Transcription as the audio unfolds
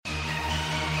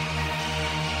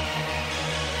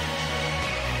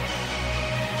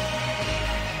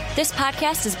This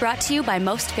podcast is brought to you by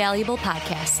Most Valuable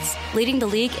Podcasts, leading the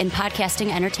league in podcasting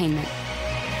entertainment.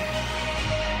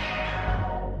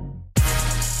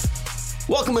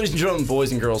 Welcome, ladies and gentlemen,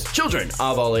 boys and girls, children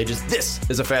of all ages. This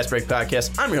is a Fast Break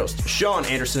Podcast. I'm your host, Sean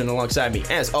Anderson, and alongside me,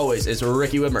 as always, is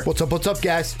Ricky Widmer. What's up,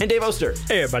 guys? And Dave Oster.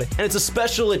 Hey, everybody. And it's a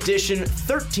special edition.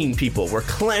 13 people were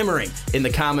clamoring in the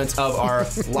comments of our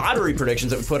lottery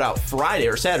predictions that we put out Friday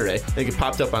or Saturday. I think it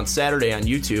popped up on Saturday on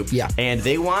YouTube. Yeah. And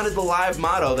they wanted the live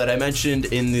motto that I mentioned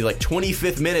in the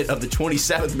 25th minute of the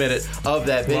 27th minute of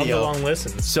that video. Love the long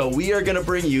listens. So we are going to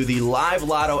bring you the live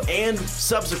lotto and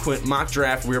subsequent mock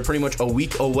draft. We are pretty much a week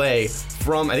away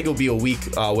from, I think it'll be a week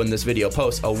when this video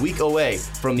posts, a week away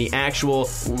from the actual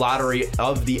lottery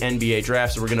of the NBA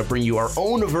draft. So we're going to bring you our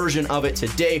own version of it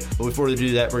today. But before we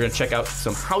do that, we're going to check out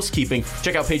some housekeeping.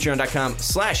 Check out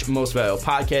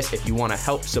patreon.com/mostvaluablepodcast if you want to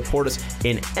help support us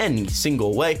in any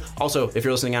single way. Also, if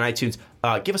you're listening on iTunes,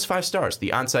 give us 5 stars. The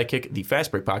Onside Kick, the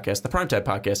Fast Break Podcast, the Primetime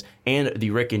Podcast, and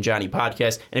the Rick and Johnny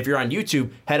Podcast. And if you're on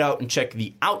YouTube, head out and check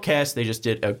the Outcast. They just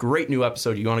did a great new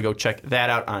episode. You want to go check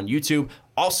that out on YouTube.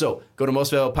 Also, go to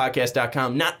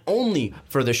mostvaluablepodcast.com, not only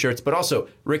for the shirts, but also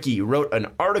Ricky wrote an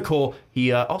article.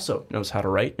 He also knows how to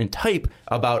write and type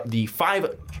about the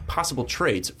 5 possible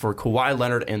trades for Kawhi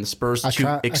Leonard and the Spurs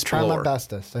to explore. I try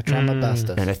my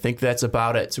bestest. And I think that's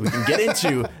about it. So we can get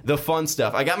into the fun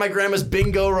stuff. I got my grandma's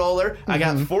bingo roller. I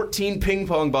got 14 ping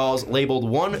pong balls labeled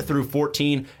 1 through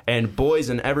 14. And boys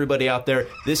and everybody out there,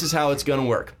 this is how it's going to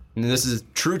work. And this is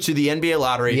true to the NBA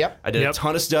lottery. Yep. I did a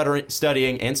ton of stuttering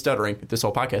this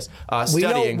whole podcast.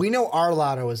 We know our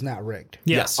lotto is not rigged.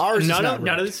 Yes. Ours is not rigged.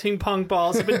 None of these ping pong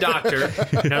balls have been doctored.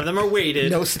 None of them are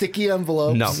weighted. No sticky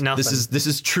envelopes. No, Nothing. This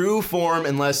is true form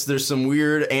unless there's some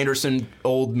weird Anderson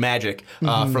old magic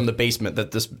from the basement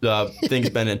that this thing's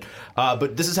been in.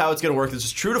 But this is how it's going to work. This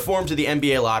is true to form to the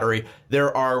NBA lottery.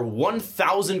 There are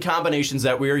 1,000 combinations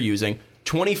that we are using.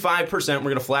 25%. We're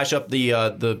going to flash up the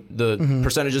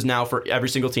percentages now for every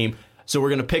single team. So we're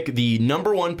going to pick the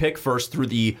number 1 pick first through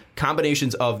the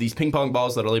combinations of these ping pong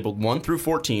balls that are labeled 1 through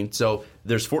 14. So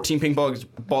there's 14 ping pong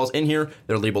balls in here.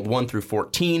 They're labeled 1 through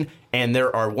 14. And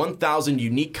there are 1,000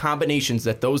 unique combinations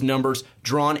that those numbers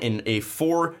drawn in a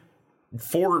four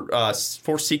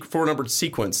numbered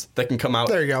sequence that can come out.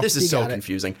 There you go. This is so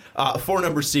confusing. 4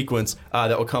 number sequence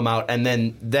that will come out, and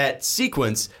then that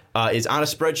sequence is on a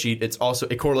spreadsheet.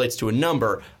 It correlates to a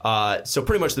number. So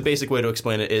pretty much the basic way to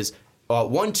explain it is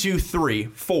 1, 2, 3,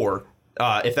 4.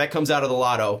 If that comes out of the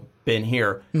lotto bin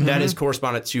here, that is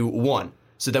correspondent to 1.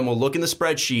 So then we'll look in the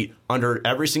spreadsheet under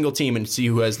every single team and see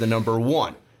who has the number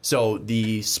 1. So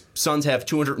the Suns have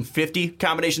 250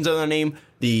 combinations under their name.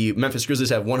 The Memphis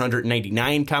Grizzlies have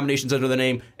 199 combinations under the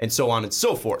name, and so on and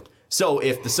so forth. So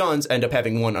if the Suns end up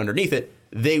having 1 underneath it,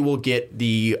 they will get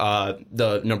the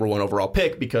number 1 overall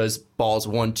pick because balls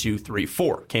 1, 2, 3,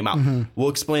 4 came out. We'll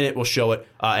explain it, we'll show it,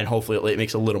 and hopefully it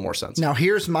makes a little more sense. Now,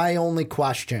 here's my only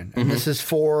question, and this is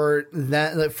for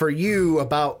you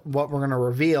about what we're going to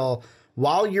reveal.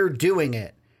 While you're doing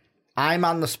it, I'm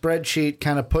on the spreadsheet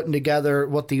kind of putting together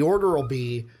what the order will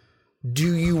be.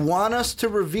 Do you want us to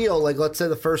reveal, let's say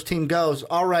the first team goes,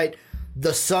 all right,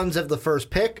 the Suns have the first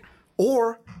pick,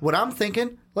 or what I'm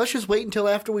thinking, let's just wait until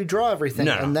after we draw everything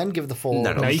and then give the full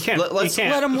order. No, you can't. Let's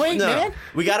let them wait, man.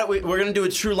 We got it. We're going to do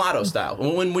it true lotto style.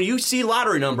 When you see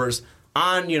lottery numbers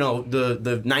on,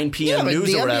 the 9 p.m.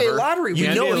 news or whatever. NBA lottery, you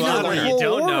don't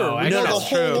know. I know that's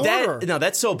true.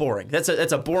 That's so boring. That's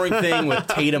a boring thing with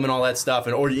Tatum and all that stuff,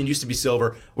 and it used to be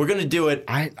silver. We're going to do it.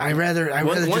 I rather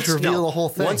just reveal the whole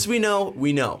thing. Once we know,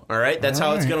 we know. All right, that's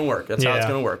how it's going to work. That's how it's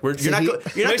going to work. You're not going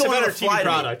to the fly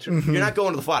product. You're not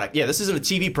going to the fly. Yeah, this isn't a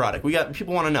TV product.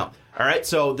 People want to know. All right,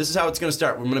 so this is how it's going to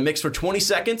start. We're going to mix for 20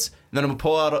 seconds, and then I'm going to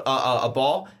pull out a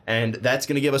ball, and that's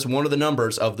going to give us one of the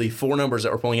numbers of the 4 numbers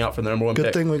that we're pulling out for the number 1 pick.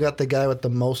 Good thing we got the guy with the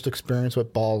most experience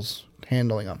with balls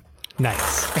handling them.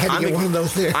 Nice. I had to get one of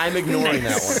those there. I'm ignoring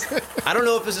that one. I don't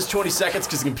know if this is 20 seconds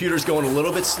because the computer's going a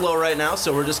little bit slow right now,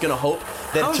 so we're just going to hope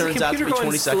that it turns out to be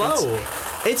 20 seconds. Slow?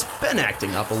 It's been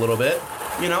acting up a little bit,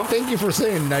 Thank you for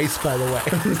saying nice, by the way.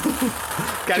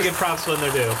 Gotta give props when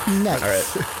they're due. Nice. All right.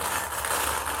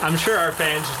 I'm sure our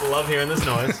fans just love hearing this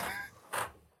noise.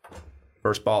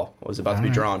 First ball was about to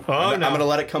be drawn. I'm going to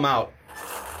let it come out.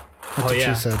 That's what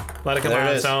she said. Let it come out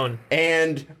on its own.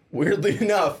 And weirdly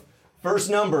enough, first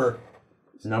number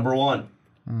is number 1.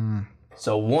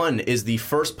 So 1 is the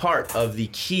first part of the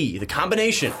key, the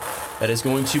combination that is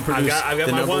going to produce I've got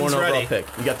the my number 1 ones overall ready. pick.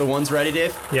 You got the ones ready,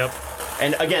 Dave? Yep.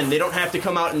 And again, they don't have to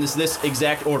come out in this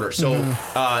exact order. So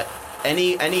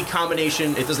any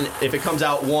combination, it doesn't. If it comes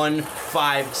out 1,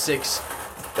 5, 6,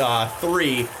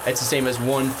 3, it's the same as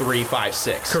 1, 3, 5,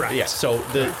 6. Correct. Yeah. So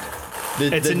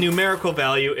It's a numerical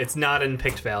value. It's not in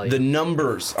picked value. the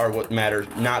numbers are what matter,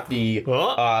 not the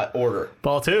order.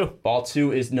 Ball 2. Ball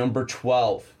 2 is number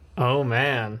 12. Oh,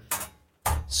 man.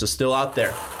 So still out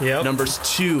there. Yep. Numbers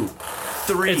 2,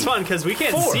 3. It's fun because we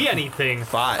can't 4, see anything.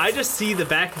 5. I just see the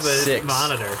back of the 6,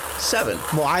 monitor. 7,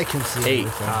 Well, I can see 8,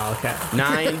 everything. Oh, okay.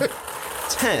 9,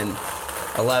 10,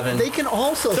 11. They can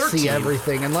also 13, see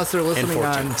everything unless they're listening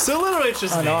 14. on. So literally it's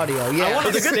just On me. audio, yeah. I want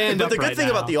But to the stand But up the good right thing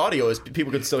now. about the audio is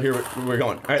people can still hear where we're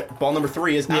going. All right, ball number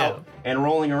 3 is Yeah. out and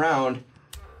rolling around,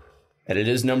 and it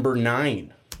is number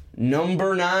 9.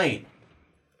 Number 9.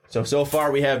 So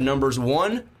far we have numbers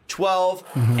 1, 12,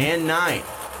 and 9.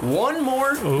 One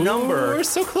more number. We're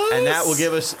so close. And that will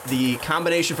give us the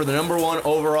combination for the number 1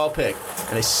 overall pick.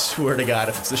 And I swear to God,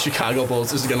 if it's the Chicago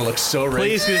Bulls, this is going to look so rigged.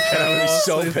 Please be the And I'm Chicago going to be Bulls.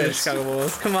 so Please be the pissed. Chicago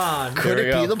Bulls. Come on. Could There we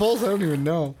it go. be the Bulls? I don't even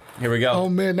know. Here we go. Oh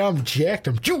man, now I'm jacked.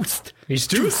 I'm juiced. He's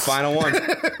juice. Final one.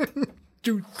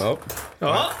 Juice. Oh,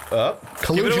 Oh,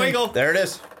 Collusion. give it a wiggle. there it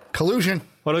is. Collusion.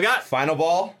 What do we got? Final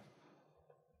ball.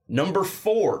 Number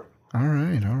 4. All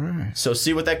right. All right. So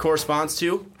see what that corresponds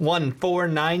to. 1, 4,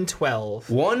 9, 12.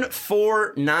 1,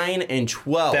 4, 9, and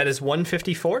 12. That is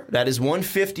 154. That is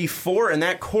 154, and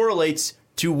that correlates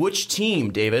to which team,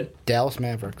 David? Dallas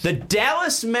Mavericks. The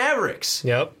Dallas Mavericks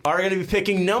Yep. are going to be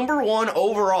picking number 1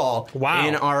 overall Wow.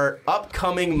 in our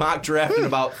upcoming mock draft in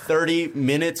about 30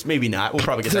 minutes. Maybe not. We'll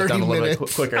probably get that 30 done a little bit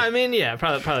minutes. quicker. I mean, yeah,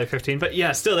 probably 15. But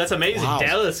yeah, still, that's amazing. Wow.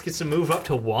 Dallas gets to move up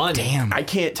to 1. Damn. I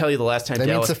can't tell you the last time That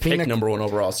means Dallas the picked Phoenix- number 1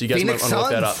 overall, so you guys Phoenix might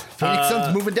want to look Suns. that up. Phoenix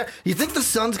Suns moving down. You think the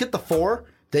Suns get the 4?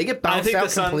 They get I bounced think out the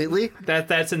Suns, completely.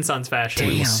 that's in Suns fashion.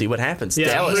 We'll see what happens.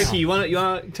 Yeah, Dallas. Ricky, you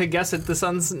want to guess at the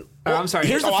Suns? I'm sorry.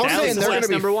 here's the Dallas' thing, I'm saying they're last gonna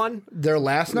be number 1. Their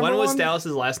last number When was one?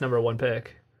 Dallas's last number 1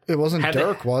 pick? It wasn't Have they-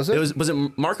 Dirk, was it? Was it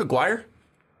Mark Aguirre?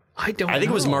 I don't. I think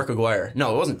it was know. Mark Aguirre.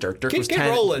 No, it wasn't Dirk. Dirk Get- was get 10.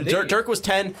 rolling. Dirk was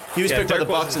 10. He was Yeah, picked by the Dirk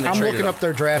Bucks wasn't- and they I'm traded looking him. up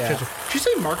their draft history. Did you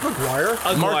say Mark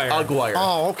McGuire? Mark Aguirre.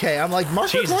 Oh, okay. I'm like, Mark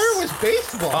Jesus. McGuire was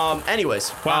baseball.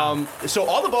 Anyways, Wow. so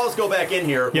all the balls go back in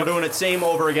here. Yep. We're doing it same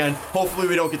over again. Hopefully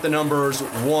we don't get the numbers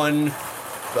 1,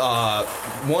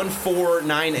 4,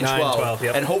 9, and 9, 12. 12,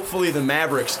 yep. And hopefully the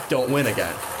Mavericks don't win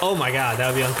again. Oh my God, that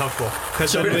would be uncomfortable.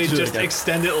 Because So then we're we gonna do it just again.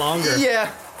 extend it longer.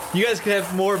 Yeah. You guys could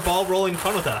have more ball rolling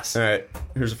fun with us. All right.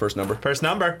 Here's the first number. First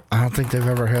number. I don't think they've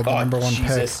ever had the number 1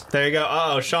 Jesus. There you go.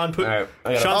 Oh, Sean right,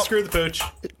 I gotta- Sean oh. screwed the pooch.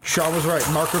 pick. Shaw was right.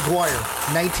 Mark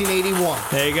McGuire, 1981.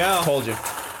 There you go. Told you.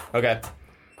 Okay.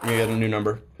 You got a new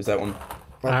number. Is that one?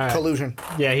 right. Collusion.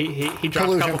 Yeah, he dropped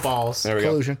Collusion. a couple balls. There we go.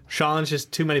 Collusion. Sean's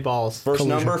just too many balls. First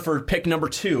Collusion. number for pick number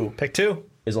 2 Pick 2.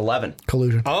 is 11.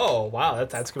 Collusion. Oh, wow.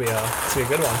 That's gonna be a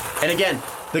good one. And again,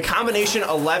 the combination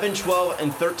 11, 12,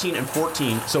 and 13 and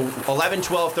 14. So 11,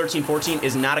 12, 13, 14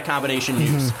 is not a combination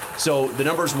used. So the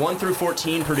numbers 1 through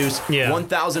 14 produce Yeah.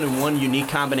 1,001 unique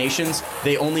combinations.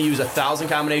 They only use 1,000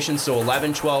 combinations. So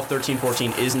 11, 12, 13,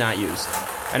 14 is not used.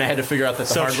 And I had to figure out that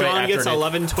the So hard way Sean after gets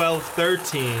 11, 12,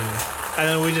 13. And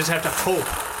then we just have to hope.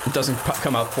 it doesn't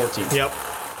come out 14. Yep.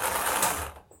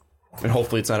 And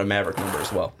hopefully it's not a Maverick number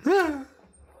as well. That'd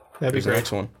be Here's the great.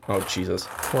 next one. Oh, Jesus.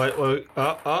 What?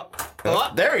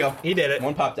 There we go. He did it.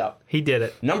 One popped out. He did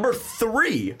it. Number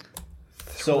 3.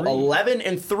 So 11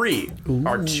 and 3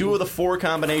 are 2 of the 4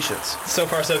 combinations. So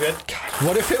far, so good.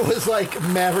 What if it was like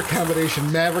Maverick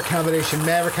combination, Maverick combination,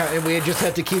 Maverick and we just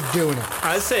had to keep doing it?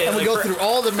 I'd say And we like, go through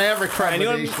all the Maverick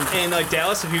anyone combinations. in like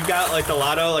Dallas, if you've got like the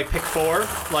lotto, like pick 4,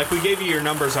 like we gave you your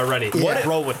numbers already. Yeah.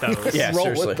 Roll with those. Yeah, Roll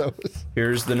seriously. with those.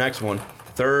 Here's the next one.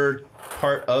 Third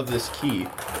part of this key.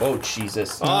 Oh,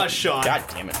 Jesus. Oh, Sean. God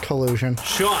damn it. Collusion.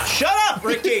 Sean. Shut up,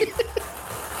 Ricky!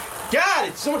 God,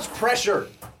 it's so much pressure.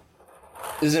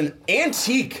 This is an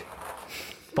antique.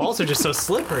 Balls are just so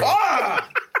slippery.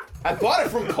 I bought it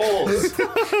from Kohl's. It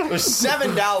was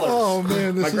 $7. Oh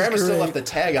man, this My is grandma great. still left the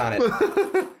tag on it.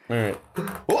 All right.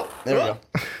 Oh, there we go.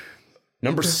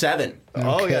 Number 7.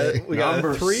 Oh, yeah. We got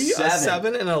Number a 3, a 7.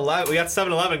 7, and a 11. We got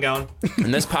 7-11 going.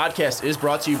 And this podcast is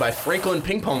brought to you by Franklin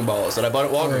Ping Pong Balls that I bought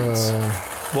at Walgreens.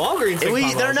 Walgreens. ping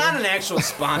pong They're balls. not an actual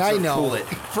sponsor. I know. Cool it.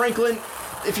 Franklin,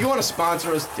 if you want to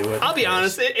sponsor us, do it. I'll be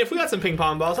honest. If we got some ping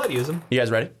pong balls, I'd use them. You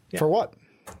guys ready? For what?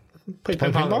 Play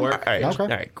ping pong at pong? work. All right, Okay. all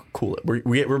right, cool it.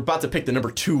 We're about to pick the number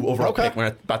 2 overall Okay. pick. We're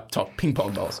about to talk ping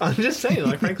pong balls. I'm just saying,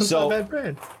 like Franklin's So- not a bad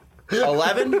brand.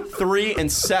 11, 3, and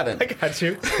 7. Got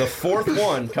you. The 4th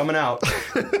one coming out.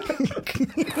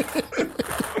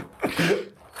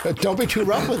 Don't be too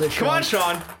rough with it, Come on,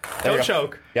 Sean. There we Don't go.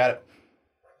 choke. Got it.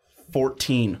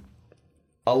 14,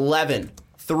 11,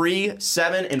 3,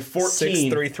 7, and 14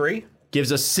 6, 3, 3.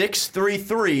 gives us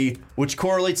 633, which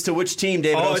correlates to which team,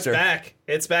 David Oh, Oster? it's back.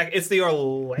 It's back. It's the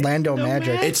Orlando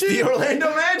Magic. It's the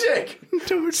Orlando Magic.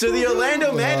 So the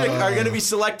Orlando Magic are going to be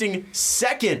selecting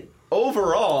second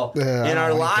overall in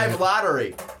our live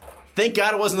lottery. Thank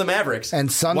God it wasn't the Mavericks. And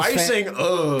Suns why are you saying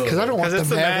Because I don't want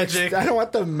the Mavericks. Magic. I don't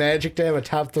want the Magic to have a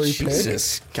top 3 pick.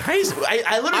 Jesus, guys!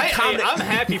 I literally commented. I'm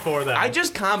happy for them. I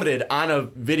just commented on a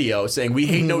video saying we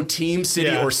hate no team,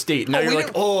 city, or state. Now you're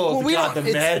like,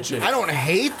 the Magic. I don't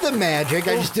hate the Magic.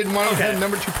 I just didn't want to have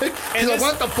number 2 pick because I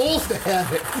want the Bulls to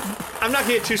have it. I'm not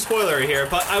going to get too spoilery here,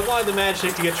 but I wanted the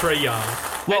Magic to get Trae Young.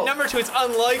 At number 2, it's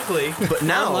unlikely. But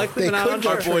now unlikely, they but not could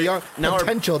get unlikely. Trae Young.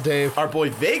 Potential, Dave. Our boy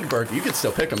Vageberg, you could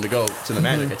still pick him to go to the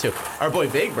Magic too. Our boy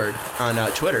Vageberg on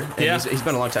Twitter, and he's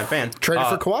been a long time fan. Traded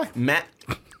for Kawhi.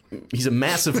 He's a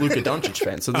massive Luka Doncic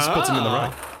fan, so this puts him in the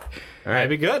running. All right, That'd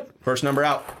be good. First number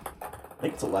out. I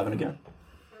think it's 11 again.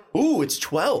 Ooh, it's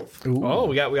 12. Ooh. Oh,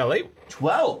 we got late.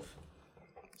 12.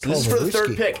 So this is for the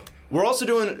third pick. We're also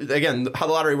doing, again, how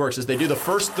the lottery works is they do the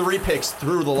first 3 picks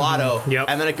through the lotto,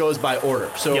 and then it goes by order.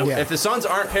 So if the Suns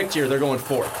aren't picked here, they're going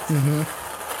 4th. Mm-hmm.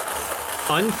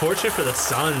 Unfortunate for the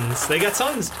Suns. They got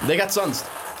Suns. They got Suns.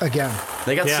 Again.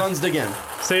 They got Suns again.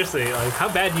 Seriously, like,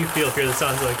 how bad do you feel if you're the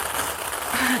Suns? Like,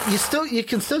 You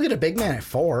can still get a big man at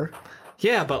 4.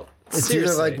 yeah, but It's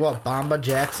seriously. either like, what, Bamba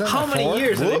Jackson? How at many 4?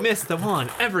 years have they missed the one?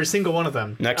 Every single one of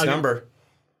them. Next number,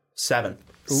 7.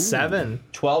 7.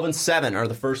 12 and 7 are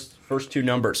the first 2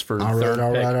 numbers for the third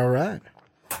pick. All right.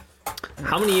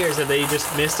 How many years have they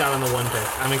just missed out on the 1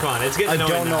 pick? I mean, come on, it's getting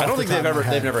annoying. don't know. I don't off think the they've top of ever my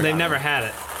head. they've They've never never had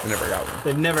it. got one.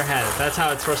 They've never had it. That's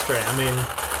how it's frustrating. I mean,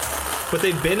 but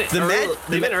they've been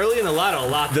been early in the lotto a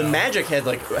lot. The though. Magic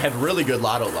had really good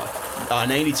lotto luck.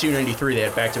 92, 93, they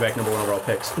had back-to-back number 1 overall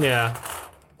picks. Yeah.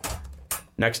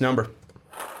 Next number.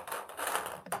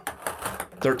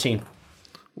 13.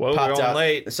 Whoa, Popped we're going out.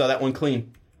 late. Saw that one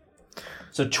clean.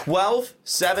 So 12,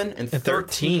 7, and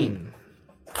 13.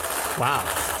 Wow.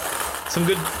 Some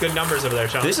good numbers over there,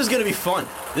 Sean. This is going to be fun.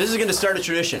 This is going to start a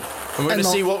tradition. And we're going to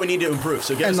see what we need to improve.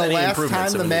 So give And us the any last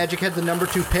improvements. time the Magic had the number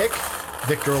 2 pick,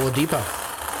 Victor Oladipo.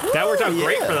 that worked out yeah.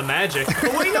 great for the Magic.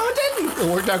 But wait, no, it didn't.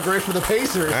 It worked out great for the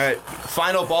Pacers. All right,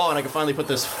 final ball, and I can finally put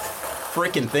this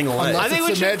freaking thing away. Unless I think it's we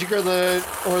the should- Magic or the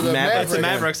Mavericks. Mavericks. The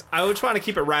Mavericks. I would try to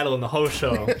keep it rattling the whole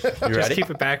show. Just ready? keep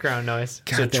it background noise.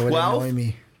 God, So that would 12? annoy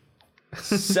me.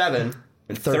 7,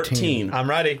 and 13 I'm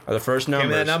ready. are the first numbers.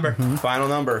 me that number. Final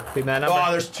number. Give me that number.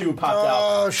 Oh, there's 2 popped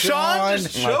out. Oh, Sean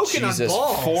just choking on Jesus.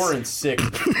 balls. 4 and 6.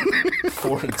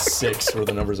 4 and 6 were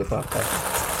the numbers that popped out.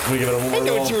 Can we give it one I more knew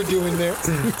roll? what you were doing there.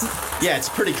 Yeah, it's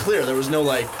pretty clear. There was no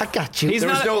I got you. there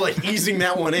was not- no easing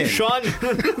that one in. Sean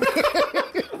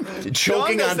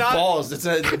Choking does on not- balls.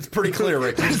 It's pretty clear,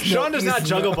 Rick. Sean does not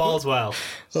juggle balls well.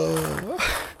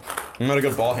 I'm not a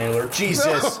good ball handler.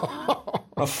 Jesus.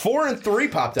 A 4 and 3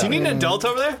 popped out. Do you need an adult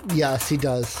over there? Yes, he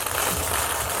does.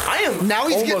 I am. Now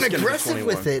he's almost getting to aggressive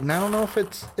 21. with it, and I don't know if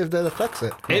that affects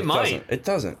it. It might. It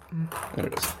doesn't. There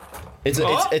it is.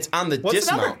 It's on the What's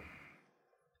the number? dismount.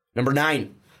 Number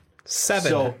 9. 7,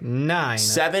 So, 9.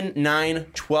 7, 9,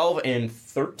 12, and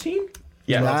 13?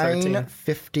 Yeah,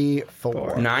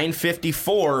 954.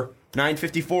 954.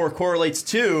 954 correlates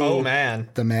to. Oh man,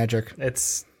 The Magic.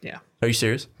 it's Are you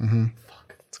serious? God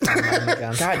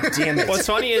damn it. What's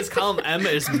funny is column M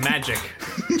is magic.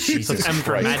 Jesus M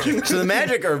for Christ. magic. So the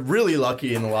Magic are really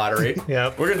lucky in the lottery.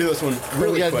 Yep. We're going to do this one What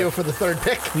really we got to quick. do for the third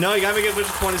pick? No, you gotta make it with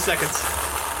 20 seconds.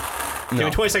 Give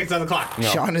me 20 seconds on the clock. No.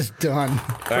 Sean is done.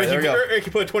 All right, there we go. Or you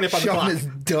can put 20 up on the Sean clock. is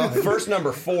done. First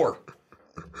number 4.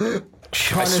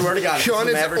 Sean I swear to God, if Sean it's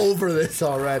is the Mavericks- over this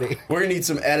already. We're going to need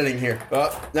some editing here.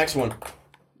 Next one.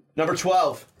 Number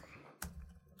 12.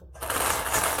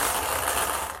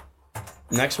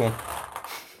 Next one.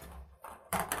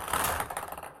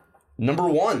 Number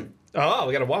 1. Oh,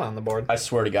 we got a 1 on the board. I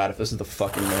swear to God, if this is the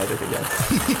fucking Magic again.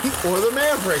 Or the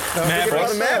Mavericks. Don't forget Or about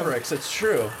the them. Mavericks, it's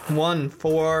true. 1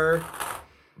 4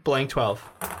 blank 12.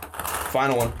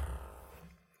 Final one.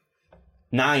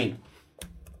 9.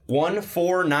 1,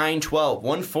 4, 9, 12.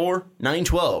 1, 4, 9,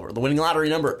 12 are the winning lottery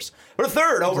numbers. For the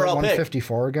third Is that overall pick.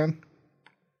 154 again?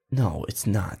 No, it's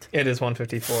not. It is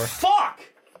 154. Fuck!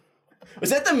 Was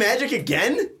that the Magic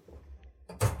again?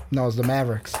 No, it's the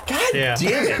Mavericks. God Yeah.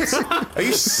 damn it. Are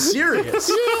you serious?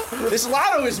 This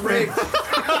lotto is rigged.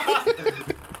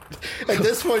 At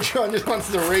this point, Sean just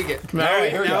wants to rig it. All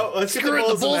right, here we go. Let's get Screw it,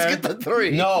 the Bulls in there. get the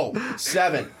 3. No,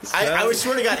 7. I would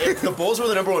swear to God, if the Bulls were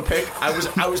the number 1 pick, I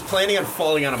was planning on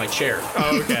falling out of my chair.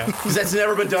 Oh, okay. Because that's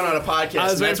never been done on a podcast. I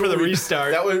was and waiting that's for what the we-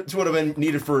 restart. That would have been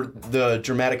needed for the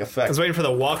dramatic I effect. was waiting for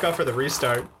the walk-off or the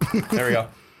restart. There we go.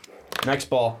 Next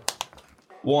ball.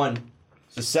 1,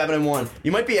 So 7-1.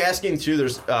 You might be asking too.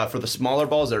 There's for the smaller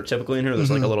balls that are typically in here.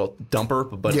 There's like a little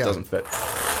dumper, but it doesn't fit.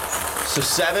 So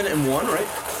 7-1, right?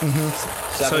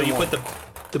 Mm-hmm. So you put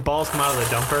the balls come out of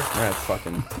the dumper. All right,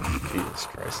 fucking Jesus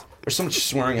Christ. There's so much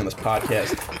swearing on this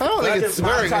podcast. I don't think it's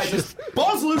swearing. It's Just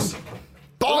balls loose.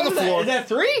 ball on the floor. Is that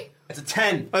 3? It's a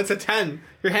 10. Oh, it's a 10.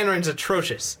 Your handwriting's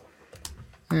atrocious.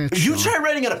 You try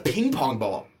writing on a ping pong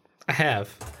ball. I have.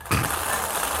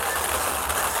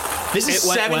 This is It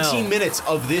went 17 well. minutes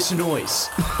of this noise.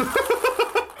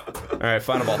 All right,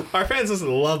 final ball. Our fans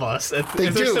love us. They if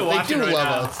they're do. still They watching do right love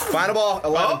now. us. Final ball,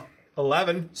 11. Oh,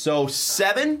 11. So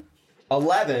 7,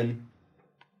 11.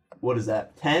 What is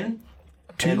that? 10?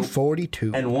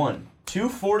 242. And 1.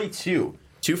 242.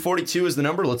 242 is the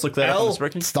number. Let's look that up on the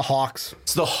spreadsheet. It's the Hawks.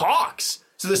 It's the Hawks.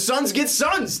 So the Suns get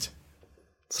sunsed.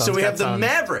 So we got have the Suns.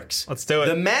 Mavericks. Let's do it.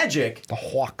 The Magic. The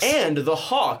Hawks. And the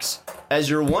Hawks as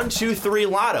your 1, 2, 3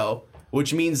 lotto,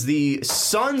 which means the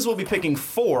Suns will be picking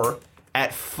 4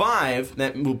 at 5.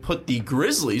 That will put the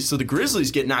Grizzlies. So the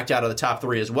Grizzlies get knocked out of the top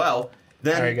 3 as well.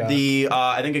 There you Then go. the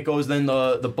I think it goes then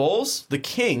the Bulls, the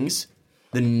Kings,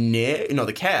 the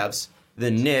Cavs, the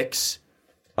Knicks,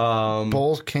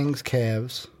 Bulls, Kings,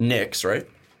 Cavs. Knicks, right?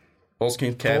 Bulls,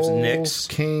 Kings, Cavs, Bulls, Knicks,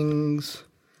 Kings,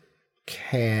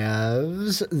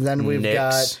 Cavs. Then we've Knicks.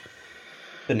 got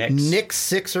The Knicks. Knicks,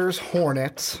 Sixers,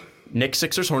 Hornets. Knicks,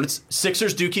 Sixers, Hornets.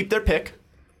 Sixers do keep their pick.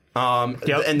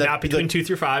 Yep, and not between 2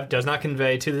 through 5. Does not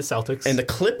convey to the Celtics. And the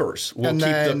Clippers will And keep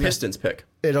then- the Pistons pick.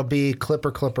 It'll be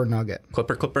Clipper, Nugget.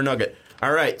 Clipper, Nugget.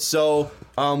 All right, so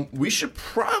we should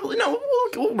probably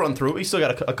we'll run through it. We still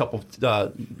got a couple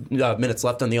minutes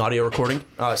left on the audio recording.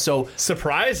 So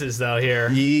surprises, though, here.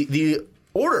 the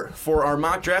order for our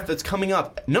mock draft that's coming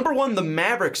up: number 1, the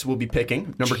Mavericks will be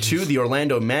picking. Number 2, the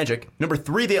Orlando Magic. Number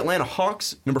 3, the Atlanta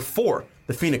Hawks. Number 4,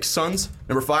 the Phoenix Suns.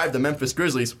 Number 5, the Memphis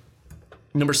Grizzlies.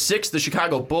 Number 6, the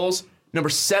Chicago Bulls. Number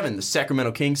 7, the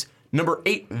Sacramento Kings. Number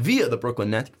 8, via the Brooklyn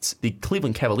Nets, the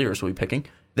Cleveland Cavaliers will be picking.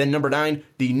 Then number 9,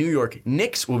 the New York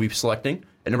Knicks will be selecting.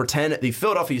 At number 10, the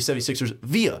Philadelphia 76ers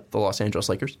via the Los Angeles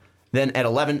Lakers. Then at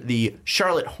 11, the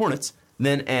Charlotte Hornets.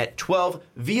 Then at 12,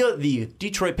 via the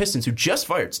Detroit Pistons, who just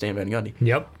fired Stan Van Gundy.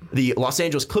 Yep. The Los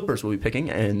Angeles Clippers will be picking,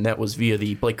 and that was via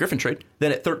the Blake Griffin trade.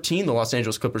 Then at 13, the Los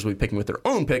Angeles Clippers will be picking with their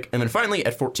own pick. And then finally,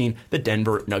 at 14, the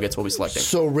Denver Nuggets will be selecting.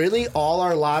 So really, all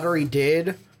our lottery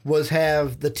did was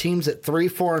have the teams at 3,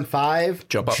 4, and 5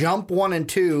 Jump up. 1 and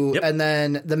 2, Yep. and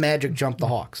then the Magic jump the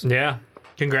Hawks. Yeah.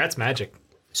 Congrats, Magic.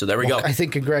 So there we go. I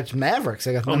think congrats Mavericks.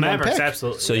 I got the number one Mavericks, pick.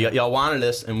 absolutely. So y'all wanted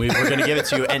this, and we're going to give it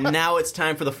to you. And now it's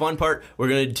time for the fun part. We're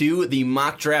going to do the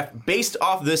mock draft based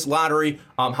off this lottery.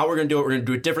 How we're going to do it, we're going to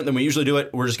do it different than we usually do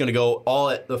it. We're just going to go all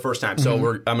at the first time. So I'm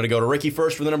going to go to Ricky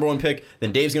first for the number 1 pick.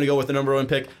 Then Dave's going to go with the number 1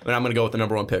 pick. And I'm going to go with the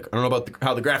number 1 pick. I don't know about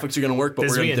how the graphics are going to work, but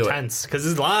This we're is going to do it. intense because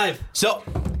it's live. So,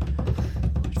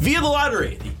 via the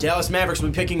lottery, the Dallas Mavericks will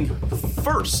be picking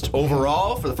first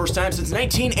overall for the first time since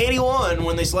 1981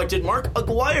 when they selected Mark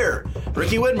Aguirre,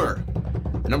 Ricky Widmer.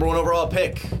 The number 1 overall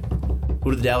pick.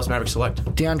 Who did the Dallas Mavericks select?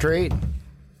 DeAndre Ayton,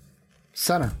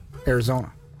 center,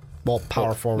 Arizona. Well,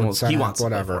 power forward, Well, center, he wants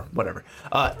whatever.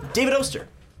 David Oster,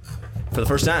 for the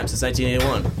first time since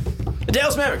 1981. The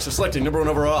Dallas Mavericks are selecting number 1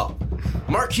 overall.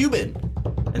 Mark Cuban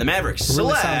and the Mavericks Really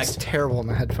select sounds terrible in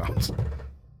the headphones.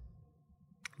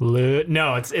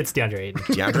 No, it's DeAndre Ayton.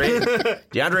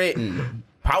 DeAndre Ayton,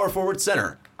 power forward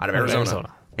center out of Arizona.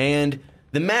 And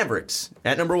the Mavericks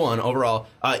at number 1 overall.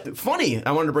 Funny,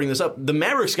 I wanted to bring this up. The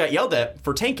Mavericks got yelled at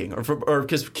for tanking, or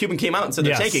because Cuban came out and said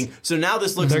they're Yes. tanking. So now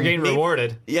this looks They're getting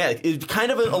rewarded. Yeah, it's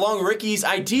kind of along Ricky's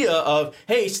idea of,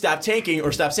 hey, stop tanking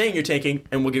or stop saying you're tanking,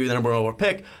 and we'll give you the number 1 overall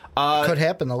pick. Could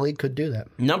happen. The league could do that.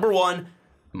 Number 1,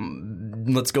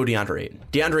 let's go DeAndre Ayton.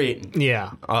 DeAndre Ayton.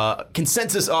 Yeah.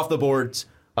 Consensus off the boards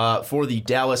for the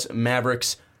Dallas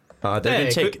Mavericks. They're going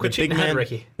to take quit the big cheating ahead, man.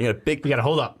 Ricky. They're gonna We got to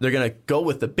hold up. They're going to go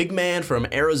with the big man from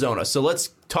Arizona. So let's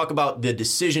talk about the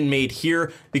decision made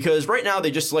here, because right now they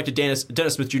just selected Dennis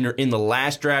Smith Jr. in the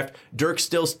last draft. Dirk's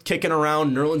still kicking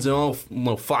around.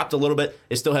 Nerlens flopped a little bit.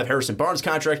 They still have Harrison Barnes'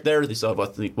 contract there. They still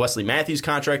have Wesley Matthews'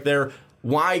 contract there.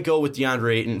 Why go with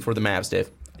DeAndre Ayton for the Mavs, Dave?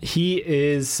 He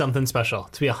is something special.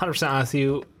 To be 100% honest with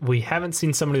you, we haven't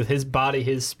seen somebody with his body,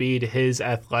 his speed, his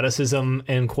athleticism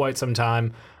in quite some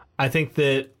time. I think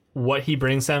that what he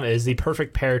brings them is the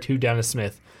perfect pair to Dennis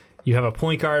Smith. You have a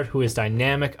point guard who is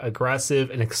dynamic,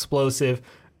 aggressive, and explosive,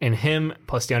 and him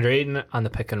plus DeAndre Ayton on the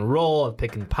pick and roll,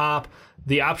 pick and pop.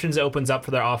 The options it opens up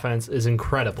for their offense is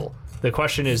incredible. The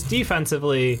question is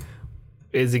defensively,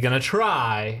 is he going to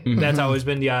try? That's always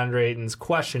been DeAndre Ayton's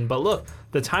question. But look,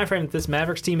 the time frame that this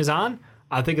Mavericks team is on,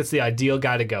 I think it's the ideal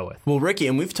guy to go with. Well, Ricky,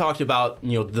 and we've talked about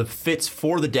the fits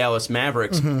for the Dallas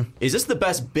Mavericks. Is this the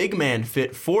best big man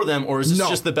fit for them, or is this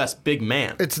just the best big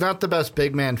man? It's not the best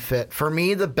big man fit. For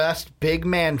me, the best big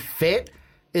man fit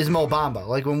is Mo Bamba.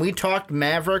 Like when we talked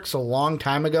Mavericks a long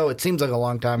time ago, it seems like a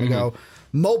long time ago,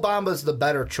 Mo Bamba's the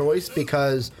better choice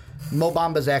because Mo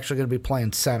Bamba's actually going to be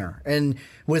playing center. And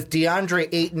with DeAndre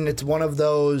Ayton, it's one of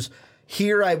those,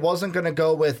 here I wasn't going to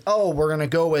go with, we're going to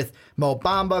go with Mo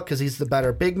Bamba because he's the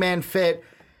better big man fit.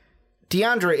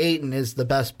 DeAndre Ayton is the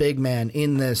best big man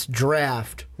in this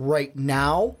draft right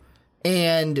now.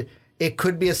 And it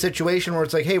could be a situation where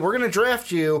it's like, hey, we're going to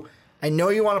draft you. I know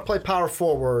you want to play power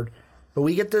forward, but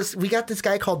we got this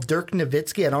guy called Dirk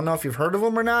Nowitzki. I don't know if you've heard of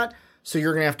him or not. So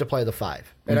you're going to have to play the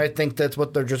 5. And I think that's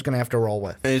what they're just going to have to roll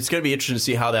with. And it's going to be interesting to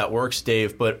see how that works,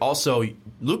 Dave. But also,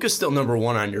 Luka's still number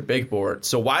 1 on your big board.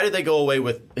 So why did they go away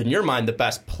with, in your mind, the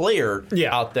best player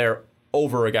out there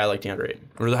over a guy like DeAndre Ayton?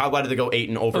 Or why did they go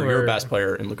Ayton over your best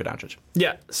player in Luka Doncic?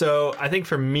 Yeah, so I think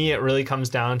for me, it really comes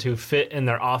down to fit in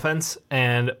their offense.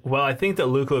 And, I think that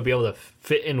Luka would be able to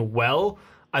fit in well.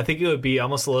 I think it would be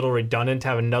almost a little redundant to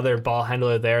have another ball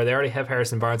handler there. They already have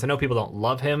Harrison Barnes. I know people don't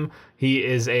love him. He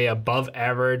is a above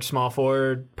average small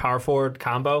forward, power forward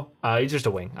combo. He's just a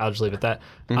wing. I'll just leave it at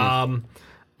that.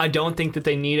 I don't think that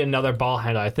they need another ball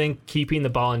handler. I think keeping the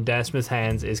ball in Dennis Smith's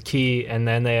hands is key, and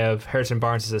then they have Harrison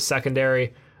Barnes as a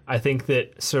secondary. I think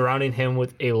that surrounding him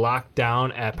with a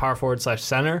lockdown at power forward /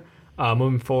 center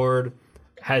moving forward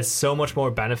has so much more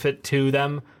benefit to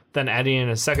them than adding in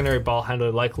a secondary ball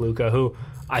handler like Luka, who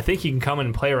I think he can come in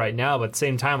and play right now, but at the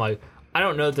same time, I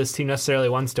don't know that this team necessarily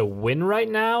wants to win right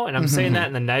now, and I'm saying that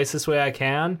in the nicest way I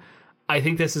can. I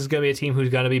think this is going to be a team who's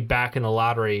going to be back in the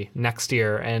lottery next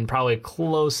year and probably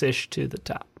close-ish to the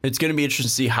top. It's going to be interesting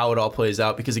to see how it all plays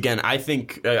out because, again, I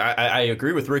think I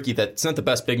agree with Ricky that it's not the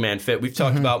best big man fit. We've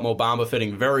talked about Mo Bamba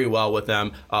fitting very well with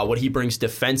them, what he brings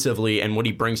defensively and what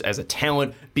he brings as a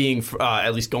talent, being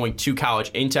at least going to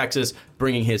college in Texas,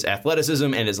 bringing his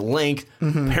athleticism and his length.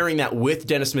 Pairing that with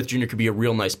Dennis Smith Jr. could be a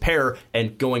real nice pair,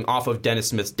 and going off of Dennis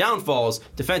Smith's downfalls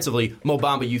defensively, Mo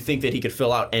Bamba, you think that he could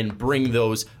fill out and bring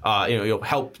those,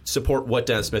 help support what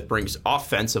Dennis Smith brings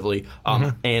offensively.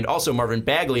 And also Marvin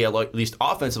Bagley, at least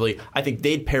offensively, I think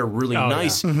they'd pair really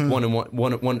nice one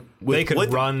with they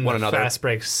could run one another. Fast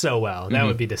breaks so well. That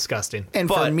would be disgusting. And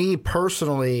for me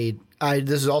personally,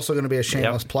 this is also going to be a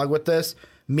shameless plug with this.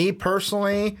 Me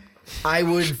personally, I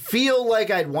would feel like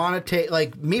I'd want to take,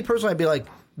 I'd be like,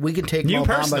 we can take Mo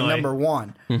Bamba number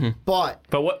 1. But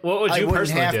what would you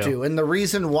personally have to. And the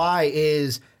reason why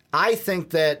is I think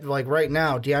that, right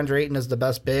now, DeAndre Ayton is the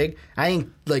best big. I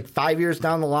think, 5 years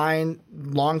down the line,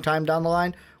 long time down the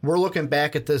line, we're looking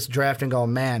back at this draft and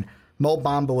going, man, Mo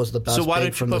Bamba was the best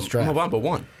big from this draft. Mo Bamba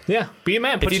 1? Yeah, be a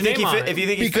man. Put your name on it. If you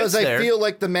think he because fits I feel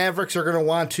like the Mavericks are going to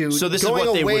want to. So this is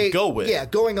what they would go with. Yeah,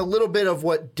 going a little bit of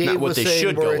what Dave was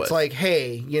saying, where it's like,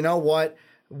 hey, you know what?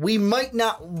 We might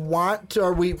not want to,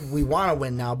 or we want to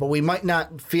win now, but we might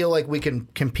not feel like we can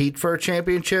compete for a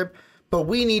championship. But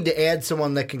we need to add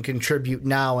someone that can contribute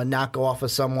now and not go off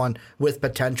of someone with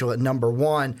potential at number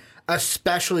 1,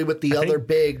 especially with the other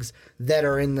bigs that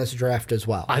are in this draft as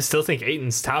well. I still think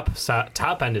Ayton's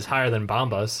top end is higher than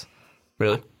Bamba's.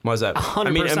 Really? Why is that?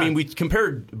 100%. I mean, we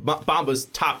compared Bamba's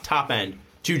top end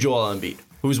to Joel Embiid,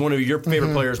 who's one of your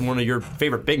favorite players and one of your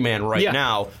favorite big man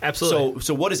now. Absolutely.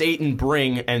 So what does Ayton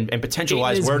bring and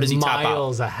potential-wise, where does he top out?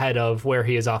 Miles ahead of where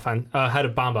he is ahead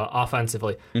of Bamba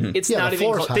offensively. It's not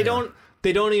even close.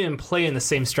 They don't even play in the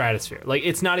same stratosphere.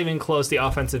 It's not even close, the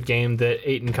offensive game that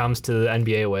Ayton comes to the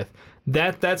NBA with.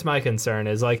 That's my concern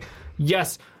is,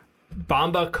 yes,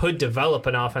 Bamba could develop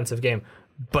an offensive game,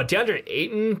 but DeAndre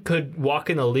Ayton could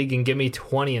walk in the league and give me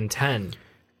 20 and 10.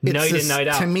 Night in, night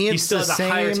out. To me, he still has a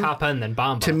higher top end than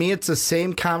Bamba. To me, it's the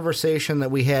same conversation that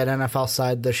we had NFL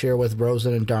side this year with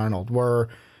Rosen and Darnold, where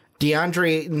DeAndre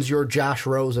Ayton's your Josh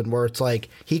Rosen, where it's like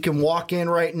he can walk in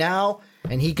right now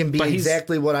and he can be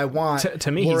exactly what I want.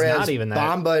 To me, he's not even that.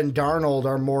 Bamba and Darnold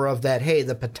are more of that, hey,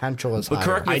 the potential is higher. But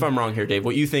correct me if I'm wrong here, Dave.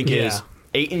 What you think is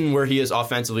Ayton, where he is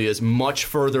offensively, is much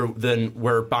further than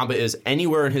where Bamba is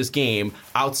anywhere in his game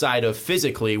outside of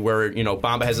physically, where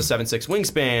Bamba has a 7'6"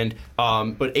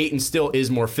 wingspan, but Ayton still is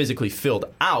more physically filled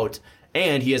out.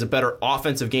 And he has a better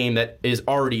offensive game that is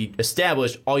already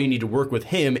established. All you need to work with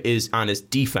him is on his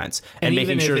defense and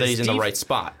making sure that he's in the right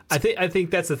spot. I think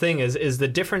that's the thing is the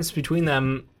difference between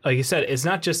them, like you said, is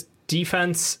not just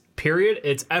defense, period.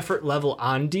 It's effort level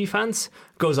on defense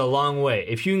goes a long way.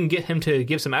 If you can get him to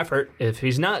give some effort, if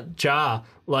he's not Ja,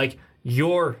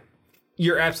 you're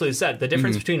absolutely set. The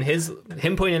difference between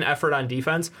him putting in effort on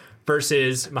defense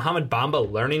versus Mohamed Bamba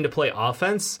learning to play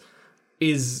offense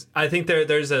I think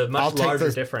there's a much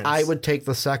larger difference. I would take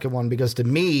the second one because to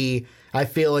me, I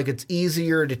feel like it's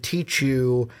easier to teach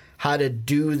you how to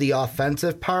do the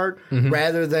offensive part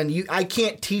rather than you. I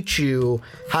can't teach you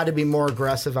how to be more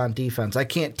aggressive on defense. I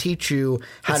can't teach you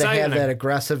how to have that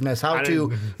aggressiveness, how to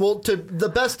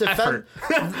the best defense.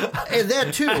 That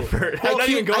too.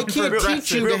 I can't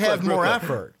teach you to have more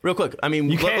effort. Real quick, I mean,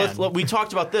 we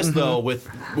talked about this though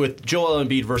with Joel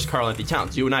Embiid versus Karl-Anthony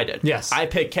Towns. You and I did. Yes. I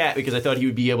picked Cat because I thought he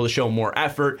would be able to show more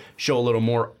effort, show a little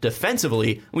more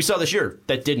defensively. We saw this year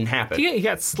that didn't happen.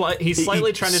 He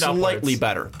slightly trended upwards. Slightly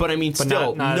better, but I mean,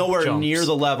 still not nowhere Jones. Near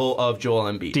the level of Joel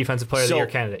Embiid. Defensive Player of the Year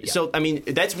candidate. Yeah. So, I mean,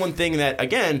 that's one thing that,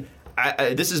 again,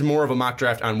 this is more of a mock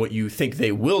draft on what you think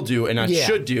they will do and not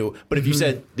should do. But if you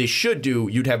said they should do,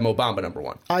 you'd have Mo Bamba number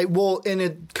one. And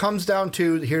it comes down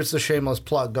to, here's the shameless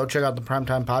plug. Go check out the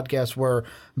Primetime Podcast where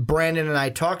Brandon and I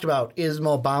talked about, is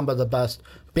Mo Bamba the best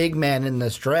big man in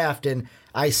this draft? And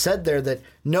I said there that,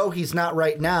 no, he's not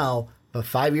right now. But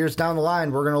 5 years down the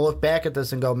line, we're going to look back at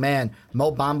this and go, man,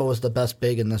 Mo Bamba was the best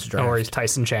big in this draft. Or he's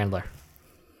Tyson Chandler.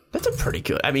 That's a pretty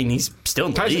good. I mean, he's still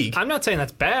in the league. I'm not saying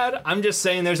that's bad. I'm just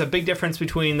saying there's a big difference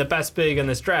between the best big in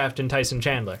this draft and Tyson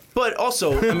Chandler. But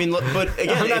also, I mean, but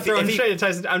again, I'm not throwing shade at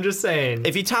Tyson. I'm just saying.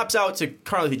 If he tops out to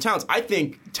Karl-Anthony Towns, I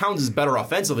think Towns is better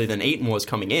offensively than Ayton was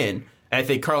coming in. And I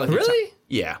think Karl-Anthony Really?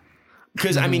 Yeah.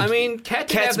 Because, I mean, Cat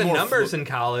didn't have the numbers in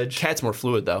college. Cat's more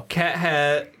fluid, though.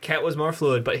 Cat was more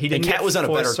fluid, but he didn't Cat was on a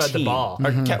better team. The ball.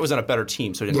 Cat was on a better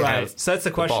team, so he didn't have So that's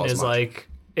the question is, like,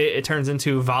 it turns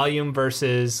into volume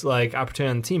versus, like, opportunity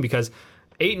on the team, because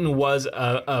Ayton was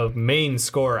a main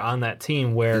scorer on that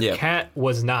team where Cat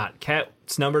was not.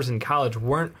 Cat's numbers in college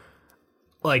weren't,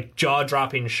 like,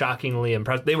 jaw-dropping, shockingly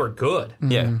impressive. They were good.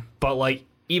 Yeah. But, like,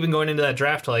 even going into that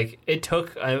draft, like, it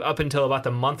took up until about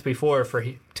the month before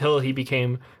till he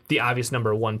became the obvious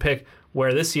number one pick,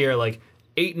 where this year, like,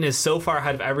 Ayton is so far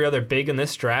ahead of every other big in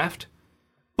this draft.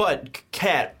 But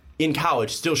Cat, in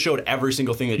college, still showed every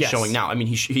single thing that he's showing now. I mean,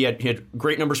 he had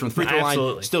great numbers from the free throw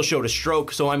line, still showed a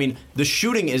stroke. So, I mean, the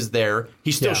shooting is there.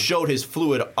 He still showed his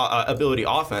fluid ability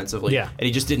offensively. Yeah. And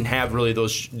he just didn't have really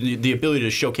the ability to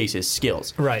showcase his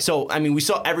skills. Right. So, I mean, we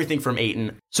saw everything from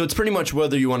Ayton. So it's pretty much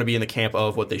whether you want to be in the camp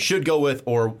of what they should go with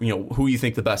or, you know, who you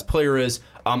think the best player is.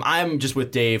 I'm just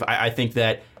with Dave. I think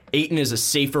that Ayton is a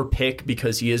safer pick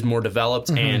because he is more developed,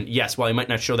 and yes, while he might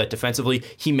not show that defensively,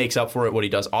 he makes up for it what he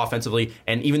does offensively.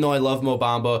 And even though I love Mo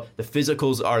Bamba, the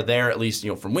physicals are there, at least,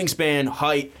 you know, from wingspan,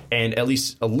 height, and at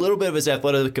least a little bit of his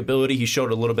athletic ability. He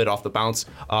showed a little bit off the bounce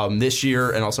this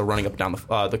year, and also running up and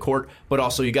down the court. But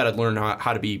also, you got to learn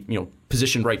how to be, you know,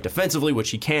 positioned right defensively,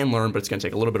 which he can learn, but it's going to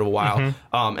take a little bit of a while.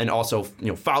 And also, you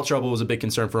know, foul trouble is a big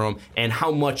concern for him. And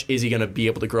how much is he going to be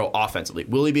able to grow offensively?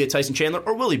 Will he be a Tyson Chandler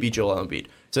or will he be Joel Embiid?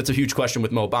 So that's a huge question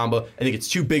with Mo Bamba. I think it's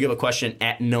too big of a question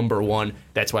at number one.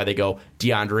 That's why they go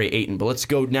DeAndre Ayton. But let's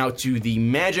go now to the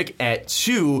Magic at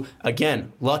 2.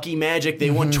 Again, lucky Magic. They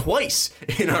won twice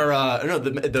in our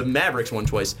the Mavericks won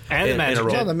twice and the Magic in a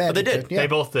row. Yeah, the Magic but they did. They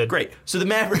both did. Great. So the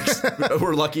Mavericks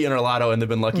were lucky in our lotto, and they've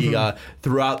been lucky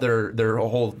throughout their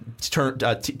whole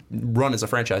run as a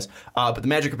franchise. But the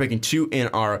Magic are picking 2 in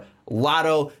our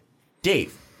lotto.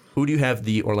 Dave, who do you have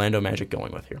the Orlando Magic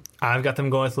going with here? I've got them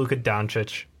going with Luka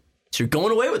Doncic. So you're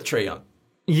going away with Trae Young.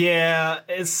 Yeah,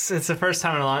 it's the first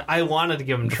time in a long. I wanted to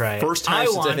give him Trae. First time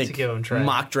since I think to give him Trae.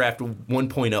 Mock draft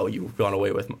 1.0, you've gone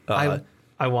away with. I'm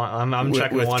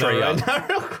checking with one Trae Young. right now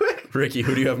real quick. Ricky,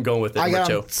 who do you have him going with? I got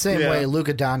him two? same way,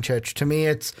 Luka Doncic. To me,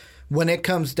 it's when it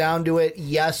comes down to it.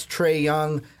 Yes, Trae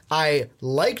Young. I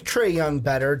like Trae Young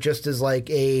better, just as like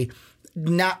a.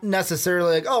 Not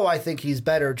necessarily like, oh, I think he's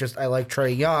better. Just I like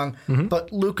Trae Young,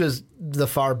 but Luka's the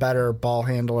far better ball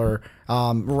handler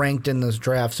ranked in this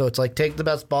draft. So it's like take the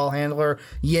best ball handler.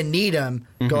 You need him.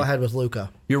 Go ahead with Luka.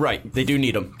 You're right. They do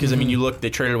need him because I mean, you look. They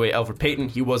traded away Elfrid Payton.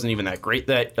 He wasn't even that great.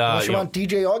 That you want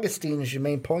DJ Augustine as your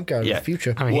main point guard in the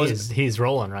future. I mean, he's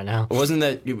rolling right now. Wasn't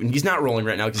that he's not rolling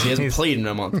right now because he hasn't played in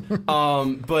a month.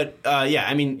 But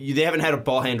I mean, they haven't had a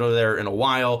ball handler there in a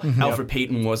while. Elfrid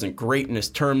Payton wasn't great in his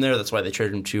term there. That's why they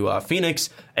traded him to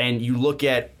Phoenix. And you look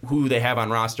at who they have on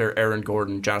roster: Aaron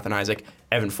Gordon, Jonathan Isaac,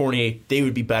 Evan Fournier. They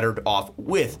would be better off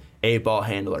with a ball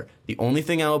handler. The only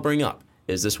thing I will bring up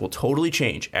is this will totally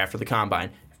change after the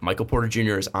combine. If Michael Porter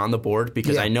Jr. is on the board,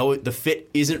 because I know the fit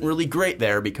isn't really great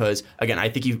there because, again, I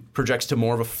think he projects to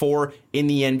more of a 4 in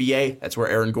the NBA. That's where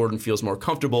Aaron Gordon feels more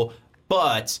comfortable.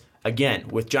 But, again,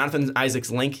 with Jonathan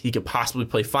Isaac's length, he could possibly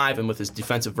play 5, and with his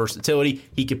defensive versatility,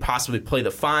 he could possibly play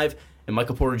the 5. And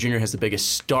Michael Porter Jr. has the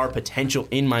biggest star potential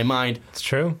in my mind. It's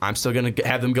true. I'm still going to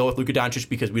have them go with Luka Doncic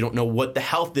because we don't know what the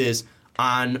health is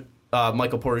on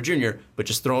Michael Porter Jr., but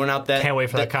just throwing out that Can't wait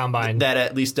for that combine. That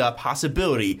at least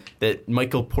possibility that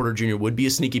Michael Porter Jr. would be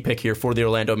a sneaky pick here for the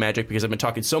Orlando Magic, because I've been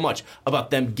talking so much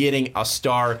about them getting a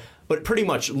star. But pretty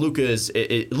much Luka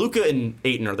and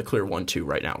Ayton are the clear 1-2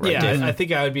 right now, right? Yeah, I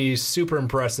think I would be super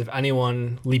impressed if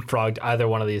anyone leapfrogged either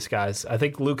one of these guys. I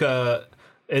think Luka,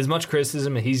 as much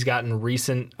criticism he's gotten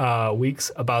recent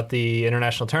weeks about the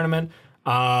international tournament,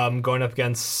 going up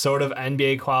against sort of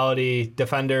NBA quality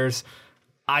defenders,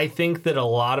 I think that a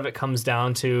lot of it comes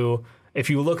down to, if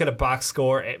you look at a box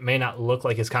score, it may not look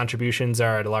like his contributions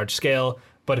are at a large scale,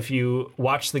 but if you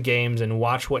watch the games and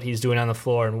watch what he's doing on the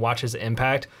floor and watch his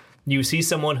impact, you see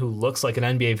someone who looks like an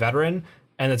NBA veteran,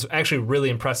 and it's actually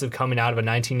really impressive coming out of a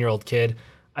 19-year-old kid.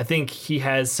 I think he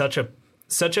has such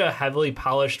a heavily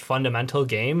polished fundamental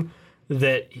game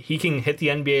that he can hit the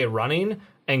NBA running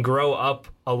and grow up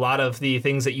a lot of the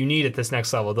things that you need at this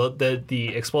next level.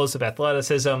 The explosive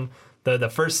athleticism, the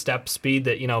first step speed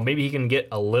that, maybe he can get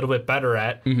a little bit better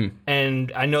at. Mm-hmm.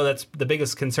 And I know that's the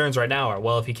biggest concerns right now are,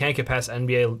 well, if he can't get past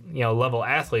NBA, level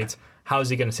athletes, how is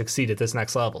he going to succeed at this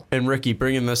next level? And Ricky,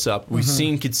 bringing this up, we've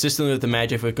seen consistently that the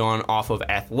Magic have gone off of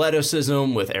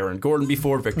athleticism with Aaron Gordon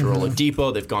before, Victor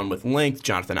Oladipo. They've gone with length,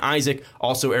 Jonathan Isaac,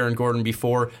 also Aaron Gordon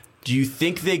before. Do you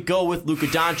think they go with Luka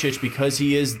Doncic because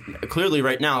he is clearly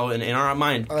right now, in our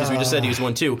mind, because we just said he was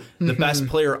 1-2, the best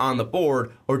player on the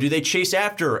board? Or do they chase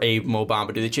after a Mo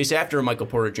Bamba? Do they chase after a Michael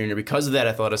Porter Jr. because of that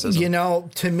athleticism?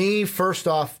 To me, first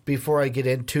off, before I get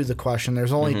into the question,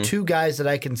 there's only two guys that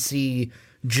I can see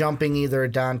jumping either a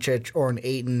Doncic or an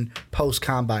Ayton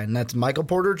post-combine. That's Michael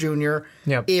Porter Jr.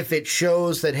 Yep. If it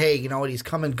shows that, hey, he's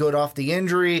coming good off the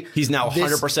injury. He's now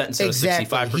 100% instead of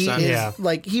 65%. He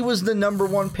is, he was the number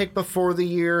one pick before the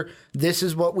year. This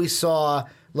is what we saw.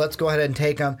 Let's go ahead and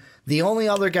take him. The only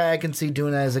other guy I can see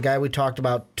doing that is a guy we talked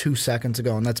about 2 seconds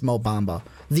ago, and that's Mo Bamba.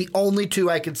 The only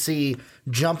two I could see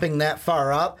jumping that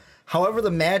far up. However,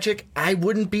 the Magic, I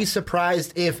wouldn't be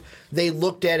surprised if they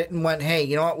looked at it and went, hey,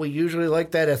 you know what? We usually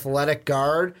like that athletic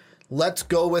guard. Let's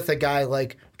go with a guy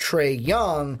like Trae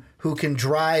Young who can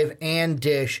drive and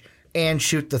dish and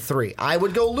shoot the three. I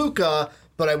would go Luka,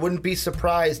 but I wouldn't be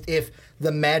surprised if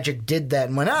the Magic did that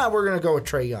and went, we're going to go with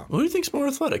Trae Young. Who do you think's more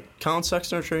athletic, Colin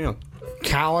Sexton or Trae Young?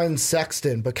 Colin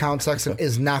Sexton, but Colin Sexton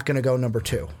is not going to go number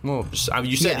 2. Well,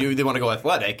 you said they want to go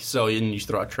athletic, so you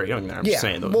throw out Trae Young there. I'm just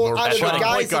saying. Well, out of the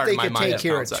guys that they could take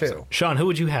here at 2. Sean, who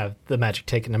would you have the Magic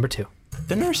take at number 2?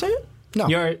 Didn't I say it?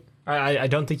 No. I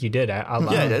don't think you did. Yeah,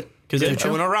 I did. Because I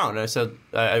went around. I said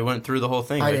I went through the whole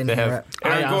thing. They have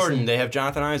Aaron Gordon. They have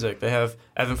Jonathan Isaac. They have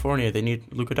Evan Fournier. They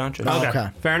need Luka Doncic. Okay.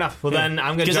 Fair enough. Well, then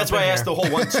I'm going to because that's why I asked the whole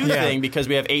 1-2 thing, because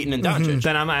we have Ayton and Doncic.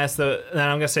 Then I'm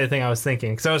going to say the thing I was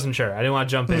thinking because I wasn't sure. I didn't want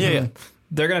to jump in. Yeah.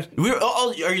 They're gonna.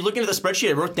 Are you looking at the spreadsheet?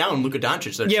 I wrote down Luka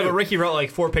Doncic there. Yeah, but Ricky wrote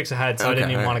like 4 picks ahead, so I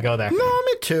didn't even want to go there. No,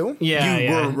 I'm at 2. Yeah,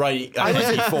 you were right. I was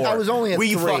at 4. I was only at 3.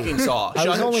 We fucking saw.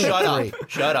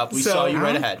 Shut up. We saw you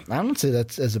right ahead. I don't see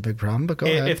that as a big problem, but go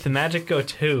ahead. If the Magic go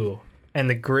 2 and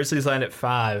the Grizzlies land at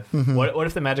 5, what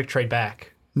if the Magic trade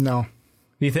back? No.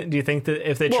 Do you think that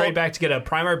if they trade back to get a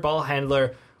primary ball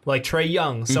handler like Trae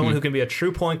Young, someone who can be a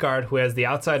true point guard, who has the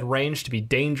outside range to be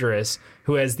dangerous,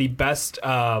 who has the best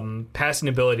passing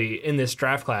ability in this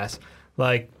draft class,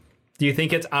 do you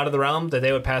think it's out of the realm that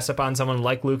they would pass up on someone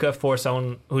like Luka for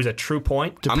someone who's a true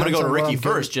point? I'm going to go to Ricky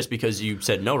first just because you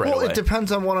said no right away. Well, it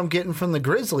depends on what I'm getting from the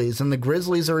Grizzlies, and the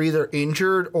Grizzlies are either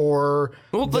injured or...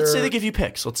 Well, let's say they give you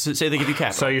picks. Let's say they give you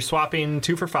capital. So you're swapping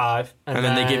 2 for 5. And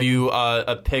then they give you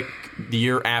a pick the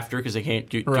year after because they can't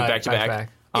do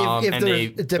back-to-back.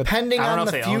 Depending on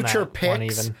the future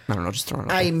picks, I don't know, just throwing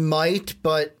it. I might,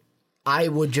 but I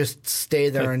would just stay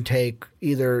there and take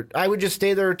either. I would just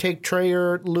stay there and take Trae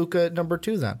or Luka at number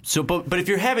 2 then. So, but if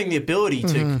you're having the ability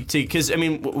to, because I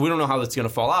mean, we don't know how that's going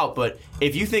to fall out, but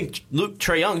if you think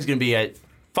Trae Young is going to be at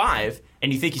 5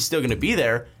 and you think he's still going to be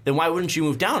there, then why wouldn't you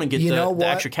move down and get the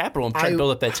extra capital and try to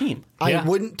build up that team? I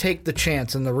wouldn't take the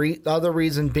chance, and the other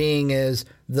reason being is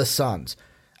the Suns.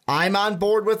 I'm on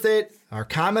board with it. Our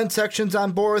comment section's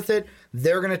on board with it.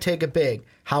 They're going to take it big.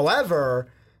 However,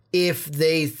 if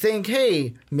they think,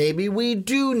 hey, maybe we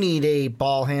do need a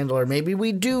ball handler, maybe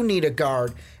we do need a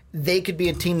guard, they could be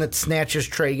a team that snatches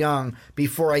Trae Young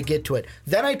before I get to it.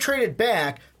 Then I trade it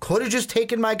back, could have just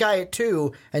taken my guy at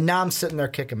 2, and now I'm sitting there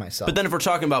kicking myself. But then if we're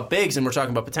talking about bigs and we're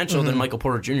talking about potential, then Michael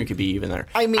Porter Jr. could be even there.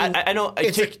 I mean, I know.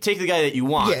 Take the guy that you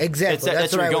want. Yeah, exactly.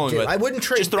 That's what where I you're would going do. with. I wouldn't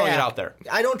trade Just throwing back. it out there.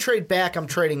 I don't trade back. I'm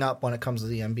trading up when it comes to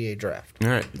the NBA draft. All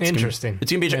right. Interesting.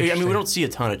 It's going to be. I mean, we don't see a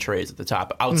ton of trades at the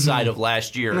top outside of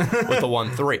last year with the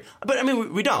 1-3. But I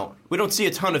mean, we don't. We don't see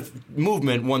a ton of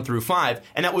movement 1 through 5,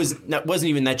 and that wasn't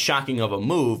even that shocking of a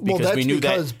move because that's we knew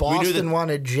because Boston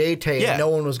wanted J-Tay, and no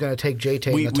one was going to take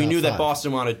J-Tay. We knew that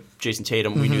Boston wanted Jason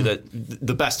Tatum. We knew that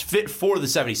the best fit for the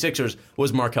 76ers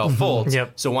was Markelle Fultz.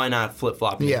 Yep. So why not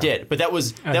flip-flop? Yeah. He did. But that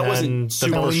wasn't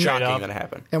super Bulls trade shocking up. that it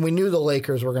happened. And we knew the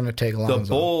Lakers were going to take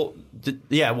Lonzo.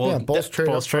 The Bulls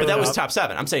traded up. but that was up. top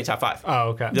 7. I'm saying top 5. Oh,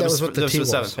 okay. That was what the T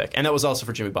was. 7th pick, and that was also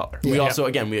for Jimmy Butler. Yeah. We also,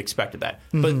 again, we expected that.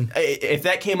 But if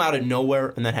that came out of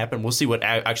nowhere and that happened, we'll see what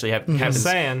actually happens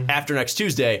after next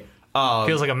Tuesday.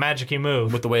 Feels like a magic-y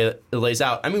move. With the way that it lays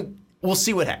out. I mean, we'll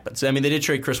see what happens. I mean, they did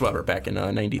trade Chris Webber back in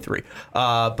 93.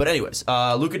 But anyways,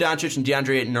 Luka Doncic and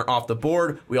DeAndre Ayton are off the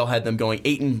board. We all had them going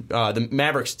Ayton. The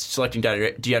Mavericks selecting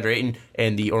DeAndre Ayton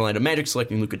and the Orlando Magic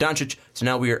selecting Luka Doncic. So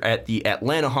now we are at the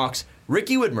Atlanta Hawks.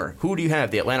 Ricky Widmer, who do you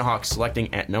have? The Atlanta Hawks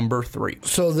selecting at number 3.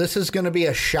 So this is going to be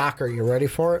a shocker. You ready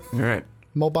for it? All right.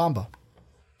 Mo Bamba.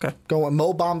 Okay. Going with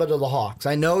Mo Bamba to the Hawks.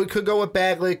 I know he could go with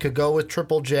Bagley, could go with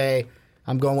Triple J.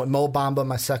 I'm going with Mo Bamba,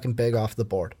 my second big off the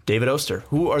board. David Oster,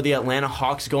 who are the Atlanta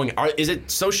Hawks going? Is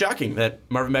it so shocking that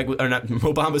Mo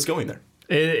Bamba's going there?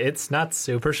 It's not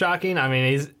super shocking. I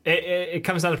mean, it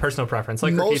comes down to personal preference.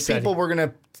 Like most people were going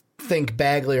to think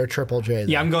Bagley or Triple J. There.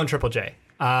 Yeah, I'm going Triple J.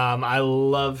 I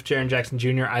love Jaren Jackson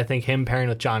Jr. I think him pairing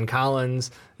with John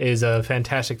Collins is a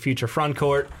fantastic future front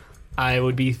court. I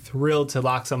would be thrilled to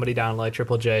lock somebody down like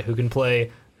Triple J who can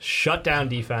play shutdown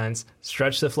defense,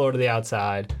 stretch the floor to the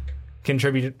outside,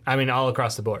 contribute, all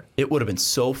across the board. It would have been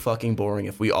so fucking boring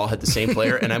if we all had the same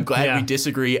player, and I'm glad we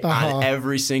disagree on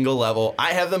every single level.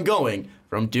 I have them going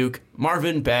from Duke,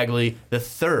 Marvin Bagley, the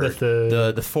third,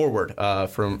 the forward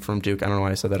from Duke. I don't know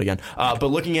why I said that again. But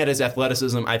looking at his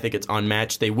athleticism, I think it's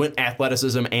unmatched. They went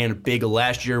athleticism and big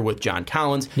last year with John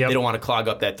Collins. Yep. They don't want to clog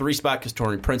up that 3 spot because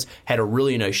Taurean Prince had a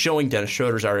really nice showing. Dennis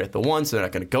Schroeder's already at the 1, so they're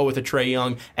not going to go with a Trae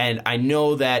Young. And I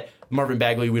know that Marvin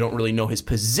Bagley, we don't really know his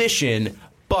position,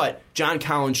 but John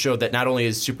Collins showed that not only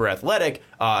is super athletic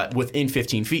within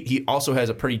 15 feet, he also has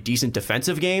a pretty decent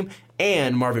defensive game.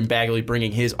 And Marvin Bagley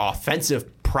bringing his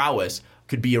offensive prowess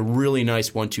could be a really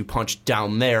nice 1-2 punch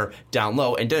down there, down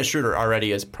low. And Dennis Schroeder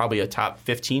already is probably a top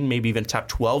 15, maybe even top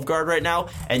 12 guard right now.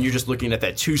 And you're just looking at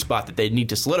that 2 spot that they need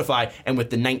to solidify. And with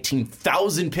the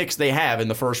 19,000 picks they have in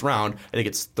the first round, I think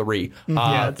it's 3.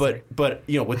 But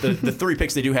with the 3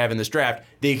 picks they do have in this draft,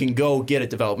 they can go get a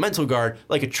developmental guard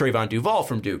like a Trayvon Duval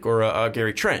from Duke or a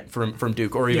Gary Trent from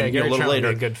Duke, or even a little later,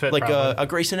 a good fit, like a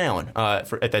Grayson Allen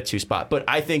at that 2 spot. But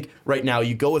I think right now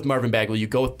you go with Marvin Bagley, you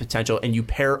go with potential, and you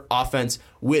pair offense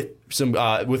with some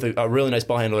with a really nice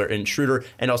ball handler in Schroeder,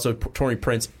 and also Taurean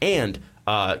Prince and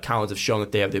Collins have shown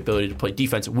that they have the ability to play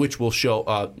defense, which will show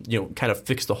kind of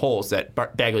fix the holes that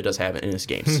Bagley does have in his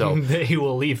game. So he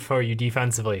will leave for you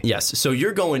defensively. Yes. So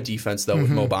you're going defense though with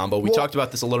Mo Bamba. We talked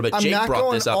about this a little bit. Jake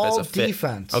brought this up as a fit.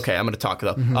 Defense. Okay, I'm going to talk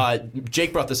though.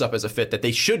 Jake brought this up as a fit that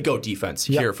they should go defense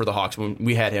here for the Hawks when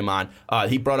we had him on.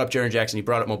 He brought up Jaren Jackson. He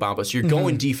brought up Mo Bamba. So you're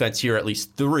going defense here, at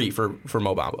least 3 for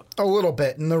Mo Bamba. A little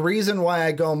bit. And the reason why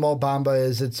I go Mo Bamba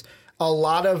is it's a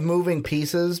lot of moving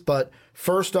pieces. But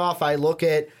first off, when I look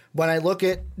at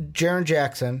Jaren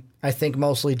Jackson, I think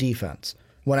mostly defense.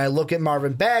 When I look at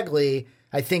Marvin Bagley,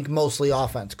 I think mostly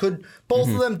offense. Could both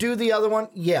of them do the other one?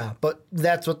 Yeah, but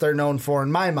that's what they're known for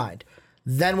in my mind.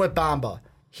 Then with Bamba,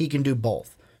 he can do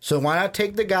both. So why not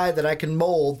take the guy that I can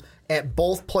mold at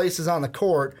both places on the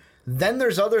court? Then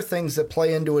there's other things that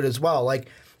play into it as well. Like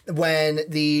when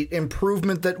the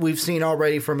improvement that we've seen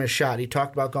already from his shot, he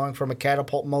talked about going from a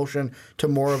catapult motion to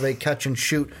more of a catch and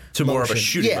shoot to more of a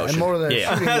shooting motion. And more than a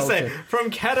shooting motion. From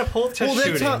catapult to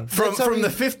shooting. From the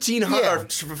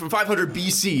 1500 from 500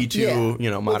 BC to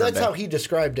modern well, that's day. how he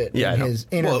described it in his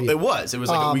interview. Well, it was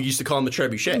like we used to call him the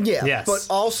trebuchet. Yeah, yes. But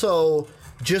also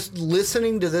just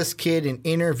listening to this kid in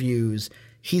interviews,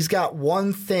 he's got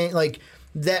one thing like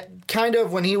that. Kind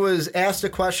of when he was asked a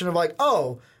question of like,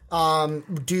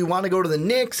 do you want to go to the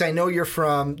Knicks? I know you're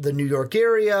from the New York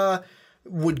area.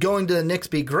 Would going to the Knicks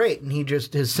be great? And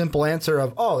his simple answer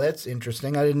of, that's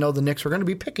interesting. I didn't know the Knicks were going to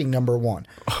be picking number 1.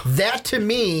 That to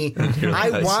me,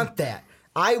 I want that.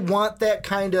 I want that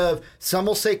kind of, some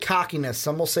will say cockiness,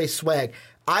 some will say swag.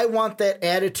 I want that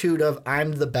attitude of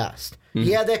I'm the best.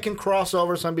 Yeah, that can cross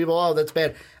over some people. Oh, that's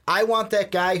bad. I want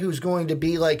that guy who's going to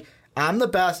be like, I'm the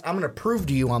best. I'm going to prove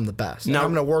to you I'm the best. Now,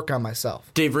 I'm going to work on myself.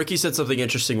 Dave, Ricky said something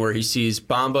interesting where he sees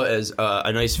Bamba as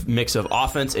a nice mix of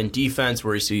offense and defense,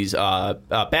 where he sees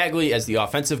Bagley as the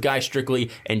offensive guy strictly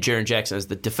and Jaren Jackson as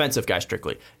the defensive guy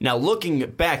strictly. Now,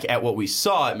 looking back at what we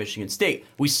saw at Michigan State,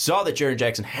 we saw that Jaren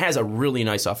Jackson has a really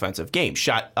nice offensive game.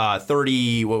 Shot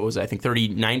 39%?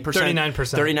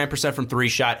 39% from three,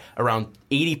 shot around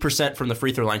 80% from the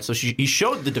free throw line. So he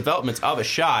showed the developments of a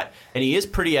shot, and he is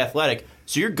pretty athletic.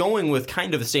 So you're going with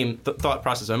kind of the same thought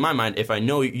process in my mind. If I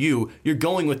know you're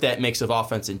going with that mix of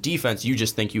offense and defense. You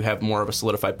just think you have more of a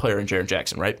solidified player in Jaren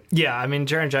Jackson, right? Yeah, I mean,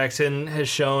 Jaren Jackson has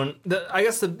shown, I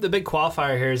guess the big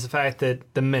qualifier here is the fact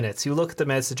that the minutes. You look at the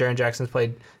minutes that Jaren Jackson's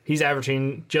played, he's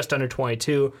averaging just under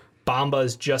 22. Bamba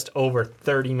is just over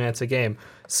 30 minutes a game.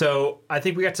 So I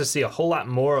think we got to see a whole lot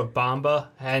more of Bamba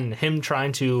and him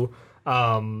trying to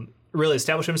really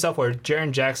establish himself, where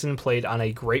Jaren Jackson played on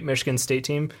a great Michigan State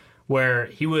team where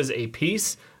he was a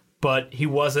piece, but he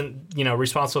wasn't,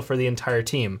 responsible for the entire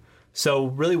team. So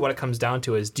really what it comes down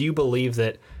to is, do you believe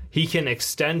that he can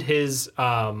extend his,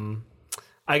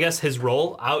 his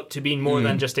role out to being more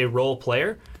than just a role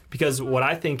player? Because what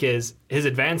I think is his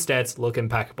advanced stats look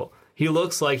impeccable. He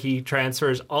looks like he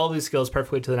transfers all these skills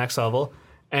perfectly to the next level.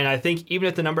 And I think even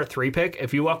at the number 3 pick,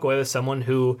 if you walk away with someone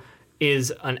who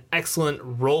is an excellent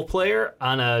role player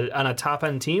on a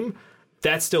top-end team,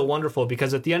 that's still wonderful,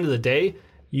 because at the end of the day,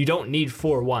 you don't need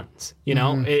 4 ones.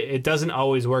 It doesn't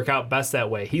always work out best that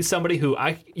way. He's somebody who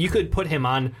you could put him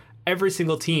on every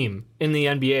single team in the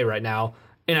NBA right now,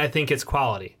 and I think it's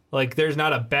quality. Like, there's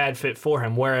not a bad fit for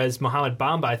him. Whereas Mohamed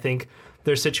Bamba, I think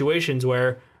there's situations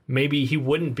where maybe he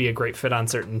wouldn't be a great fit on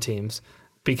certain teams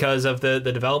because of the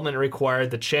development required,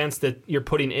 the chance that you're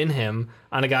putting in him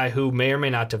on a guy who may or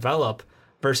may not develop,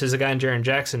 versus a guy in Jaren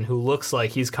Jackson who looks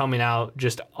like he's coming out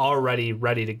just already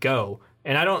ready to go.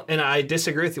 And I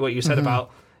disagree with what you said about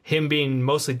him being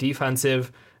mostly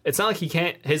defensive. It's not like he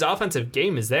can't. His offensive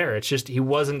game is there. It's just he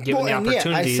wasn't given the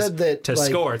opportunities to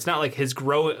score. It's not like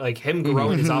him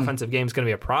growing his offensive game is going to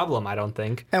be a problem, I don't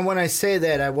think. And when I say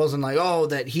that, I wasn't like,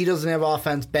 that he doesn't have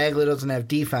offense, Bagley doesn't have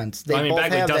defense.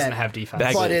 Bagley doesn't have defense.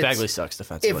 Bagley sucks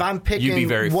defensively. If I'm picking, you'd be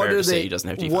very fair to say he doesn't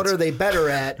have defense. What are they better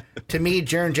at? To me,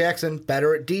 Jaren Jackson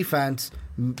better at defense.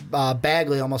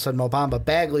 Bagley, almost said Mo Bamba.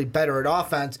 Bagley better at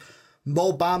offense.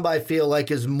 Mo Bamba, I feel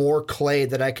like, is more clay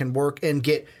that I can work and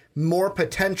get more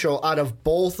potential out of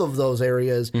both of those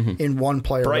areas in one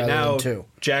player rather than two.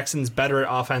 Jackson's better at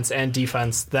offense and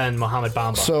defense than Mohamed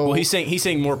Bamba. So he's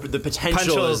saying more the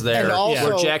potential is there, and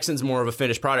also, where Jackson's more of a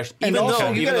finished product. Even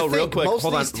though real quick,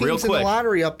 hold on, real quick. In the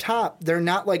lottery up top, they're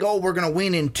not like, we're going to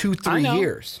win in 2-3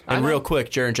 years. And real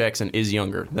quick, Jaren Jackson is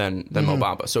younger than Mo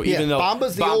Bamba. So even though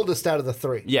Bamba's the oldest out of the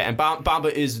 3. Yeah, and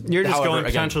Bamba is, you're just going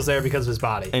potential's there because of his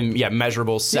body. And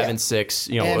measurable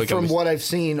 7'6". And from what I've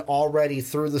seen already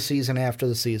through the season, after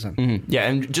the season. Yeah,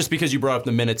 and just because you brought up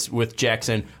the minutes with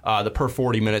Jackson, the per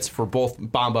 40 minutes for both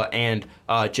Bamba and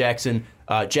Jackson.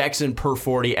 Jackson per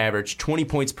 40 averaged 20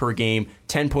 points per game,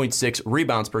 10.6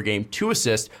 rebounds per game, 2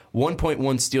 assists,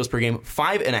 1.1 steals per game,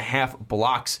 5.5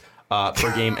 blocks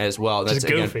per game as well. That's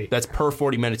goofy. That's per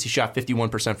 40 minutes. He shot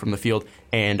 51% from the field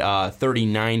and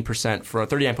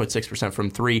 39.6% from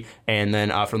 3, and then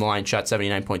from the line shot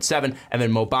 79.7. And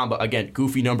then Mo Bamba, again,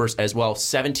 goofy numbers as well: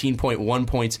 17.1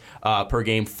 points per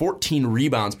game, 14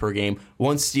 rebounds per game,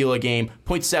 1 steal a game,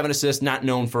 0.7 assists. Not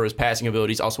known for his passing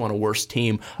abilities. Also on a worse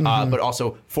team, but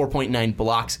also 4.9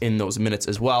 blocks in those minutes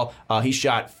as well. He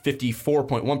shot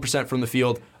 54.1% from the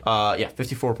field.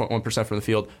 54.1% from the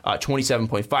field,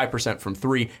 27.5% from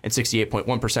 3, and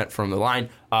 68.1% from the line.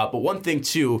 But one thing,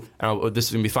 too, this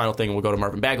is going to be the final thing, and we'll go to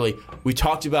Marvin Bagley. We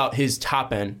talked about his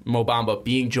top end, Mo Bamba,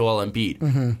 being Joel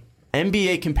Embiid.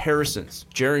 NBA comparisons,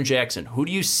 Jaren Jackson. Who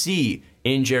do you see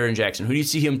in Jaren Jackson? Who do you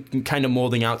see him kind of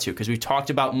molding out to? Because we talked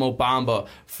about Mo Bamba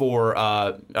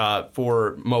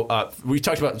we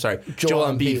talked about Joel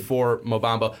Embiid for Mo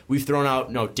Bamba. We've thrown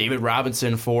out David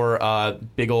Robinson for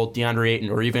big old DeAndre Ayton,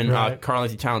 or even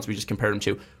Karl-Anthony Towns. We just compared him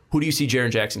to. Who do you see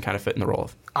Jaren Jackson kind of fit in the role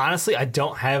of? Honestly, I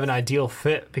don't have an ideal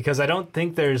fit, because I don't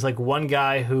think there's one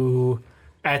guy who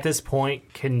at this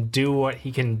point can do what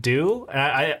he can do.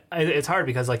 And it's hard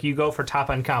because you go for top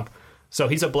end comp. So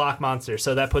he's a block monster.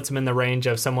 So that puts him in the range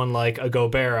of someone like a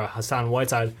Gobert, a Hassan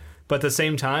Whiteside. But at the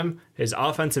same time, his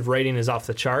offensive rating is off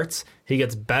the charts. He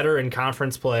gets better in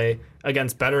conference play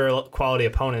against better quality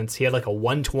opponents. He had a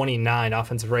 129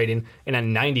 offensive rating and a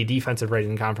 90 defensive rating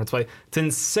in conference play. It's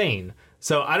insane.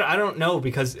 So I don't know,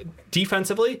 because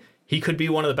defensively, he could be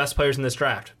one of the best players in this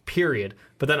draft. period.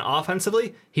 But then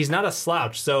offensively, he's not a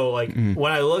slouch. So, like,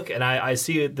 when I look and I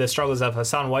see the struggles of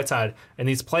Hassan Whiteside in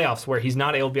these playoffs where he's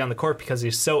not able to be on the court because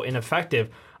he's so ineffective,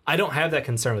 I don't have that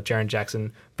concern with Jaren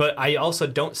Jackson. But I also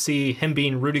don't see him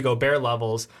being Rudy Gobert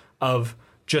levels of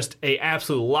just a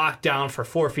absolute lockdown for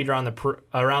 4 feet around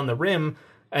the rim.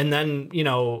 And then,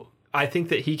 I think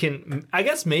that he can, I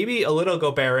guess maybe a little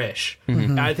Gobert-ish.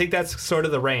 I think that's sort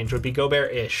of the range, would be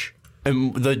Gobert-ish.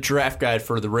 And the draft guide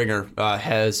for the Ringer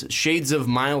has shades of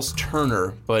Miles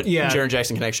Turner, but Jaren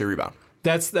Jackson can actually rebound.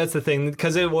 That's the thing,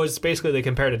 because it was basically they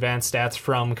compared advanced stats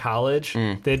from college.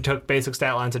 They took basic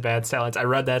stat lines, advanced stat lines. I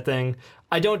read that thing.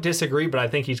 I don't disagree, but I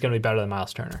think he's going to be better than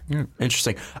Miles Turner.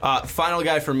 Interesting. Final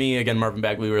guy for me, again, Marvin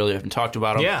Bagley. We really haven't talked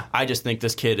about him. Yeah. I just think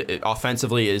this kid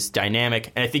offensively is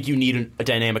dynamic, and I think you need a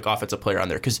dynamic offensive player on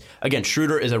there because, again,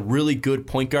 Schroeder is a really good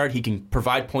point guard. He can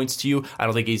provide points to you. I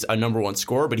don't think he's a number 1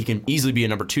 scorer, but he can easily be a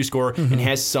number 2 scorer and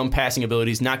has some passing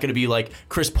abilities. Not going to be like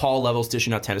Chris Paul levels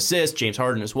dishing out 10 assists, James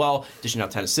Harden as well, dishing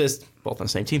out 10 assists. Both on the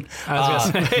same team. I was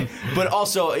gonna say. But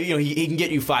also, he can get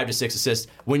you 5 to 6 assists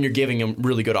when you're giving him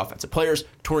really good offensive players.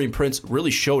 Taurean Prince really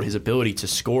showed his ability to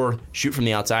score, shoot from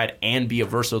the outside, and be a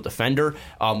versatile defender,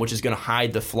 which is going to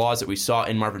hide the flaws that we saw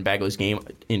in Marvin Bagley's game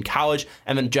in college.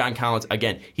 And then John Collins,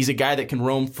 again, he's a guy that can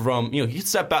roam from, he can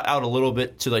step out a little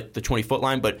bit to like the 20-foot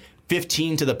line, but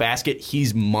 15 to the basket,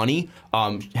 he's money.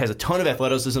 Has a ton of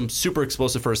athleticism, super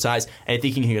explosive for his size, and I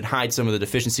think he can hide some of the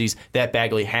deficiencies that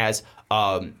Bagley has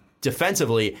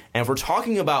defensively. And if we're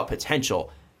talking about potential,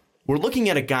 we're looking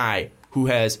at a guy who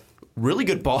has really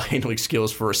good ball handling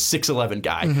skills for a 6'11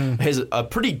 guy. Has a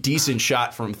pretty decent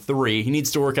shot from 3. He needs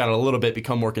to work on it a little bit,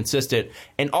 become more consistent.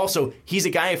 And also, he's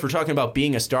a guy, if we're talking about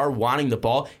being a star, wanting the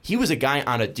ball, he was a guy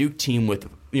on a Duke team with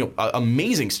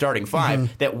amazing starting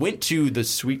 5 that went to the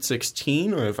Sweet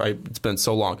 16, or it's been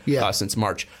so long since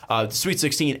March, the Sweet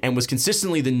 16, and was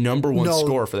consistently the number 1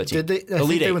 scorer for that team. Did they?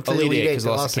 Elite Eight because they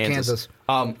lost to Kansas.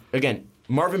 Again,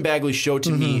 Marvin Bagley showed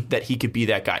to me that he could be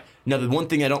that guy. Now, the one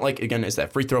thing I don't like, again, is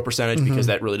that free throw percentage because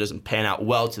that really doesn't pan out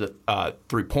well to the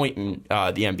 3-point in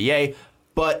the NBA.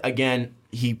 But, again,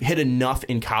 he hit enough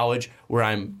in college where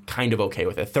I'm kind of okay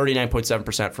with it.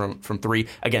 39.7% from 3.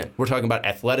 Again, we're talking about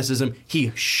athleticism.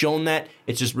 He's shown that.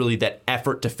 It's just really that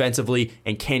effort defensively,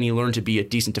 and can he learn to be a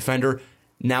decent defender?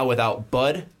 Now, without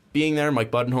Bud being there,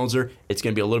 Mike Budenholzer, it's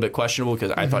going to be a little bit questionable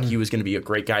because I thought he was going to be a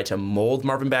great guy to mold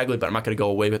Marvin Bagley, but I'm not going to go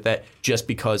away with that just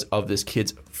because of this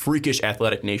kid's freakish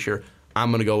athletic nature.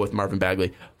 I'm going to go with Marvin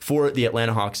Bagley for the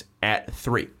Atlanta Hawks at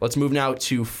 3. Let's move now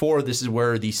to 4. This is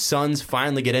where the Suns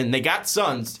finally get in. They got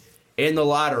Suns in the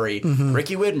lottery.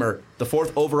 Ricky Widmer, the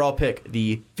 4th overall pick.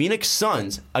 The Phoenix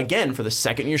Suns, again, for the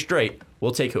 2nd year straight,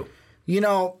 will take who?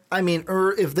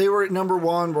 If they were at number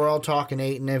 1, we're all talking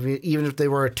 8, and even if they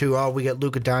were at 2, we get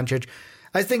Luka Doncic.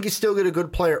 I think you still get a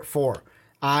good player at 4.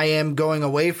 I am going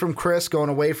away from Chris, going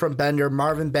away from Bender,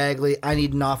 Marvin Bagley. I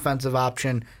need an offensive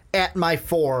option at my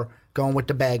 4, going with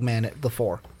the Bagman at the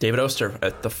 4. David Oster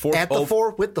at the 4th. At the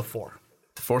 4 with the 4.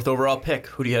 4th overall pick.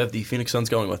 Who do you have the Phoenix Suns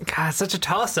going with? God, it's such a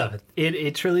toss-up.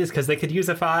 It truly is, because they could use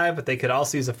a 5, but they could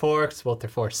also use a 4, because both their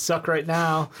 4s suck right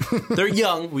now. They're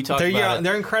young. We talked They're about young. it.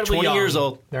 They're incredibly 20 young. years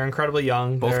old. They're incredibly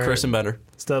young. Both Chris and Bender.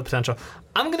 Still have potential.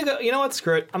 I'm going to go, you know what,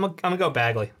 screw it. I'm going to go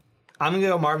Bagley. I'm going to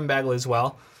go Marvin Bagley as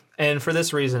well. And for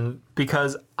this reason,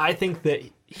 because I think that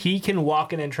he can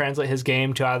walk in and translate his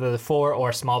game to either the 4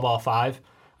 or small ball 5.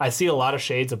 I see a lot of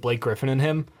shades of Blake Griffin in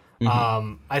him.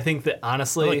 I think that,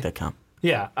 honestly... I like that comp.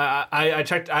 Yeah, I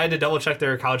checked. I had to double check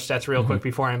their college stats real quick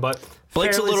beforehand, but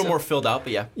Blake's a little more filled out,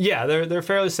 but yeah. Yeah, they're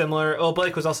fairly similar. Well,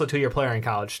 Blake was also a 2-year player in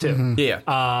college too. Yeah.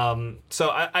 So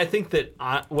I think that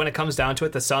when it comes down to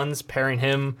it, the Suns pairing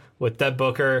him with Devin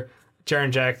Booker,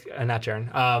 Josh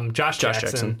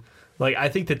Jackson. Like, I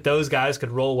think that those guys could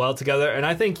roll well together, and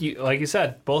I think, like you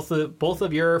said, both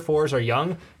of your 4s are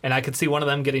young, and I could see one of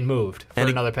them getting moved for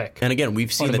another pick. And again,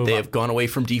 we've seen that they have gone away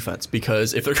from defense,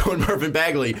 because if they're going Marvin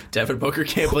Bagley, Devin Booker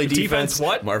can't play defense.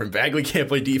 What? Marvin Bagley can't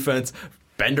play defense.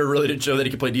 Bender really didn't show that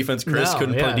he could play defense. Chris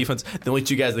couldn't play defense. The only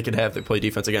 2 guys that could have that play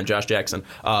defense, again, Josh Jackson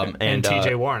and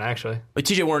T.J. Warren, actually.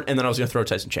 T.J. Warren, and then I was going to throw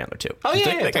Tyson Chandler too. Oh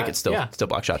yeah, that guy could still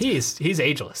block shots. He's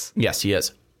ageless. Yes, he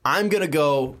is. I'm going to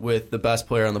go with the best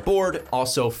player on the board.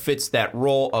 Also fits that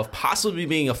role of possibly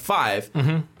being a 5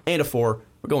 and a 4.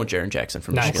 We're going Jaren Jackson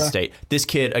from Michigan State. This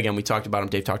kid, again, we talked about him.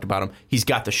 Dave talked about him. He's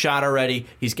got the shot already.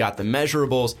 He's got the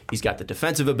measurables. He's got the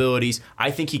defensive abilities.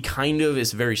 I think he kind of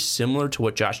is very similar to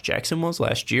what Josh Jackson was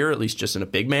last year, at least just in a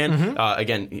big man.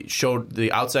 Again, he showed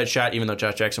the outside shot, even though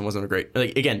Josh Jackson wasn't a great...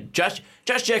 Josh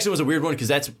Jackson was a weird one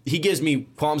because he gives me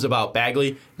qualms about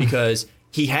Bagley because...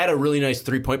 he had a really nice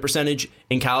 3-point percentage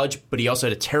in college, but he also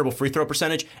had a terrible free throw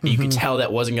percentage, and you could tell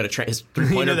that wasn't going to his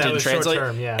 3-pointer didn't translate,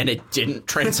 and it didn't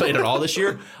translate at all this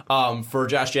year for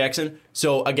Josh Jackson.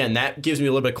 So again, that gives me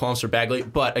a little bit of qualms for Bagley.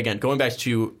 But again, going back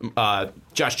to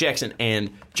Josh Jackson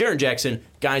and Jaren Jackson,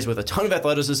 guys with a ton of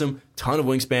athleticism, ton of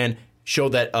wingspan, showed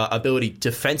that ability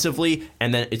defensively,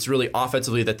 and then it's really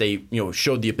offensively that they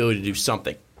showed the ability to do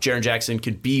something. Jaren Jackson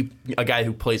could be a guy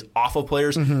who plays off of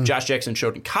players. Josh Jackson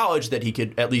showed in college that he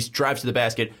could at least drive to the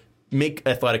basket, make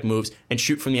athletic moves, and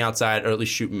shoot from the outside, or at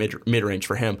least shoot mid-range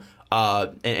for him,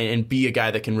 and be a guy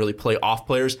that can really play off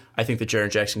players. I think that Jaren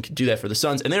Jackson can do that for the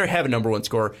Suns, and they have a number one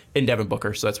scorer in Devin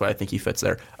Booker, so that's why I think he fits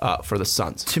there for the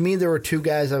Suns. To me, there were two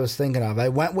guys I was thinking of. I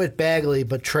went with Bagley,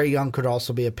 but Trae Young could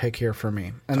also be a pick here for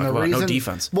me. And Talk about no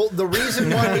defense. Well, the reason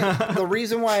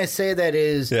why I say that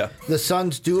is the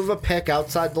Suns do have a pick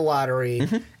outside the lottery,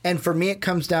 and for me, it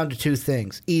comes down to two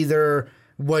things: either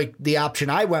like the option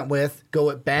I went with,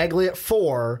 go at Bagley at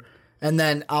 4, and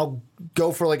then I'll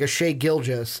go for like a Shai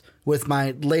Gilgeous with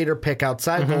my later pick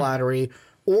outside the lottery.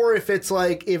 Or if it's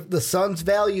like, if the Suns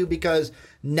value, because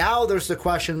now there's the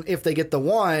question, if they get the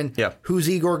 1, who's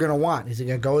Igor going to want? Is he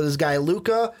going to go with this guy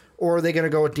Luka, or are they going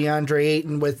to go with DeAndre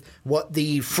Ayton with what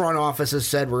the front office has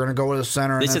said? We're going to go with a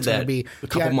center. They and said that's that be, a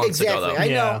couple months ago,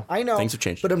 though. I know. Things have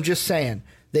changed. But I'm just saying,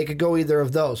 they could go either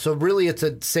of those. So really, it's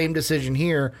the same decision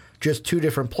here, just two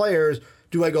different players.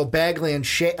 Do I go Bagley and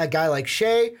a guy like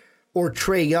Shai, or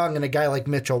Trae Young and a guy like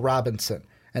Mitchell Robinson?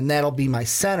 And that'll be my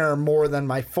center more than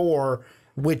my 4,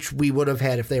 which we would have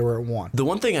had if they were at 1. The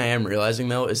one thing I am realizing,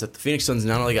 though, is that the Phoenix Suns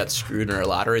not only got screwed in our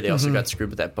lottery, they also got screwed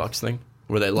with that Bucks thing,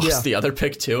 where they lost the other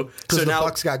pick, too. Because the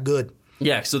Bucks got good.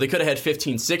 Yeah, so they could have had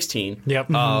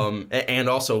 15-16 and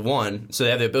also 1. So they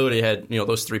have the ability to have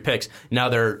those 3 picks. Now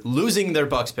they're losing their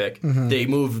Bucks pick. They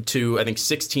move to, I think,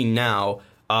 16 now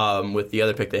with the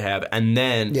other pick they have. And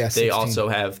then they also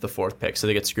have the 4th pick, so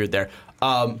they get screwed there.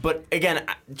 But again,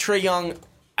 Trae Young,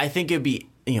 I think it'd be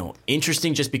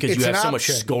interesting just because you have so much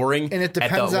scoring and it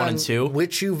depends at the 1 and 2.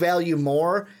 Which you value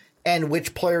more and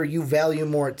which player you value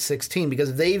more at 16.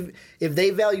 Because if they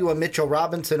value a Mitchell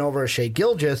Robinson over a Shai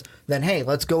Gilgeous, then hey,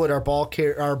 let's go with our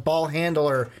ball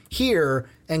handler here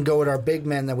and go with our big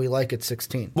man that we like at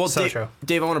 16. Well,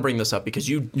 Dave, I want to bring this up because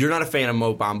you're not a fan of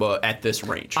Mo Bamba at this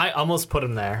range. I almost put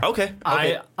him there. Okay.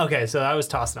 So I was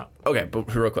tossing up. Okay,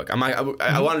 but real quick,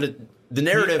 I wanted to. The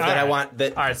narrative that I want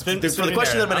that all right, for the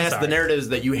question that I'm going to ask, the narrative is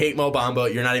that you hate Mo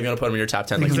Bamba. You're not even going to put him in your top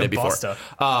 10 like you did before. So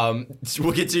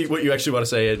we'll get to what you actually want to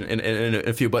say in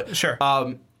a few, but sure.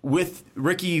 With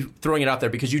Ricky throwing it out there,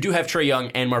 because you do have Trae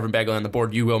Young and Marvin Bagley on the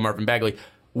board, you will Marvin Bagley.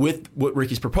 With what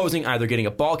Ricky's proposing, either getting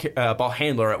a ball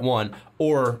handler at 1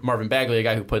 or Marvin Bagley, a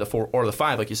guy who played the 4 or the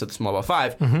 5, like you said, the small ball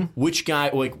 5. Which guy?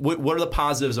 Like, what are the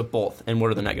positives of both, and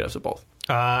what are the negatives of both?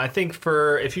 I think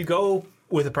if you go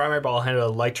with a primary ball handler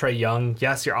like Trae Young,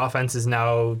 yes, your offense is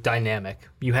now dynamic.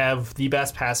 You have the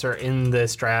best passer in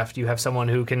this draft. You have someone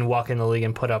who can walk in the league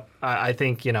and put up, I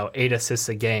think, 8 assists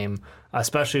a game,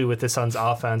 especially with the Suns'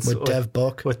 offense. With Dev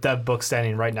Book. With Dev Book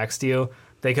standing right next to you.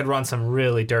 They could run some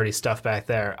really dirty stuff back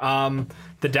there.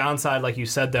 The downside, like you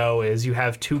said, though, is you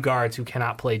have 2 guards who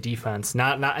cannot play defense.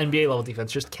 Not NBA-level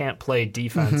defense, just can't play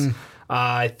defense.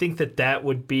 I think that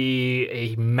would be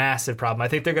a massive problem. I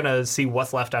think they're going to see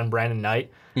what's left on Brandon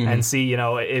Knight and see,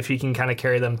 if he can kind of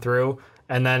carry them through.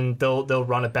 And then they'll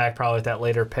run it back probably with that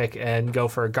later pick and go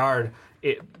for a guard.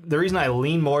 The reason I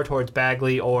lean more towards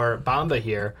Bagley or Bamba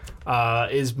here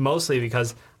is mostly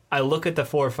because I look at the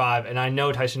 4-5, and I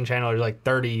know Tyson Chandler is like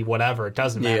 30, whatever. It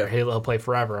doesn't matter. He'll play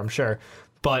forever, I'm sure.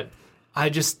 But I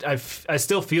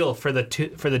still feel for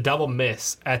the double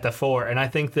miss at the 4, and I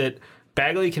think that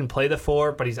Bagley can play the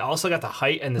 4, but he's also got the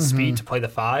height and the speed to play the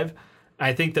 5.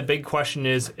 I think the big question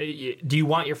is, do you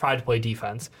want your 5 to play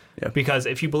defense? Yeah. Because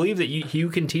if you believe that you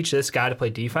can teach this guy to play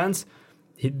defense,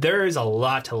 there is a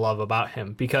lot to love about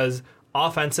him. Because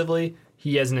offensively,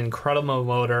 he has an incredible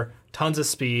motor, tons of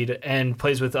speed, and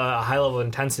plays with a high level of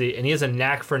intensity, and he has a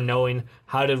knack for knowing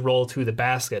how to roll to the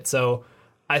basket. So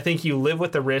I think you live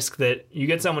with the risk that you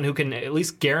get someone who can at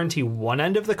least guarantee one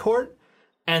end of the court,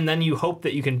 and then you hope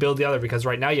that you can build the other, because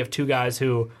right now you have 2 guys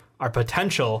who are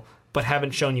potential but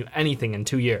haven't shown you anything in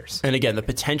 2 years. And again, the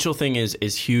potential thing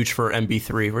is huge for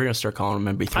MB3. We're going to start calling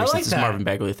him MB3 since it's Marvin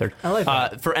Bagley III. I like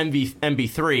that. For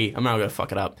MB3, I'm not going to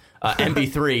fuck it up.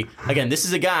 MB3, again, this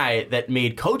is a guy that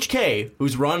made Coach K,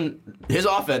 who's run his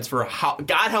offense for how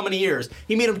many years,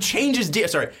 he made him change his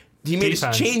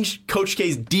change Coach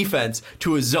K's defense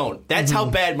to a zone. That's how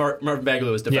bad Marvin Bagley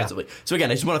was defensively. Yeah. So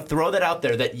again, I just want to throw that out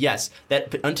there that yes,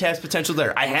 that untapped potential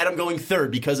there. I had him going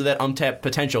 3rd because of that untapped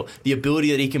potential, the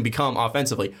ability that he can become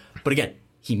offensively. But again,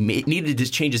 he needed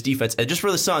to change his defense. And just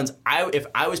for the Suns, if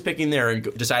I was picking there and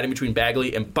deciding between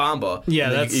Bagley and Bamba,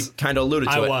 you kind of alluded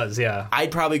to it.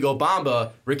 I'd probably go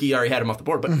Bamba. Ricky already had him off the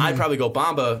board, but I'd probably go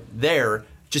Bamba there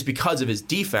just because of his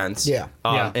defense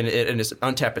and his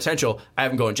untapped potential. I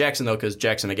have him going Jackson, though, because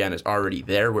Jackson, again, is already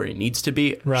there where he needs to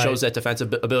be, shows that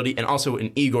defensive ability, and also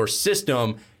in Igor's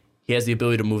system, he has the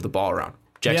ability to move the ball around.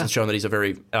 Jackson's shown that he's a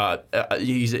very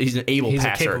he's an able passer.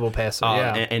 He's a capable passer,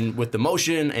 and with the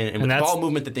motion and with the ball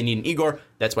movement that they need in Igor,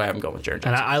 that's why I have him going with Jaren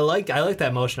Jackson. And I like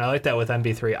that motion. I like that with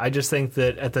MB3. I just think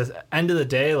that at the end of the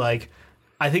day, like,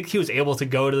 I think he was able to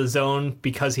go to the zone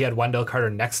because he had Wendell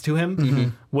Carter next to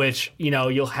him, which,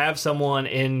 you'll have someone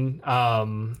in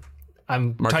Tyson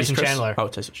Chandler.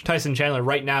 Tyson Chandler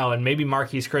right now, and maybe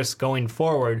Marquise Chris going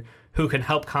forward, who can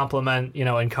help complement,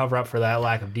 and cover up for that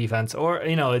lack of defense, or,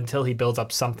 until he builds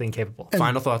up something capable. And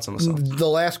final thoughts on the Suns. The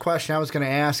last question I was going to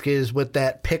ask is with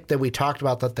that pick that we talked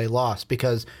about that they lost,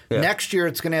 because next year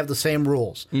it's going to have the same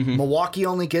rules. Milwaukee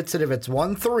only gets it if it's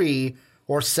 1-3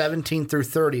 or 17 through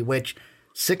 30, which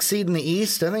 6th seed in the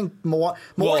East. I think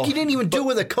Milwaukee didn't even do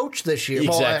with a coach this year.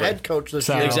 Exactly. Well, a head coach this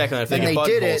year. Exactly. I think and they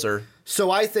did it.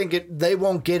 So I think they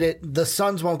won't get it. The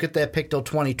Suns won't get that pick till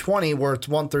 2020, where it's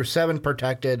 1 through 7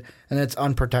 protected, and it's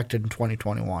unprotected in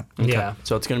 2021. Okay. Yeah.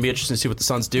 So it's going to be interesting to see what the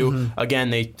Suns do.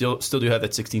 Again, they still do have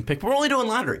that 16th pick, but we're only doing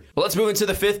lottery. Well, let's move into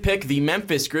the 5th pick. The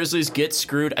Memphis Grizzlies get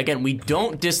screwed. Again, we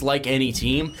don't dislike any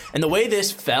team, and the way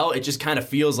this fell, it just kind of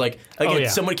feels like,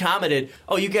 someone commented,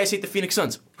 "Oh, you guys hate the Phoenix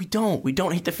Suns." We don't. We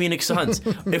don't hate the Phoenix Suns.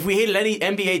 If we hated any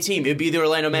NBA team, it'd be the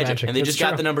Orlando Magic. And they just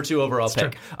got the number 2 overall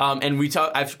pick. And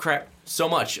I've cracked so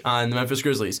much on the Memphis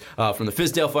Grizzlies, from the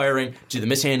Fizdale firing to the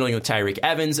mishandling of Tyreke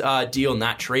Evans deal,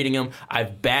 not trading him.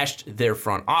 I've bashed their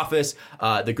front office.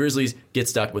 The Grizzlies get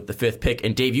stuck with the 5th pick.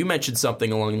 And Dave, you mentioned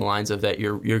something along the lines of that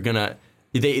you're gonna.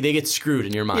 They get screwed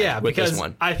in your mind with this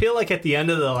one. I feel like at the end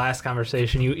of the last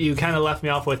conversation, you kind of left me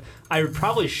off with, I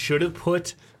probably should have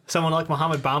put someone like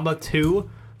Mohamed Bamba to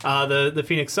the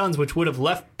Phoenix Suns, which would have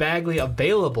left Bagley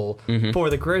available for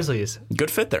the Grizzlies.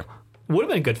 Good fit there. Would have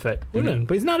been a good fit.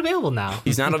 But he's not available now.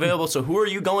 He's not available, so who are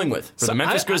you going with for the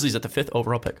Memphis Grizzlies at the 5th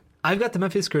overall pick? I've got the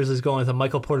Memphis Grizzlies going with a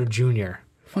Michael Porter Jr.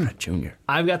 What a junior.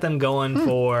 I've got them going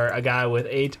for a guy with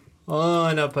a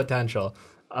ton of potential.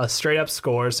 A straight-up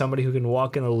scorer, somebody who can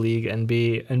walk in the league and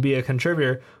be a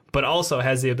contributor, but also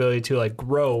has the ability to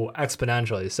grow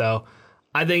exponentially. So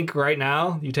I think right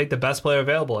now you take the best player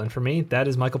available, and for me, that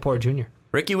is Michael Porter Jr.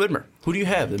 Ricky Widmer, who do you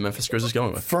have the Memphis Grizzlies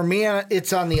going with? For me,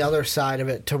 it's on the other side of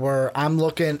it, to where I'm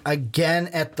looking again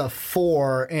at the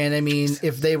 4. And I mean,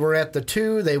 if they were at the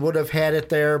 2, they would have had it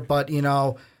there. But,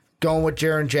 going with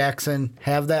Jaren Jackson,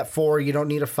 have that 4. You don't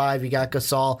need a 5. You got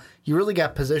Gasol. You really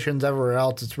got positions everywhere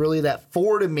else. It's really that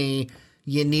 4 to me.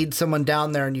 You need someone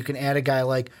down there, and you can add a guy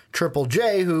like Triple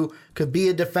J, who could be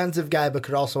a defensive guy, but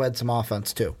could also add some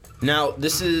offense too. Now,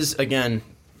 this is, again,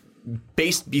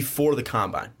 based before the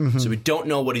combine, so we don't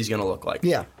know what he's going to look like.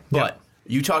 Yeah. But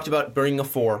you talked about bringing a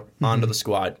 4 onto the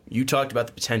squad. You talked about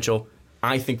the potential.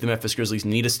 I think the Memphis Grizzlies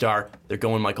need a star. They're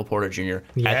going Michael Porter Jr.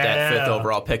 at that 5th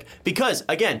overall pick. Because,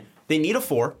 again, they need a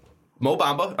 4. Not Mo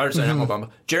Bamba.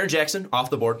 Jaren Jackson,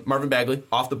 off the board. Marvin Bagley,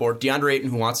 off the board. DeAndre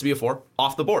Ayton, who wants to be a 4,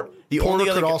 off the board.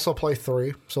 Porter could also play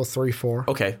 3, so 3-4.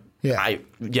 Okay. Yeah.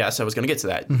 Yes, I was going to get to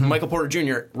that. Michael Porter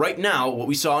Jr., right now, what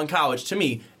we saw in college, to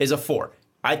me, is a 4.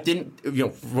 I didn't,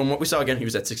 from what we saw, again, he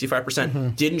was at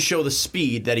 65%, didn't show the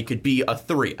speed that he could be a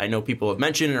 3. I know people have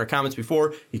mentioned in our comments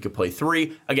before, he could play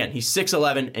 3. Again, he's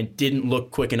 6'11", and didn't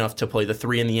look quick enough to play the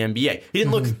 3 in the NBA. He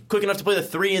didn't look quick enough to play the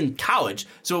 3 in college,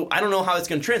 so I don't know how that's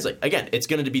going to translate. Again, it's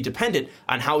going to be dependent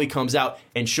on how he comes out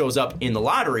and shows up in the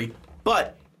lottery,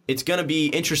 but it's going to be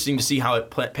interesting to see how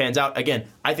it pans out. Again,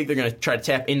 I think they're going to try to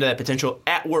tap into that potential.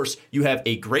 At worst, you have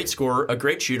a great scorer, a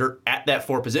great shooter at that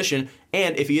 4 position,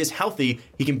 and if he is healthy,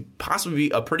 he can possibly be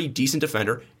a pretty decent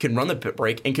defender, can run the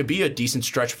break, and could be a decent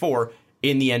stretch 4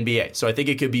 in the NBA. So I think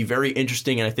it could be very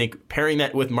interesting, and I think pairing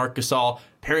that with Marc Gasol,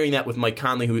 pairing that with Mike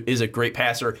Conley, who is a great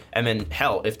passer, and then,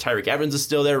 hell, if Tyreke Evans is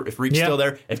still there, if Reek's still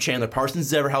there, if Chandler Parsons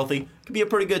is ever healthy, it could be a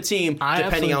pretty good team,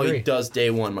 depending how he does day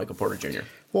 1, Michael Porter Jr.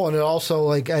 Well, and it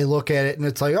also, I look at it, and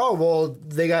it's like, oh, well,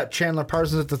 they got Chandler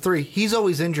Parsons at the 3. He's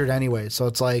always injured anyway, so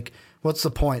it's like, what's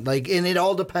the point? And it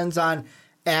all depends on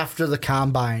after the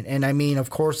combine. And, I mean, of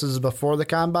course, this is before the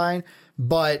combine,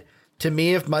 but to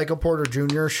me, if Michael Porter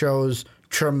Jr. shows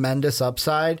tremendous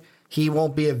upside, he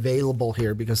won't be available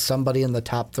here because somebody in the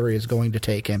top 3 is going to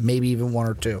take him, maybe even 1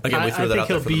 or 2. Again, we threw that out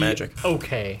there for the Magic.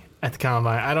 Okay. at the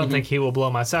combine. I don't think he will blow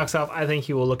my socks off. I think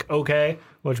he will look okay,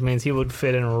 which means he would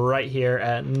fit in right here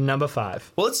at number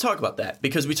 5. Well, let's talk about that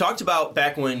because we talked about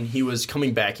back when he was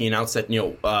coming back. He announced that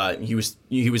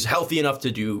he was healthy enough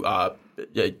to do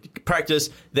practice.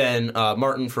 Then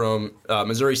Martin from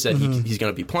Missouri said he's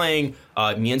going to be playing.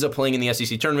 He ends up playing in the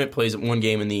SEC tournament, plays one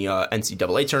game in the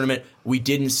NCAA tournament. We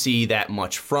didn't see that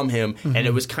much from him, and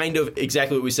it was kind of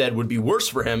exactly what we said would be worse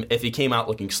for him if he came out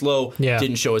looking slow,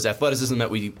 didn't show his athleticism that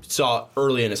we saw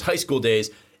early in his high school days.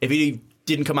 If he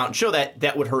didn't come out and show that,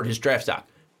 that would hurt his draft stock.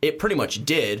 It pretty much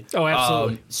did. Oh,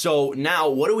 absolutely. So now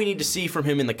what do we need to see from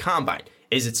him in the combine?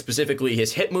 Is it specifically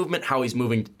his hip movement, how he's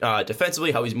moving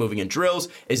defensively, how he's moving in drills?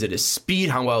 Is it his speed,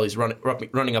 how well he's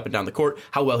running up and down the court,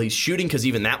 how well he's shooting, because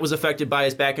even that was affected by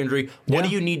his back injury? What do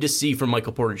you need to see from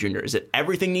Michael Porter Jr.? Is it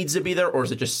everything needs to be there, or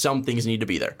is it just some things need to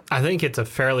be there? I think it's a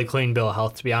fairly clean bill of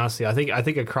health, to be honest with you. I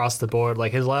think across the board,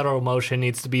 like his lateral motion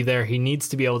needs to be there. He needs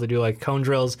to be able to do like cone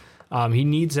drills. He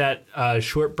needs that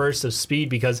short burst of speed,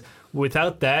 because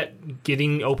without that,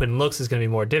 getting open looks is going to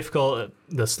be more difficult.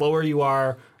 The slower you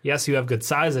are, yes, you have good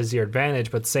size as your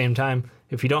advantage, but at the same time,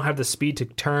 if you don't have the speed to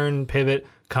turn, pivot,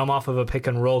 come off of a pick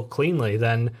and roll cleanly,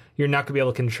 then you're not going to be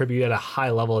able to contribute at a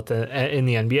high level in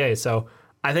the NBA. So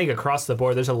I think across the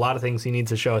board, there's a lot of things he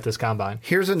needs to show at this combine.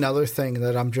 Here's another thing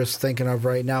that I'm just thinking of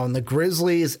right now, and the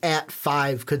Grizzlies at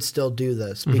 5 could still do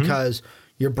this because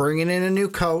you're bringing in a new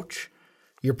coach.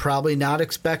 You're probably not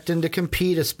expecting to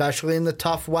compete, especially in the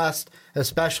tough West,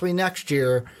 especially next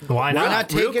year. Why not?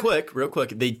 take Real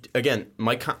quick.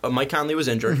 Mike Conley was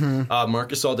injured.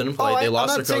 Marc Gasol didn't play. They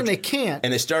lost I'm their not saying coach. they can't.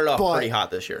 And they started off pretty hot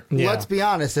this year. Yeah. Let's be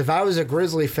honest. If I was a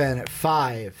Grizzly fan at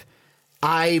 5,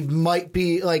 I might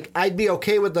be like, I'd be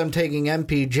okay with them taking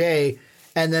MPJ,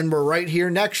 and then we're right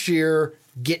here next year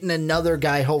getting another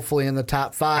guy hopefully in the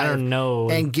top 5. I don't know.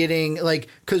 And getting, like,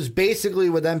 because basically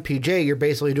with MPJ, you're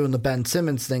basically doing the Ben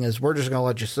Simmons thing, is we're just going to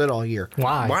let you sit all year.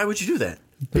 Why? Why would you do that?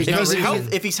 Because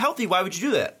If he's healthy, why would you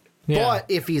do that? Yeah. But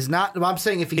if he's not, I'm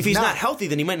saying if he's not healthy,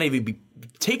 then he might not even be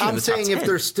taken in I'm the top 10. saying if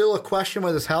there's still a question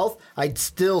with his health, I'd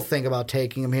still think about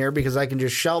taking him here because I can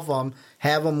just shelf him,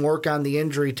 have him work on the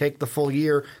injury, take the full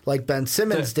year like Ben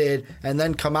Simmons did, and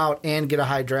then come out and get a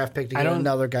high draft pick to get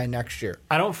another guy next year.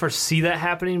 I don't foresee that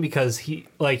happening because he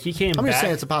came I'm back just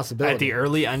saying it's a possibility. at the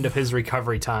early end of his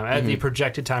recovery time, at the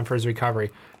projected time for his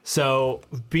recovery. So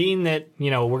being that,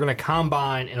 we're going to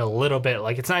combine in a little bit,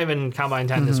 like it's not even combine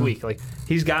time this week. Like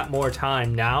he's got more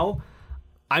time now.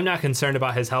 I'm not concerned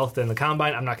about his health in the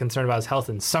combine. I'm not concerned about his health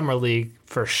in Summer League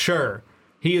for sure.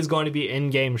 He is going to be in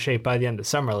game shape by the end of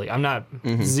Summer League. I'm not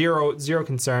zero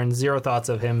concern, zero thoughts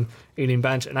of him eating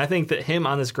bench. And I think that him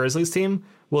on this Grizzlies team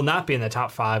will not be in the top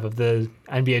 5 of the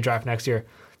NBA draft next year.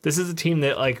 This is a team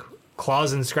that like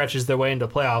claws and scratches their way into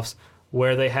playoffs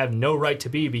where they have no right to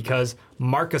be because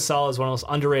Marc Gasol is one of the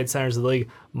most underrated centers of the league.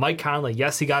 Mike Conley,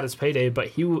 yes, he got his payday, but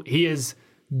he is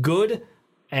good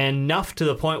enough to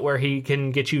the point where he can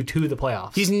get you to the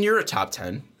playoffs. He's near a top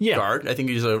 10 guard. I think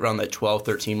he's around that 12,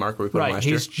 13 mark where we put him last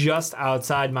year. He's just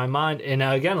outside my mind. And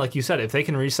again, like you said, if they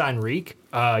can re-sign Reek,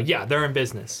 they're in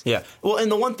business. Yeah. Well,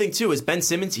 and the one thing, too, is Ben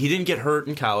Simmons, he didn't get hurt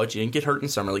in college. He didn't get hurt in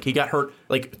Summer League. He got hurt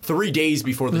like 3 days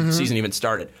before the season even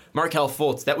started. Markelle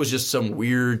Fultz, that was just some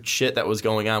weird shit that was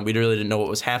going on. We really didn't know what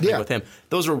was happening with him.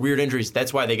 Those were weird injuries.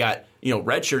 That's why they got,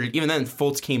 redshirted. Even then,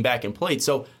 Fultz came back and played.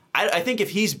 So I think if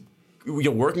he's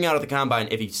working out at the combine,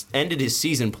 if he ended his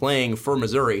season playing for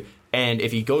Missouri, and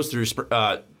if he goes through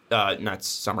not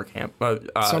summer camp,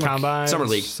 Combine, summer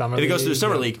league. If he goes through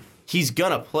summer league, he's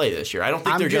gonna play this year. I don't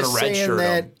think they're gonna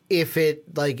redshirt him.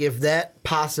 If that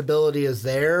possibility is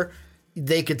there,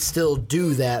 they could still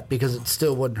do that because it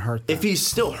still wouldn't hurt them. If he's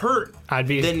still hurt, I'd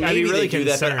be maybe really they do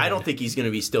that. But concerned. I don't think he's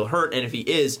gonna be still hurt. And if he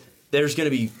is, there's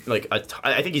going to be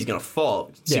I think he's going to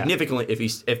fall significantly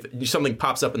if something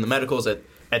pops up in the medicals at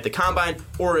the combine,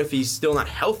 or if he's still not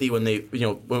healthy when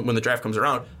when the draft comes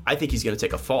around. I think he's going to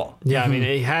take a fall. Yeah, I mean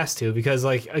he has to, because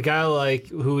like a guy like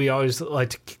who we always like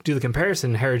to do the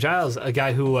comparison, Harry Giles, a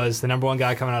guy who was the number 1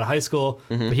 guy coming out of high school,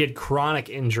 but he had chronic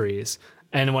injuries,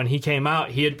 and when he came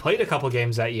out, he had played a couple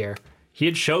games that year. He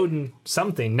had showed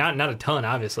something, not a ton,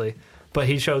 obviously, but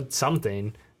he showed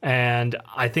something. And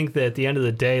I think that at the end of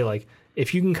the day, like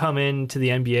if you can come into the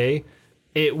NBA,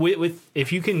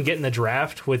 if you can get in the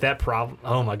draft with that problem,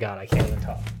 oh my God, I can't even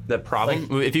talk. That problem?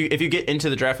 If you get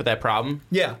into the draft with that problem,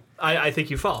 yeah, I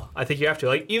think you fall. I think you have to.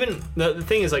 Like even the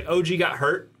thing is, like OG got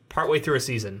hurt partway through a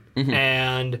season,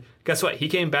 and guess what? He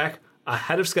came back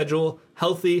ahead of schedule,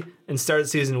 healthy, and started the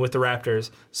season with the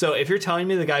Raptors. So if you're telling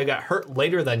me the guy got hurt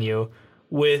later than you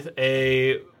with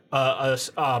a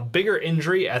bigger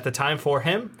injury at the time for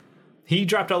him, he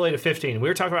dropped all the way to 15. We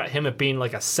were talking about him at being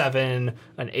like a 7,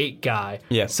 an 8 guy.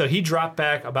 Yeah. So he dropped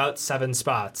back about 7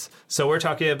 spots. So we're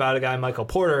talking about a guy, Michael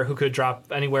Porter, who could drop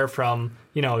anywhere from,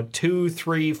 2,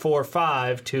 3, 4,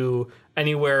 5 to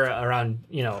anywhere around,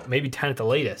 maybe 10 at the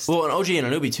latest. Well, and OG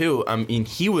Anunoby too. I mean,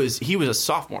 he was a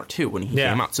sophomore too when he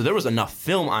came out, so there was enough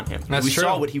film on him. That's we true.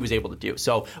 saw what he was able to do.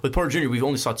 So with Porter Jr., we've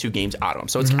only saw 2 games out of him.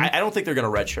 So it's, I don't think they're going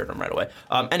to redshirt him right away.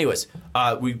 Anyways,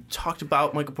 we talked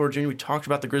about Michael Porter Jr. We talked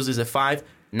about the Grizzlies at 5.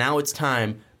 Now it's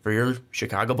time for your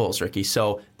Chicago Bulls, Ricky.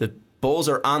 So the Bulls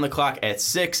are on the clock at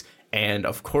 6, and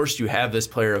of course you have this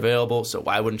player available. So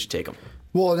why wouldn't you take him?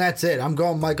 Well, and that's it. I'm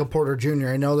going Michael Porter Jr.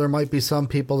 I know there might be some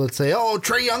people that say, oh,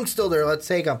 Trae Young's still there. Let's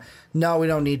take him. No, we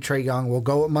don't need Trae Young. We'll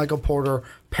go with Michael Porter.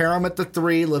 Pair him at the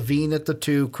 3, Levine at the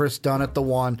 2, Chris Dunn at the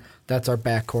 1. That's our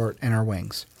backcourt and our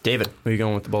wings. David, who are you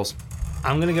going with the Bulls?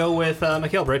 I'm going to go with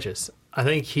Mikal Bridges. I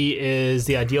think he is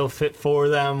the ideal fit for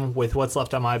them with what's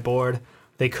left on my board.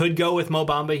 They could go with Mo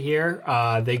Bamba here.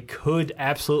 They could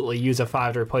absolutely use a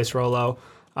 5 to replace Rolo.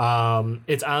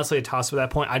 It's honestly a toss at that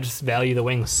point. I just value the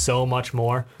wings so much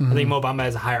more. I think Mo Bamba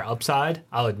has a higher upside.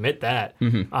 I'll admit that.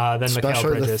 Than Mikal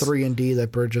Especially Bridges. the 3 and D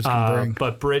that Bridges can bring.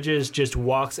 But Bridges just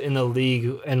walks in the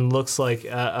league and looks like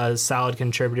a solid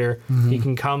contributor. He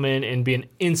can come in and be an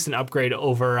instant upgrade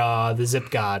over the Zip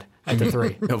God at the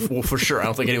 3. Well, for sure. I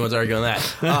don't think anyone's arguing that.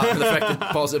 The fact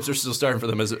that Paul Zips are still starting for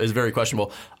them is very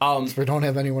questionable. We don't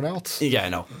have anyone else. Yeah, I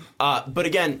know. But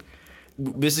again,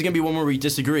 this is going to be one where we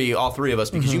disagree, all 3 of us,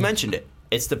 because you mentioned it.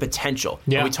 It's the potential.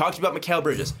 Yeah. And we talked about Mikal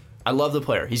Bridges. I love the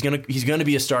player. He's gonna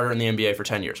be a starter in the NBA for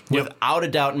 10 years. Yep. Without a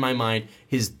doubt in my mind,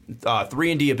 his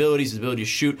 3-and-D abilities, his ability to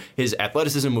shoot, his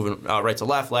athleticism, moving right to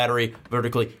left, laterally,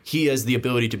 vertically, he has the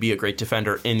ability to be a great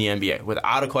defender in the NBA,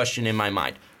 without a question in my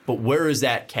mind. But where is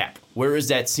that cap? Where is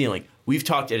that ceiling? We've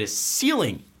talked at his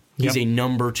ceiling. He's a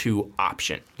number 2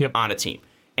 option on a team.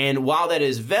 And while that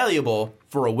is valuable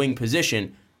for a wing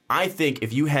position, I think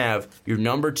if you have your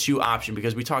number 2 option,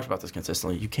 because we talked about this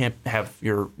consistently, you can't have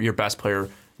your best player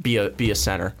be a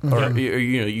center. Or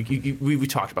we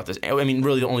talked about this. I mean,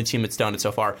 really, the only team that's done it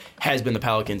so far has been the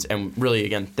Pelicans, and really,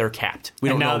 again, they're capped. We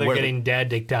don't and now know they're where getting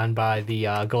dicked on by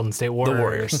the Golden State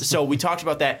Warriors. So we talked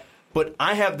about that. But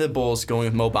I have the Bulls going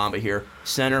with Mo Bamba here,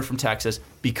 center from Texas,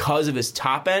 because of his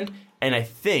top end. And I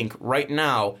think right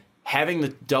now, having the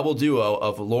double duo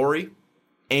of Lauri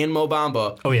and Mo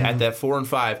Bamba at that 4 and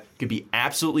 5 could be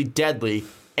absolutely deadly.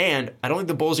 And I don't think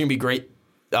the Bulls are going to be great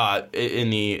in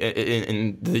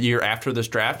the year after this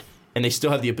draft. And they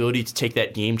still have the ability to take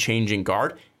that game-changing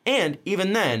guard. And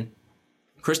even then,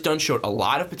 Chris Dunn showed a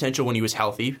lot of potential when he was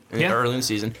healthy early in the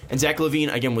season. And Zach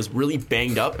LaVine, again, was really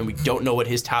banged up, and we don't know what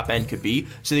his top end could be.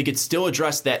 So they could still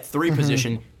address that 3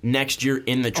 position next year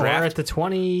in the draft. Or at the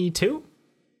 22?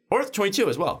 Or at the 22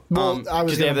 as well. Well,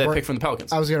 because they have that pick from the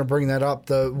Pelicans. I was going to bring that up.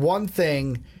 The one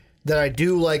thing that I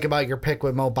do like about your pick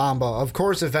with Mo Bamba, of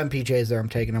course, if MPJ is there, I'm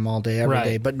taking him all day, every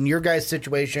day. But in your guys'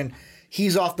 situation,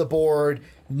 he's off the board.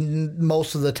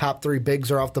 Most of the top 3 bigs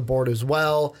are off the board as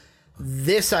well.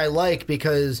 This I like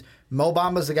because Mo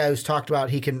Bamba's the guy who's talked about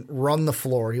he can run the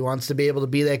floor. He wants to be able to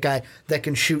be that guy that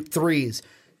can shoot threes.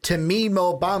 To me,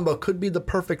 Mo Bamba could be the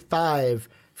perfect 5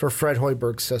 for Fred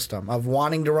Hoiberg's system of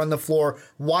wanting to run the floor,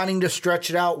 wanting to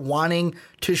stretch it out, wanting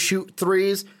to shoot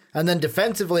threes. And then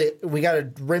defensively, we got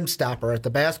a rim stopper at the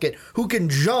basket who can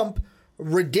jump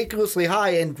ridiculously high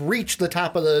and reach the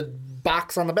top of the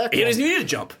box on the back. He doesn't need to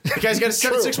jump. The guy's got a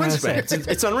 7'6" wingspan.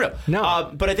 It's unreal.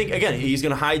 No. But I think, again, he's going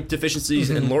to hide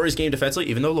deficiencies in Lauri's game defensively,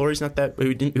 even though Lauri's not that,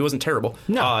 he wasn't terrible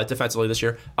defensively this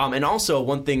year. And also,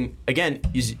 one thing, again,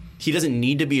 is he doesn't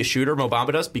need to be a shooter, Mo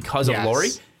Bamba does, because of Lauri.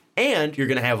 And you're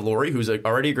going to have Lauri, who's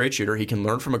already a great shooter. He can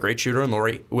learn from a great shooter in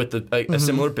Lauri with a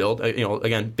similar build,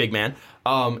 again, big man.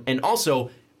 And also,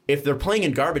 if they're playing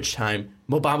in garbage time,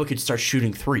 Mo Bamba could start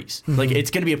shooting threes. Like,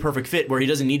 it's going to be a perfect fit where he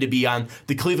doesn't need to be on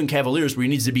the Cleveland Cavaliers where he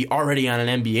needs to be already on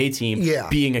an NBA team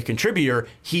being a contributor.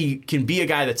 He can be a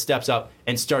guy that steps up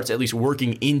and starts at least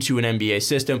working into an NBA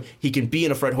system. He can be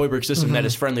in a Fred Hoiberg system that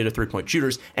is friendly to three-point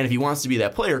shooters. And if he wants to be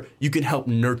that player, you can help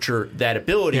nurture that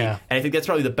ability. And I think that's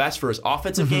probably the best for his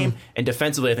offensive game. And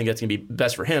defensively, I think that's going to be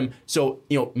best for him. So,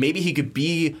 maybe he could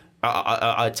be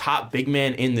a top big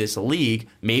man in this league,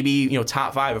 maybe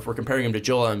top 5 if we're comparing him to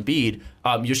Joel Embiid.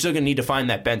 You're still going to need to find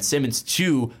that Ben Simmons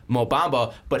to Mo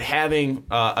Bamba, but having,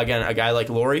 again, a guy like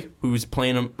Laurie, who's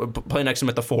playing next to him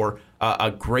at the 4,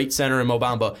 a great center in Mo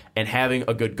Bamba, and having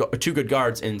two good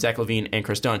guards in Zach LaVine and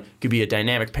Chris Dunn could be a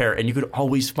dynamic pair, and you could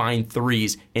always find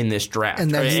threes in this draft.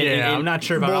 And then, I'm not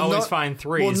sure about always find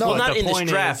threes. Well, but not the in this point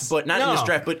draft, is- but not in this No.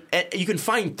 draft, but you can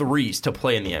find threes to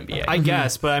play in the NBA. I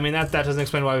guess, but I mean that doesn't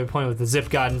explain why we playing with the Zip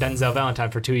God and Denzel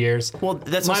Valentine for 2 years. well,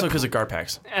 that's also because of guard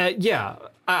packs. Yeah,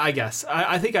 I guess.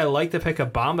 I think I like the pick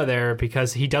of Bamba there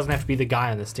because he doesn't have to be the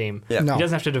guy on this team. Yeah. No. He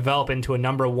doesn't have to develop into a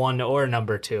number 1 or a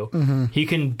number 2. He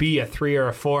can be a 3 or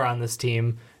a 4 on this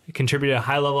team, contribute at a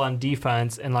high level on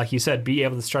defense, and like you said, be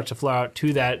able to stretch the floor out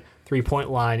to that 3-point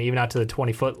line, even out to the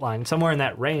 20-foot line, somewhere in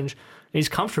that range. He's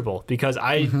comfortable because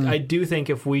I do think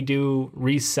if we do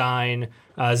re-sign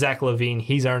Zach LaVine,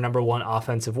 he's our number 1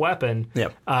 offensive weapon.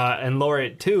 Yep. And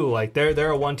Laureate too, like they're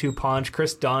a 1-2 punch.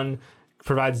 Chris Dunn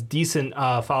provides decent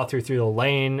follow through the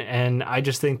lane, and I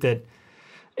just think that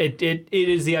it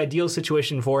is the ideal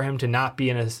situation for him to not be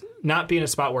in a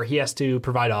spot where he has to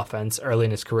provide offense early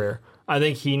in his career. I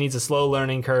think he needs a slow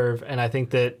learning curve, and I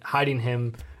think that hiding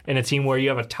him in a team where you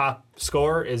have a top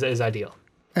scorer is ideal.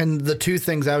 And the two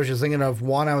things I was just thinking of,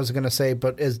 one I was going to say,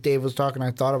 but as Dave was talking,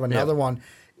 I thought of another one,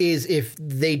 is if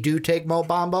they do take Mo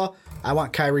Bamba, I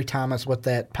want Kyrie Thomas with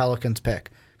that Pelicans pick.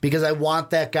 Because I want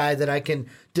that guy that I can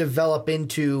develop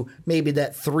into maybe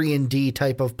that 3-and-D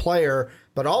type of player.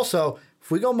 But also,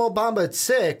 if we go Mo Bamba at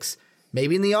 6,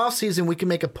 maybe in the offseason we can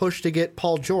make a push to get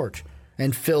Paul George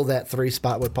and fill that 3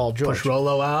 spot with Paul George. Push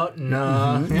Rolo out?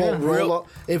 No. Well, Rolo,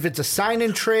 if it's a sign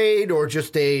and trade or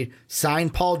just a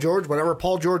sign Paul George, whatever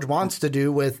Paul George wants to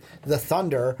do with the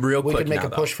Thunder, Real we quick can make now,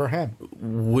 a push for him.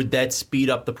 Would that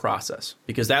speed up the process?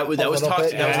 Because that was little talked.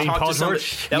 bit, That was yeah. talked Paul to somebody.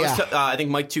 George? That Yeah. was I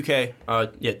think Mike 2K.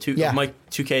 Yeah. Mike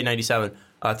 2K97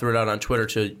 threw it out on Twitter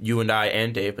to you and I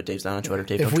and Dave, but Dave's not on Twitter.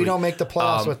 Dave, If don't we tweet. don't make the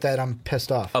playoffs with that, I'm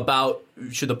pissed off. About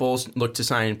should the Bulls look to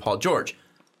sign Paul George?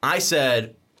 I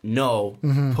said no.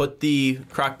 Put the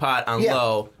crock pot on Yeah.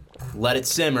 low. Let it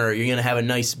simmer. You're going to have a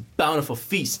nice, bountiful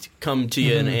feast come to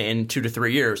you in 2 to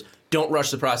 3 years. Don't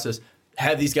rush the process.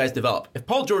 Have these guys develop. If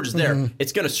Paul George is there,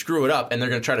 it's going to screw it up, and they're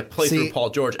going to try to play through Paul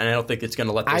George, and I don't think it's going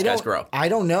to let those guys grow. I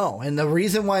don't know. And the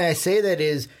reason why I say that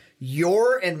is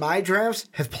your and my drafts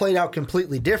have played out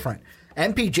completely different.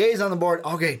 MPJ's on the board.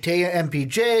 Okay, take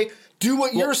MPJ. Do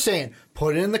what you're saying.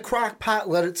 Put it in the crock pot.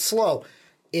 Let it slow.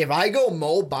 If I go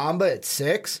Mo Bamba at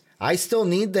 6, I still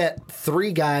need that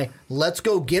 3 guy. Let's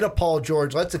go get a Paul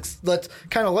George. Let's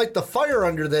kind of light the fire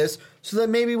under this so that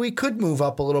maybe we could move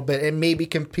up a little bit and maybe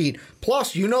compete.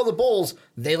 Plus, you know the Bulls,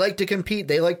 they like to compete.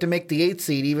 They like to make the 8th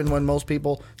seed even when most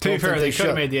people To be don't fair, think they could have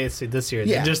should. made the 8th seed this year.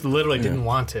 Yeah. They just literally didn't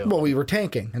want to. Well, we were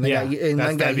tanking, and they Yeah,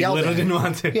 then got yelled literally at. didn't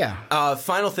want to. Yeah.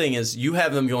 Final thing is you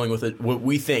have them going with what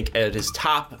we think at his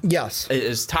top. Yes.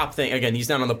 His top thing. Again, he's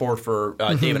not on the board for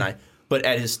Dave and I, but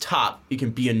at his top, he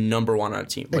can be a number 1 on a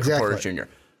team, like Exactly. Porter Jr.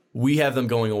 We have them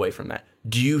going away from that.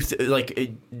 Do you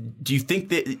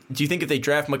think if they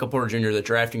draft Michael Porter Jr., they're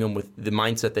drafting him with the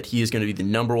mindset that he is going to be the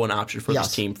number 1 option for Yes.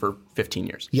 this team for 15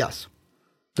 years? Yes.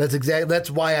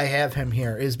 That's why I have him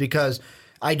here, is because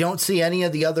I don't see any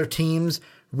of the other teams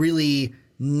really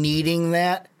needing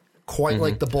that quite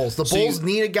like the Bulls. The Bulls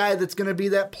need a guy that's going to be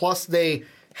that, plus they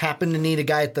happen to need a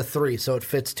guy at the 3, so it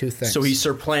fits 2 things. So he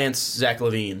supplants Zach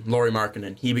LaVine, Lauri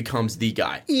Markkanen. He becomes the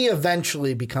guy. He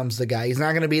eventually becomes the guy. He's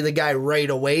not going to be the guy right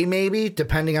away, maybe,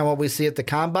 depending on what we see at the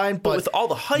combine. But With all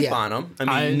the hype yeah. on him,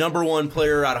 I mean, number 1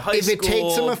 player out of high If school. it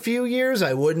takes him a few years,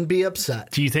 I wouldn't be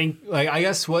upset. Do you think, like, I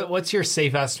guess, what's your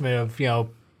safe estimate of,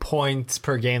 points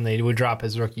per game that he would drop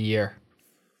his rookie year?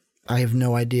 I have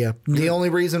no idea. The only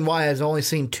reason why I've only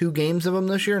seen 2 games of him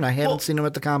this year, and I haven't seen him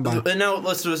at the combine. And now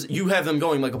you have them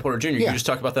going Michael Porter Jr. You Yeah. just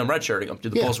talked about them redshirting him.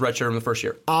 Did the Yeah. Bulls redshirt him the first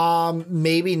year?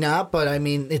 Maybe not, but I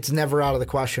mean, it's never out of the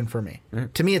question for me.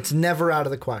 To me, it's never out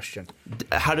of the question.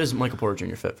 How does Michael Porter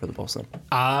Jr. fit for the Bulls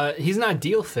then? He's an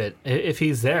ideal fit if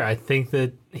he's there. I think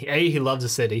that he loves the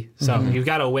city, so you've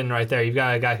got a win right there. You've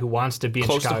got a guy who wants to be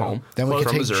Close in to Chicago. home. Then we From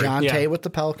can take Missouri. John Yeah. Tay with the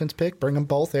Pelicans pick, bring them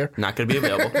both here. Not going to be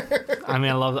available. I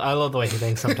mean, I love the way he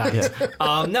thinks sometimes.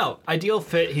 No, ideal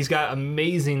fit. He's got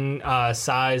amazing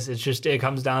size. It's just it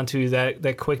comes down to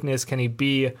that quickness. Can he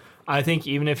be? I think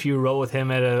even if you roll with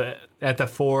him at the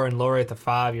 4 and Laurie at the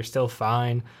 5, you're still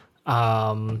fine.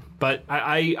 But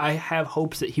I have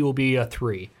hopes that he will be a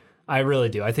 3. I really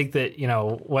do. I think that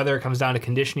whether it comes down to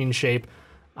conditioning, shape,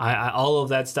 all of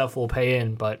that stuff will pay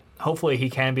in. But hopefully he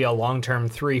can be a long-term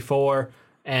 3-4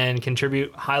 and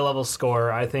contribute high-level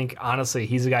scorer. I think honestly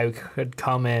he's a guy who could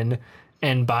come in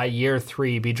and by year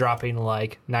 3 be dropping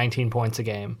like 19 points a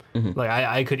game. Like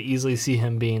I could easily see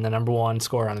him being the number 1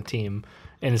 scorer on the team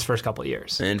in his first couple of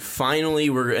years. And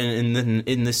finally, we're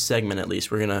in this segment at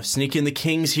least, we're going to sneak in the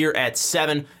Kings here at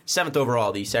 7. 7th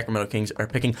overall. The Sacramento Kings are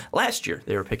picking. Last year,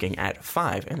 they were picking at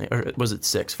 5, or was it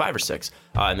 6? 5 or 6?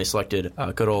 And they selected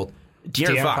good old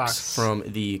De'Aaron Fox from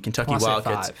the Kentucky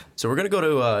Wildcats. So we're going to go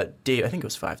to Dave. I think it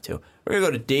was 5 too. We're going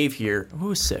to go to Dave here. Who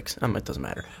was 6? It doesn't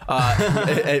matter.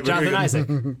 Jonathan Isaac.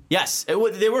 Yes, they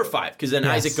were 5 because then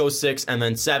Isaac goes 6 and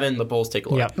then 7. The Bulls take a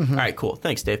look. Yep. All right, cool.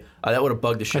 Thanks, Dave. That would have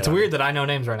bugged the shit. It's weird that I know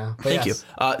names right now. Thank you.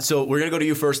 So we're going to go to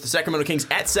you first. The Sacramento Kings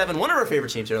at 7. One of our favorite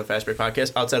teams here on the Fast Break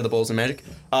Podcast, outside of the Bulls and Magic.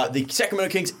 The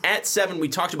Sacramento Kings at 7. We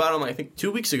talked about them, I think,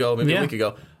 2 weeks ago, maybe a week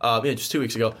ago. Just 2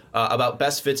 weeks ago, about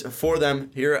best fits for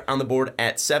them here on the board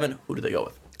at 7. Who do they go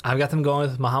with? I've got them going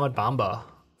with Mohamed Bamba.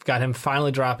 Got him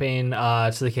finally dropping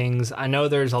to the Kings. I know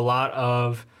there's a lot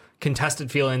of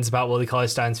contested feelings about Willie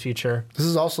Cauley-Stein's future. This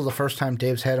is also the first time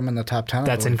Dave's had him in the top 10.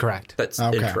 That's incorrect. That's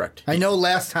incorrect. I know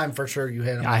last time for sure you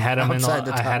had him. I had him in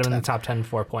the top 10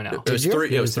 4.0. It was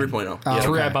 3. It was 3.0.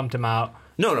 3 I bumped him out.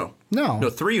 No.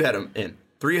 3 you had him in.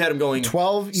 3 you had him going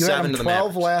 12. You had him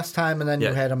 12 last time, and then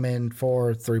you had him in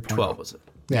for 3.0. 12 was it?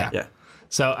 Yeah.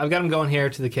 So I've got him going here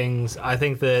to the Kings. I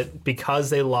think that because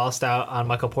they lost out on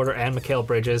Michael Porter and Mikal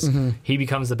Bridges, he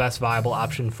becomes the best viable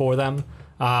option for them.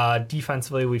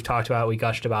 Defensively, we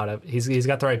gushed about it. He's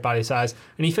got the right body size,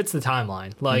 and he fits the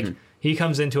timeline. Like he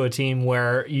comes into a team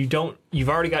where you've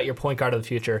already got your point guard of the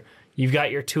future. You've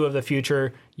got your 2 of the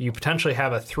future. You potentially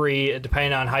have a 3,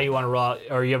 depending on how you want to roll,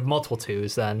 or you have multiple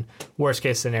 2s. Then worst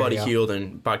case scenario, Buddy Hield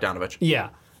and Bogdanovich. Yeah.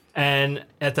 And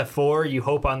at the 4, you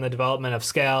hope on the development of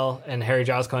Skal and Harry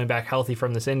Giles coming back healthy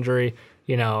from this injury.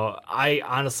 You know, I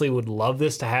honestly would love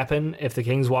this to happen if the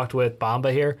Kings walked with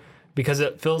Bamba here because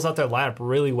it fills out their lineup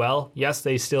really well. Yes,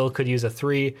 they still could use a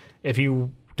 3 if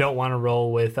you don't want to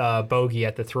roll with Bogey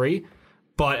at the 3.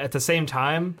 But at the same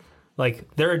time, like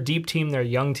they're a deep team, they're a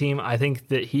young team. I think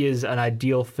that he is an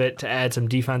ideal fit to add some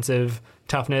defensive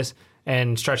toughness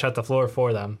and stretch out the floor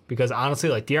for them. Because honestly,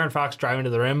 like De'Aaron Fox driving to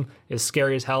the rim is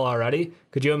scary as hell already.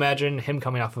 Could you imagine him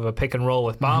coming off of a pick and roll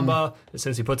with Bamba,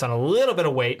 since he puts on a little bit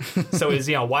of weight, so he's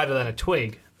wider than a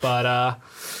twig. But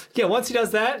once he does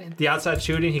that, the outside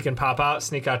shooting, he can pop out,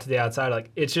 sneak out to the outside.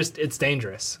 Like it's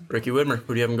dangerous. Ricky Widmer,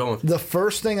 who do you have him going with? The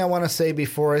first thing I want to say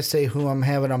before I say who I'm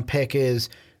having him pick is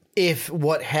if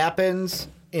what happens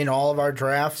in all of our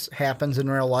drafts happens in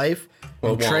real life,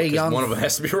 well, Trae Young, one of them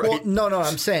has to be right. Well, no,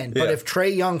 I'm saying, but if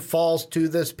Trae Young falls to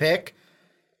this pick,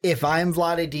 if I'm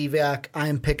Vlade Divac,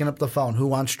 I'm picking up the phone. Who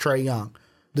wants Trae Young?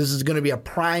 This is going to be a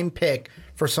prime pick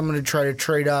for someone to try to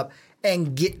trade up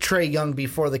and get Trae Young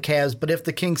before the Cavs. But if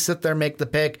the Kings sit there and make the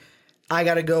pick, I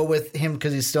got to go with him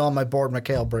because he's still on my board,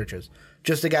 Mikal Bridges.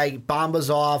 Just a guy,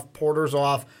 Bamba's off, Porter's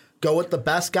off. Go with the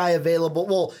best guy available.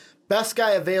 Well, best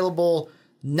guy available.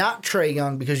 Not Trae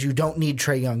Young because you don't need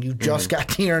Trae Young. You just got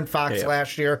De'Aaron Fox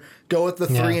last year. Go with the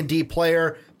 3-and-D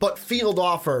player, but field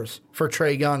offers for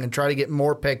Trae Young and try to get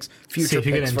more picks, future See if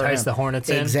you picks can for entice him. the Hornets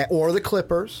in. Or the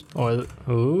Clippers. Or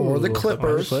the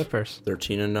Clippers.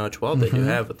 13 and 12 they do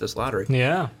have with this lottery.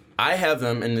 Yeah. I have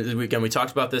them, and again, we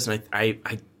talked about this, and I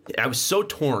was so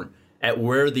torn at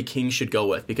where the Kings should go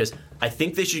with because I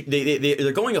think they should.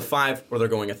 They're going a 5 or they're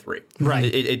going a 3. Right.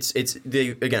 It's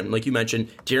again, like you mentioned,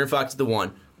 De'Aaron Fox is the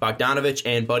 1. Bogdanovich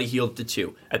and Buddy Hield the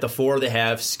 2. At the 4, they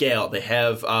have Skal. They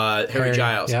have Harry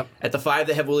Giles. Yep. At the 5,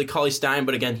 they have Willie Cauley-Stein,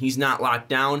 but again, he's not locked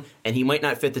down, and he might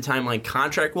not fit the timeline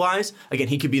contract-wise. Again,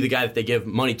 he could be the guy that they give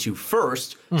money to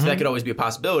first, so that could always be a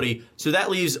possibility. So that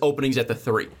leaves openings at the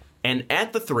 3. And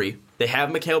at the 3, they have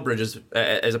Mikal Bridges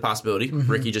as a possibility.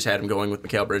 Ricky just had him going with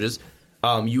Mikal Bridges.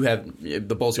 You have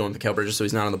the Bulls going with Mikal Bridges, so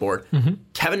he's not on the board.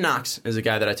 Kevin Knox is a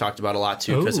guy that I talked about a lot,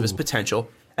 too, because of his potential,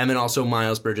 and then also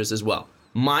Miles Bridges as well.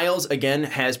 Miles, again,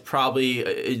 has probably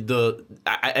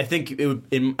I think it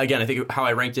would, I think how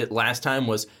I ranked it last time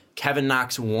was Kevin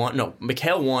Knox 1, no,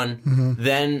 Mikal 1,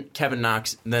 then Kevin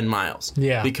Knox, then Miles.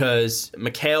 Yeah. Because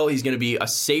Mikal, he's going to be a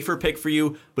safer pick for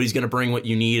you, but he's going to bring what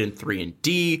you need in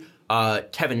 3-and-D.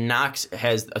 Kevin Knox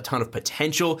has a ton of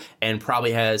potential and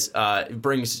probably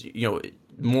brings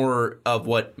more of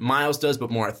what Miles does,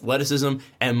 but more athleticism.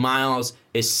 And Miles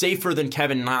is safer than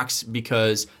Kevin Knox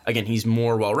because, again, he's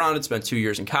more well-rounded, spent 2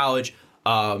 years in college.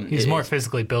 He's more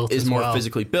physically built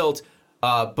physically built.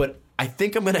 But I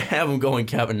think I'm going to have him going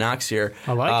Kevin Knox here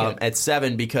at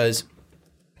 7 because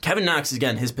Kevin Knox,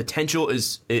 again, his potential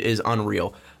is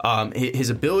unreal. His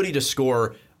ability to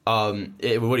score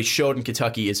what he showed in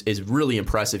Kentucky is really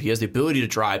impressive. He has the ability to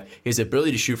drive. He has the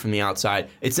ability to shoot from the outside.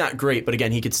 It's not great, but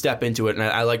again, he could step into it, and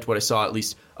I liked what I saw, at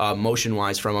least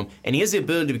motion-wise from him. And he has the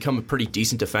ability to become a pretty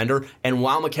decent defender. And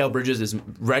while Mikal Bridges is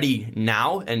ready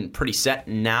now and pretty set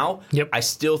now, I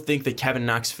still think that Kevin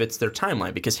Knox fits their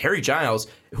timeline because Harry Giles,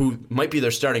 who might be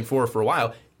their starting forward for a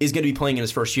while, is going to be playing in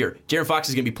his first year. De'Aaron Fox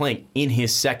is going to be playing in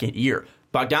his second year.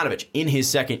 Bogdanovich in his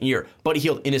second year. Buddy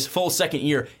Hield in his full second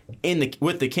year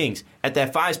with the Kings. At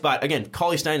that 5 spot, again,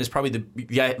 Cauley Stein is probably the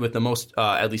guy with the most,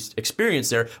 at least, experience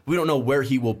there. We don't know where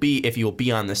he will be, if he will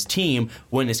be on this team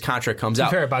when his contract comes out.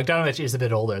 Fair, Bogdanovich is a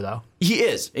bit older, though. He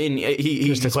is. And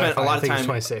he spent a lot of time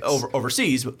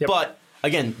overseas. But,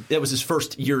 again, that was his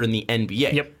first year in the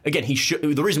NBA. Again,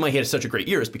 the reason why he had such a great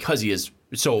year is because he is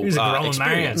so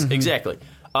experienced. Man. Exactly.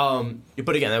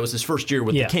 But, again, that was his first year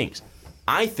with the Kings.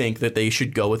 I think that they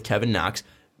should go with Kevin Knox,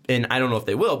 and I don't know if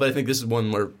they will, but I think this is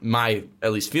one where my,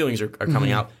 at least, feelings are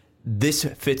coming out. This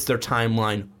fits their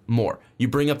timeline more. You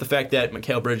bring up the fact that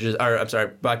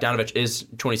Bogdanovich is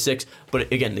 26,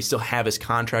 but again, they still have his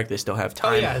contract. They still have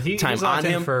time, he's on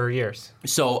him for years.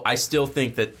 So I still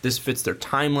think that this fits their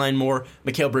timeline more.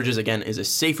 Mikal Bridges, again, is a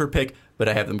safer pick, but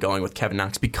I have them going with Kevin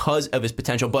Knox because of his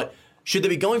potential. But should they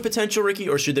be going potential, Ricky,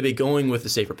 or should they be going with the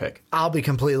safer pick? I'll be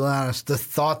completely honest. The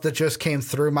thought that just came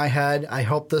through my head, I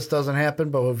hope this doesn't happen,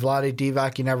 but with Vlade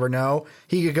Divac, you never know.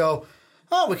 He could go,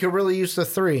 we could really use the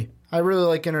 3. I really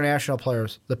like international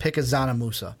players. The pick is Zana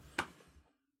Musa.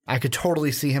 I could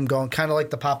totally see him going kind of like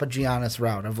the Papagiannis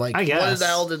route of like, what the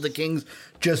hell did the Kings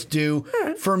just do?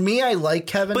 For me, I like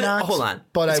Kevin Knox. Hold on.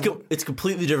 But it's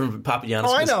completely different from Papagiannis.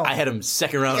 I know. I had him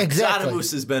second round. Exactly. Zana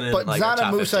Musa's been in but like Zana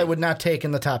top Musa 15. I would not take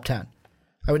in the top 10.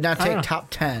 I would not take top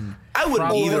 10. I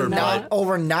wouldn't either.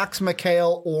 Over Knox,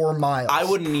 Mikal, or Miles. I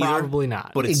wouldn't either. Probably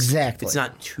not. But exactly. It's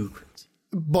not too crazy.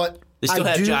 But they still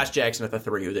have Josh Jackson at the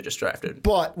 3 who they just drafted.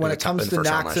 But when it comes to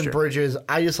Knox and Bridges,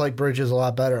 I just like Bridges a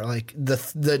lot better. Like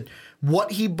the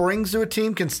what he brings to a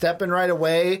team can step in right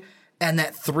away, and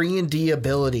that 3-and-D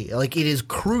ability. Like it is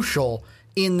crucial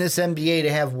in this NBA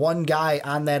to have one guy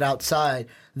on that outside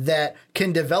that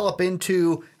can develop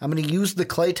into, I'm going to use the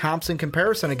Klay Thompson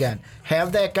comparison again.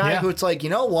 Have that guy who it's like, you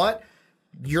know what?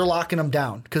 You're locking him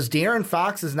down. Because De'Aaron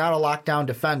Fox is not a lockdown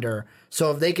defender.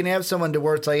 So if they can have someone to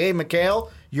where it's like, hey,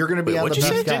 Mikal, you're going to be on the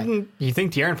best guy. You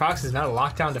think De'Aaron Fox is not a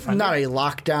lockdown defender? Not a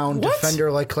lockdown defender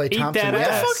like Klay Thompson. What the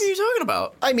fuck are you talking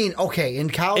about? I mean, okay, in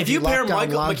college, if you pair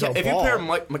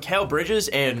Mikal Bridges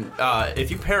and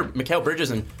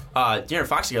De'Aaron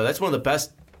Fox together, that's one of the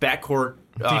best backcourt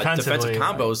defensive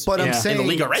combos but I'm saying, in the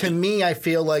league already. To me, I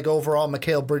feel like overall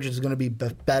Mikal Bridges is going to be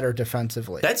better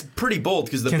defensively. That's pretty bold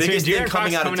because the biggest thing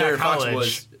coming out of De'Aaron Fox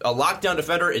was a lockdown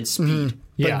defender and speed.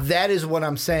 But that is what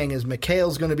I'm saying is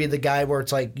Mikal's going to be the guy where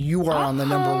it's like you are on the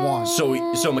number 1. So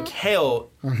Mikal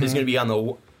is going to be on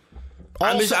the.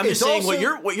 I'm just saying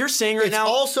what you're saying right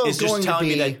now is just telling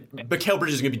me that Mikal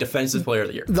Bridges is going to be Defensive Player of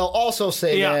the Year. They'll also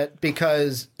say that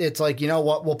because it's like, you know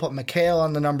what, we'll put Mikal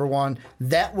on the number 1.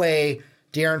 That way,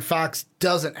 De'Aaron Fox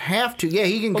doesn't have to. Yeah,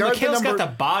 he can guard the number. Mikal's got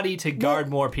the body to guard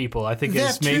more people, I think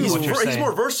is maybe what you're saying. He's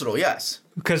more versatile, yes.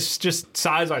 Because just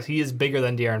size-wise, he is bigger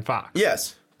than De'Aaron Fox.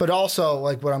 Yes. But also,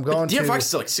 like what I'm going to... De'Aaron Fox is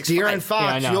still like 6'5". De'Aaron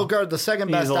Fox, you'll guard the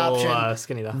second best option.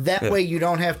 Skinny, though. That way you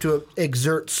don't have to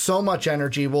exert so much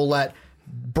energy. We'll let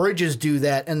Bridges do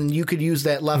that, and you could use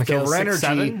that leftover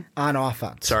energy on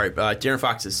offense. Sorry, De'Aaron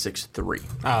Fox is 6'3".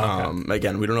 Oh, okay.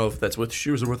 Again, we don't know if that's with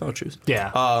shoes or without shoes.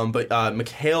 Yeah. But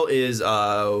Mikal is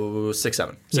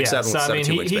 6'7". 6'7", so, I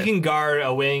mean, he can guard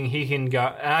a wing. He can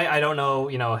guard... I don't know,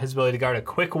 his ability to guard a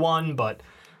quick one, but...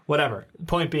 Whatever.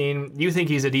 Point being, you think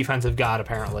he's a defensive god,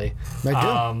 apparently.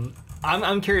 I do.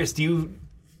 I'm curious, do you,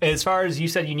 as far as you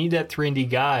said, you need that 3-and-D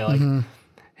guy, like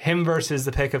him versus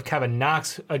the pick of Kevin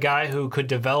Knox, a guy who could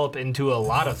develop into a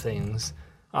lot of things.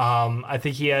 I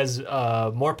think he has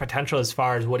more potential as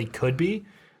far as what he could be.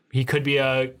 He could be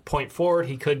a point forward.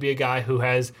 He could be a guy who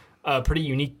has a pretty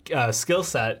unique skill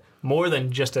set, more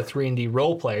than just a 3-and-D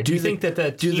role player. Do you think that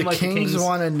the Kings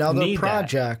want another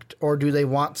project, or do they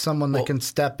want someone that can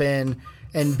step in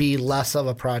and be less of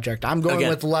a project? I'm going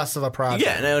with less of a project.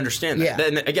 Yeah, and I understand that.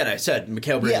 And again, I said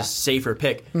Mikal Bridges is a safer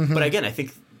pick. But again, I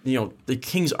think the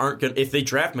Kings aren't going to... If they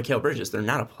draft Mikal Bridges, they're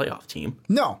not a playoff team.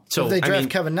 No. So if they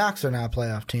draft Kevin Knox, they're not a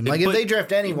playoff team. If they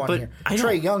draft anyone here,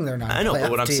 Trae Young, they're not a playoff team. I know,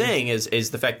 but what I'm saying is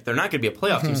the fact that they're not going to be a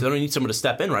playoff team, so they don't need someone to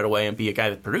step in right away and be a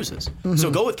guy that produces. So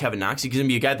go with Kevin Knox. He's going to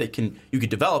be a guy that you could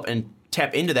develop and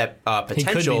tap into that potential. He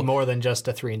could be more than just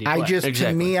a 3-and-D player.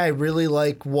 To me, I really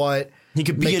like what... He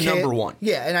could be a number 1.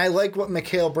 Yeah, and I like what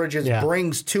Mikal Bridges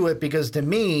brings to it because to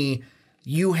me...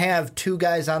 you have two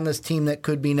guys on this team that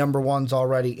could be number ones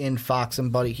already in Fox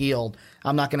and Buddy Hield.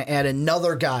 I'm not going to add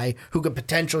another guy who could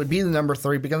potentially be the number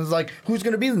 3 because it's like, who's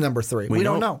going to be the number 3? We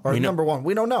don't know. Or number 1.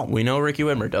 We don't know. We know Ricky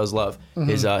Whitmer does love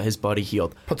his Buddy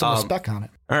Hield. Put some respect on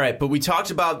it. All right, but we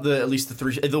talked about at least the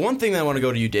 3. The one thing that I want to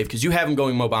go to you, Dave, because you have him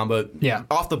going Mo Bamba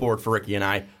off the board for Ricky and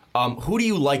I. Who do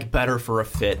you like better for a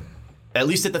fit, at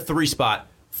least at the 3 spot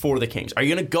for the Kings? Are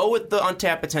you going to go with the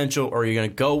untapped potential, or are you going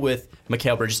to go with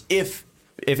Mikal Bridges if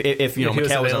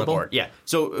Mikal was on the board? Yeah.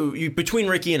 So between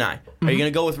Ricky and I, are you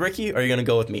going to go with Ricky, or are you going to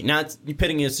go with me? Not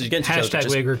pitting us against each other.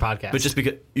 We agree podcast. But just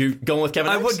because you're going with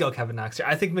Kevin Knox? I would go Kevin Knox here.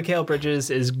 I think Mikal Bridges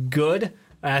is good,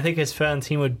 and I think his fit on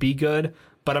team would be good,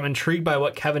 but I'm intrigued by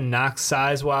what Kevin Knox,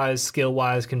 size-wise,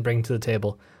 skill-wise, can bring to the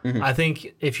table. I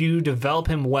think if you develop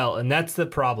him well, and that's the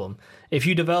problem, if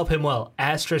you develop him well,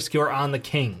 asterisk, you're on the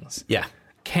Kings. Yeah.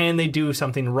 Can they do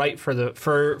something right for the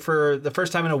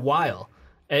first time in a while?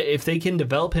 If they can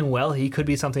develop him well, he could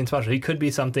be something special. He could be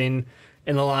something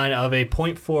in the line of a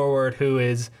point forward who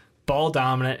is ball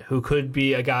dominant, who could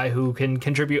be a guy who can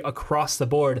contribute across the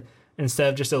board instead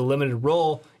of just a limited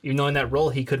role, even though in that role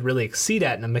he could really exceed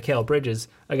at in a Mikal Bridges,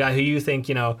 a guy who you think,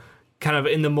 kind of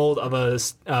in the mold of a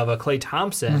Klay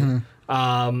Thompson.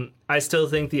 I still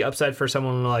think the upside for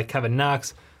someone like Kevin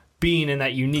Knox being in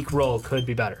that unique role could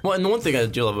be better. Well, and the one thing I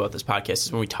do love about this podcast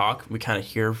is when we talk, we kind of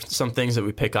hear some things that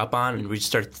we pick up on, and we just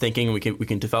start thinking, and we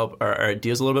can develop our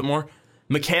ideas a little bit more.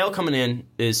 Mikal coming in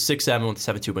is 6'7" with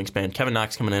a 7'2" wingspan. Kevin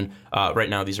Knox coming in right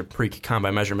now. These are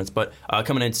pre-combine measurements, but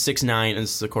coming in 6'9", and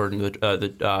this is according to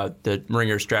the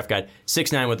Ringers draft guide,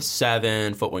 6'9" with a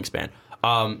 7-foot wingspan.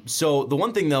 So the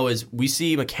one thing, though, is we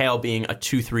see Mikal being a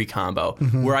 2-3 combo,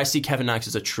 where I see Kevin Knox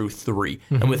as a true 3.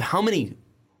 And with how many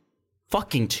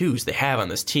fucking 2s they have on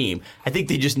this team, I think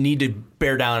they just need to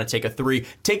bear down and take a 3.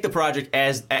 Take the project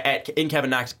in Kevin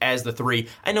Knox as the 3.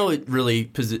 I know it's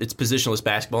positionless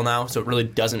basketball now, so it really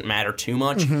doesn't matter too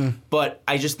much. But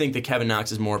I just think that Kevin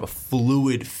Knox is more of a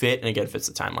fluid fit, and again, fits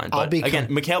the timeline. But again,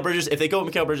 Mikal Bridges, if they go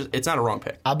with Mikal Bridges, it's not a wrong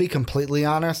pick. I'll be completely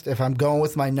honest. If I'm going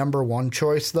with my number 1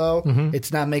 choice, though,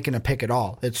 it's not making a pick at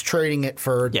all. It's trading it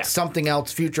for something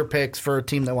else, future picks for a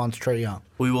team that wants Trae Young.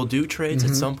 We will do trades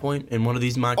at some point in one of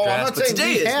these mock drafts. I'm not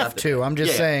saying we have to. I'm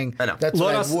just saying that's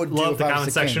what I would do. Love the if I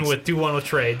was comment section with do one with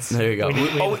trades. There you go.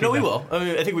 We will. I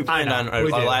mean, I think we planned on our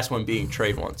last one being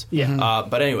trade ones. Yeah.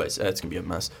 But anyways, it's going to be a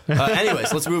mess.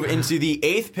 Anyways, let's move into the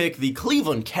 8th pick, the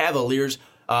Cleveland Cavaliers,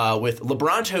 with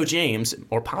LeBronto James,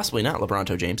 or possibly not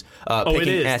LeBronto James,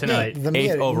 picking at tonight.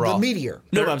 8th overall. The Meteor.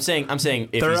 No, but I'm saying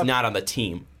if he's not on the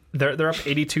team. They're up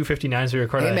 82-59 as we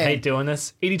record. I hate doing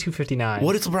this. 82-59.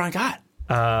 What has LeBron got?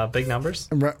 Big numbers.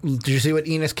 Did you see what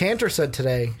Enes Kanter said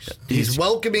today? He's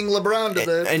welcoming LeBron to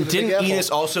the And didn't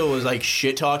Enes also was like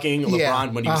shit talking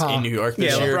LeBron when he was in New York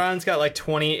this year? LeBron's got like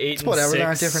 28 and whatever, 6. they're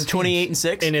on different 28 and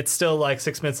 6? And it's still like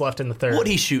 6 minutes left in the third. What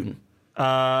he's shooting? 8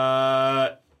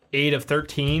 of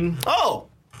 13. Oh!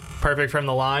 Perfect from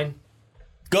the line.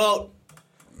 GOAT!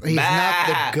 He's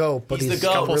not the GOAT, but he's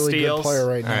a really good player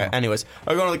right now. All right, anyways,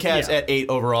 we're going to the Cavs at 8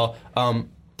 overall.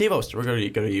 Dave Oster, we're going to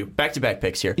go to you. Back-to-back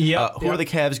picks here. Who are the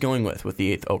Cavs going with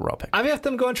the 8th overall pick? I have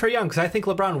them going Trae Young because I think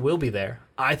LeBron will be there.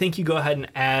 I think you go ahead and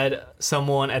add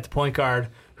someone at the point guard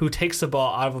who takes the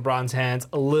ball out of LeBron's hands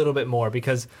a little bit more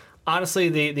because, honestly,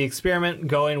 the experiment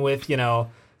going with,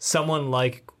 someone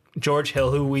like George Hill,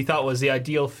 who we thought was the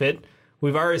ideal fit,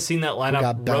 we've already seen that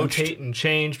lineup rotate and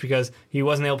change because he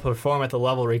wasn't able to perform at the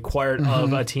level required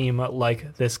of a team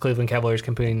like this Cleveland Cavaliers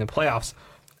competing in the playoffs.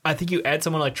 I think you add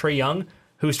someone like Trae Young,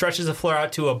 who stretches the floor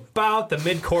out to about the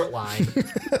mid-court line,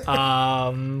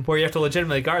 where you have to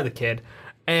legitimately guard the kid.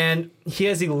 And he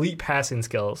has elite passing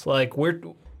skills. Like,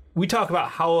 we talk about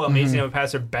how amazing of a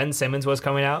passer Ben Simmons was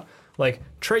coming out. Like,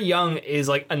 Trae Young is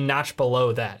like a notch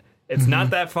below that. It's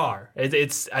not that far.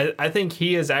 I think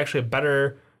he is actually a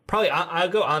better... Probably, I'll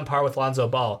go on par with Lonzo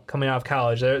Ball coming out of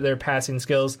college. Their passing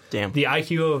skills, the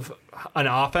IQ of an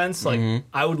offense. Like,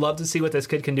 I would love to see what this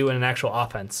kid can do in an actual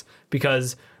offense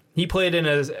because he played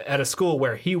at a school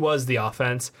where he was the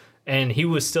offense, and he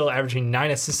was still averaging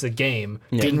 9 assists a game,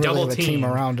 Didn't double really have a team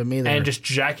around him either, and just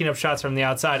jacking up shots from the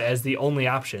outside as the only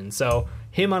option. So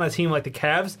him on a team like the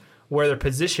Cavs, where they're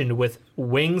positioned with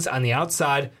wings on the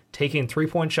outside, taking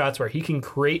 3-point shots where he can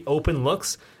create open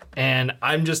looks, and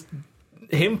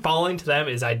him falling to them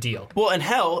is ideal. Well, and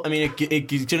hell, I mean,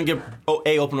 it's going to give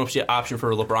open up the option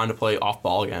for LeBron to play off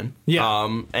ball again.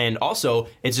 Yeah. And also,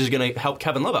 it's just going to help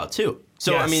Kevin Love out too.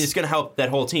 So, Yes. I mean, it's going to help that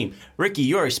whole team. Ricky,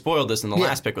 you already spoiled this in the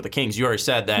last pick with the Kings. You already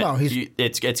said that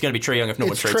it's going to be Trae Young if no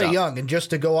one It's trades Trae out. Young, and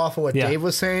just to go off of what Yeah. Dave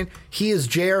was saying, he is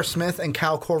J.R. Smith and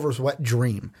Kyle Korver's wet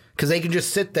dream because they can just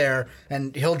sit there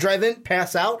and he'll drive in,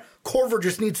 pass out. Korver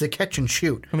just needs to catch and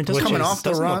shoot. I mean, coming off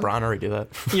the doesn't run. LeBron already do that?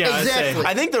 Yeah, I'd say- Exactly.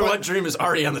 I think their wet dream is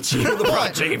already on the team.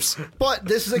 LeBron James. But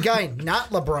this is a guy,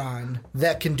 not LeBron,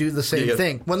 that can do the same Yeah.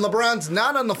 thing. When LeBron's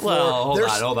not on the floor, Well, hold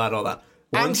there's on.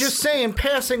 I'm just saying,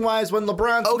 passing-wise, when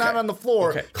LeBron's Okay. not on the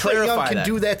floor, Okay. Trae Young Clarify can that.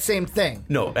 do that same thing.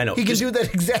 No, I know. He can Just- do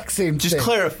that exact same Just thing.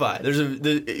 clarify. There's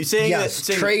saying Yes, that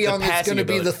saying Trae the Young is passing going to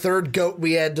be ability. the third GOAT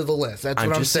we add to the list. That's I'm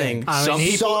what I'm just saying. saying, some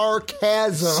people-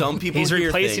 Sarcasm. Some people He's hear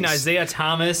replacing things. Isaiah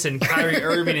Thomas and Kyrie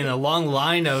Irving in a long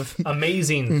line of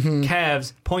amazing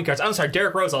Cavs point guards. I'm sorry,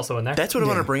 Derrick Rose also in there. That's what I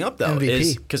want to bring up though, MVP.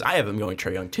 is because I have him going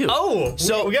Trae Young too. Oh,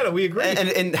 we agree.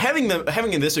 And having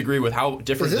them disagree with how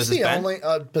different Is this this the has been.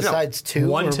 only, besides two?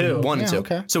 One, or- two. One and Yeah, two.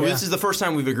 okay. So Yeah. this is the first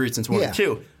time we've agreed since 1 and Yeah.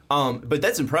 2. But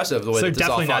that's impressive the way So that this all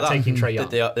definitely thought not out. taking Trae Young.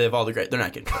 That they have all the great. They're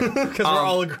not getting Trae Young. Because we're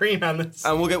all agreeing on this.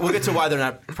 And we'll get to why they're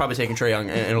not probably taking Trae Young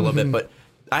in a little bit. But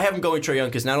I have him going Trae Young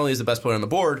because not only is the best player on the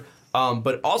board,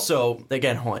 but also,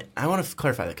 again, hold on, I want to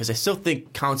clarify that because I still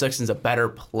think Colin Sexton's a better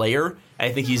player. I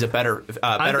think he's a better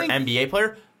think- NBA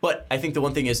player. But I think the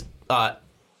one thing is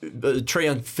Trae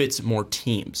Young fits more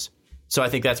teams. So I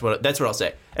think that's what I'll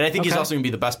say. And I think he's Okay. also going to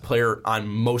be the best player on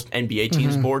most NBA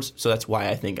teams' boards. So that's why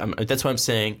I think that's why I'm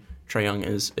saying Trae Young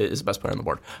is the best player on the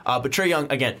board. But Trae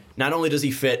Young, again, not only does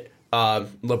he fit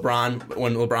LeBron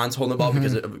when LeBron's holding the ball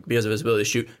because of his ability to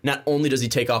shoot, not only does he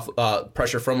take off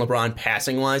pressure from LeBron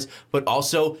passing wise, but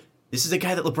also this is a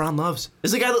guy that LeBron loves.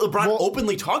 This is a guy that LeBron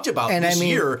openly talked about this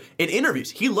year in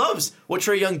interviews. He loves what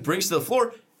Trae Young brings to the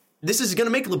floor. This is going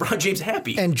to make LeBron James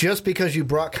happy. And just because you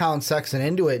brought Colin Sexton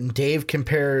into it, and Dave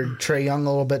compared Trae Young a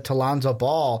little bit to Lonzo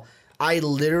Ball, I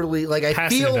literally I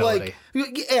Passing feel ability.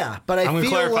 but I I'm going to feel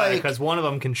clarify like because one of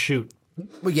them can shoot.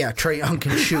 well, yeah, Trae Young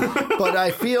can shoot, but I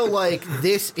feel like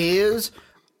this is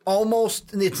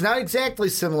almost. It's not exactly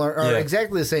similar or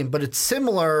exactly the same, but it's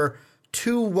similar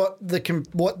to what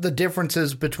the difference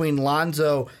is between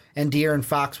Lonzo and De'Aaron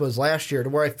Fox was last year, to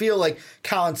where I feel like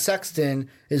Colin Sexton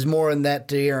is more in that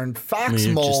De'Aaron Fox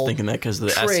You're mold. just thinking that because of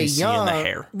the Trae SEC Young, and the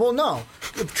hair. Well, no.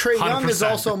 Trae Young is 100%.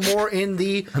 also more in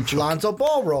the Lonzo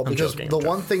Ball role because joking, the I'm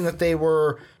one thing that they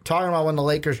were talking about when the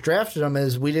Lakers drafted him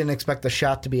is we didn't expect the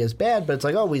shot to be as bad, but it's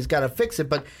like, oh, he's got to fix it.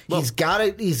 But he's got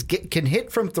it. Can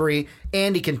hit from three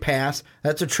and he can pass.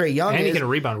 That's what Trae Young And is. he can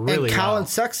rebound really And Colin well.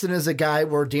 Sexton is a guy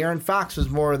where De'Aaron Fox was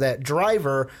more of that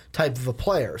driver type of a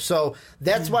player. So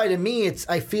that's why to me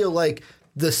I feel like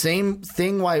the same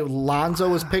thing why Lonzo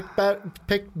was picked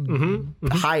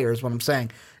higher is what I'm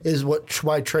saying, is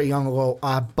why Trae Young will go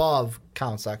above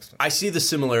Colin Sexton. I see the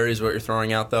similarities what you're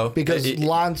throwing out though, Because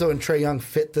Lonzo and Trae Young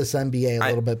fit this NBA a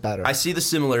little bit better. I see the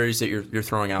similarities that you're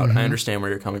throwing out. I understand where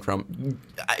you're coming from.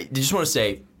 I just want to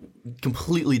say,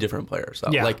 completely different players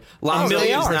though. Yeah. Like Lonzo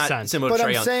they is are. not similar But to Trae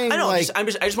I'm Young. saying, I know. like, I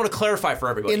just want to clarify for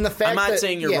everybody. in the fact I'm not that,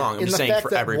 saying you're wrong. I'm in just the saying fact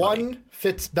for that everybody. one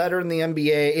fits better in the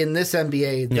NBA in this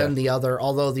NBA than the other,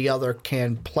 although the other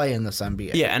can play in this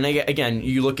NBA. Yeah, and again,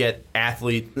 you look at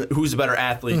athlete. Who's a better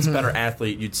athlete? It's a better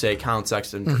athlete. You'd say Colin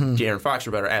Sexton, De'Aaron Fox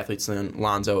are better athletes than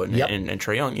Lonzo and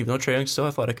Trae Young, even though Trae Young's still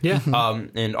athletic. Yeah.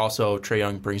 And also Trae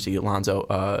Young brings the Lonzo,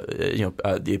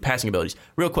 the passing abilities.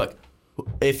 Real quick,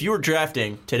 if you were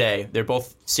drafting today, they're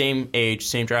both same age,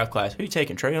 same draft class. Who are you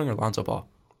taking, Trae Young or Lonzo Ball?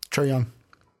 Trae Young.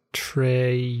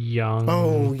 Trae Young.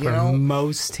 Oh, you for know?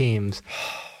 most teams.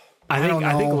 I don't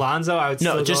think know. Lonzo. I would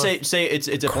No, still just go say it's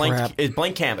a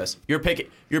blank canvas. You're picking.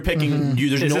 You're picking.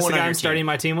 There's Is no this one the on guy your I'm starting team.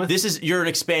 my team with? You're an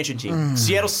expansion team.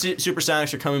 Seattle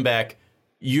Supersonics are coming back.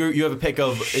 You have a pick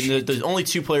of. And there's only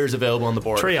two players available on the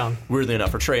board. Trae Young. Weirdly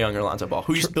enough, for Trae Young or Lonzo Ball.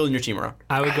 Who are you building your team around?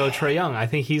 I would go Trae Young. I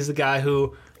think he's the guy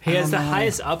who he has the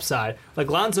highest upside. Like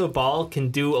Lonzo Ball can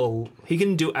do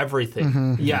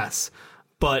everything. Yes,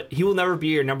 but he will never be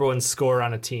your number one scorer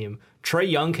on a team. Trae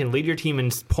Young can lead your team in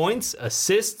points,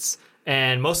 assists,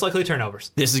 and most likely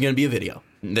turnovers. This is going to be a video.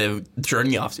 During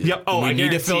the offseason. Yep. Oh, we I need to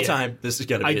guarantee fill it. time. This is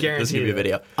going to I be a guarantee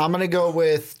video. I'm going to go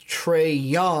with Trae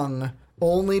Young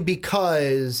only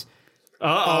because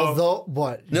although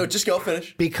what? No, just go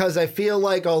finish. Because I feel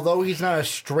like although he's not a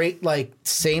straight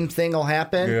same thing will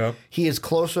happen, he is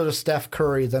closer to Steph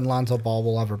Curry than Lonzo Ball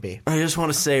will ever be. I just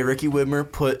want to say Ricky Widmer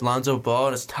put Lonzo Ball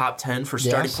in his top 10 for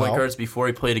starting point guards before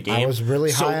he played a game. I was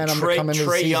really high on him to come into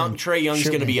the season. Trae Young's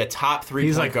going to be a top 3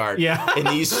 He's point like, guard yeah. in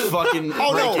these fucking no.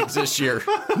 rankings this year.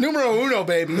 Numero uno,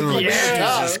 baby.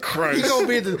 Yeah. Jesus Christ. He's gonna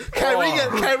be the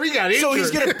Kyrie got injured. So he's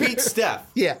going to beat Steph.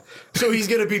 Yeah. So he's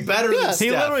going to be better than Yeah. Steph.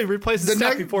 He literally replaces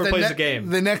Steph before he plays the game.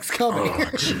 The next coming.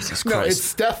 Jesus No, Christ. it's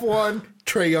Steph 1,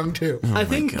 Trae Young 2. I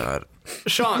think God.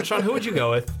 Sean, who would you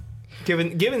go with?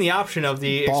 Given the option of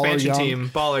the Ball or expansion Young? team,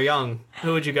 Ball or Young,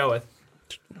 who would you go with?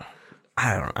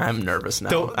 I'm nervous now.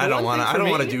 The I don't one want thing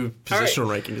for to me- do All right.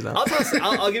 positional rankings now.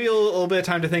 I'll give you a little bit of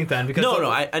time to think then. Because No,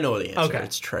 I know the answer. Okay.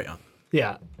 It's Trae Young.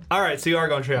 Yeah. All right, so you are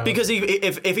going Trae Young. Because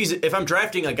if I'm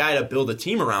drafting a guy to build a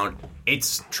team around,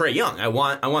 it's Trae Young. I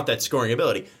want that scoring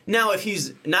ability. Now, if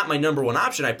he's not my number one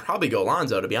option, I'd probably go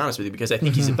Lonzo, to be honest with you, because I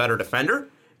think he's a better defender.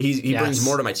 He brings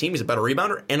more to my team. He's a better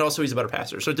rebounder, and also he's a better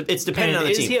passer. So it's dependent on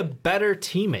the is team. he a better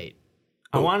teammate?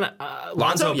 I want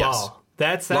Lonzo Ball. Yes.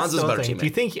 That's Lonzo's the a better thing. teammate. Do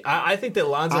you think? I think that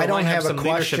Lonzo I don't might have have a some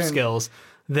leadership question. skills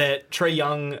that Trae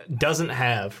Young doesn't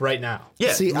have right now.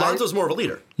 Yeah, See, Lonzo's more of a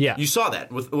leader. Yeah. You saw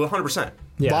that with 100%.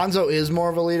 Yeah. Lonzo is more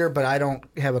of a leader, but I don't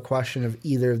have a question of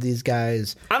either of these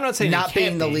guys. I'm not saying not he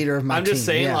can't being the be. leader of my I'm just team,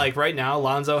 saying, yeah. like right now,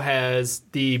 Lonzo has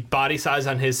the body size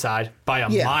on his side by a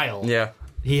Yeah. mile. Yeah.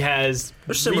 He has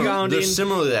They're similar. rebounding, They're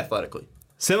similarly athletically.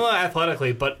 similar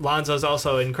athletically, but Lonzo's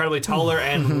also incredibly taller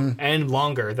and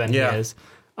longer than Yeah. he is.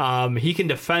 He can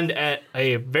defend at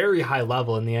a very high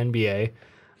level in the NBA.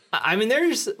 I mean,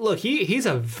 he's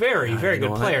a very, very know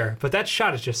good what? player, but that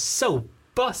shot is just so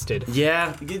busted.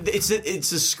 Yeah, it's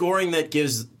the scoring that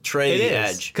gives Trae It the is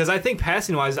edge. because I think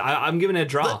passing wise, I'm giving it a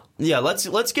draw. Yeah, let's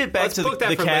get back Let's to the book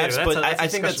that for Cavs, later. but That's a I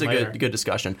think that's a discussion later. good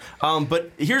discussion.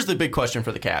 But here's the big question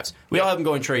for the Cavs. We all have him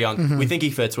going Trae Young. We think he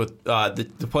fits with the players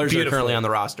that are currently Beautifully. on the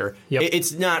roster. Yep.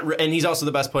 It's not, and he's also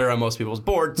the best player on most people's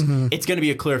boards. It's going to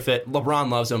be a clear fit. LeBron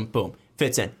loves him. Boom,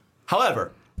 fits in.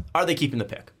 However, are they keeping the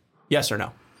pick? Yes or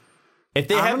no? If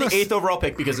they have the 8th overall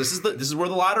pick, because this is where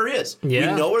the lottery is.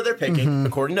 Yeah. We know where they're picking,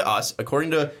 according to us,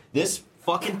 according to this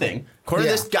fucking thing, according to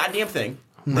Yeah. this goddamn thing.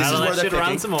 This Rattle is that where they're shit around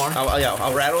picking. some more.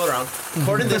 I'll rattle it around.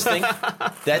 According to this thing,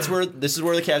 this is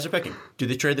where the Cavs are picking. Do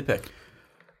they trade the pick?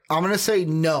 I'm going to say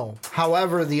no.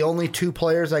 However, the only two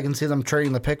players I can see them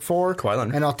trading the pick for, Kawhi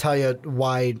Leonard. and I'll tell you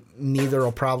why neither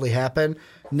will probably happen.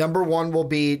 Number one will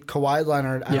be Kawhi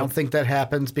Leonard. I don't think that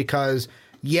happens because,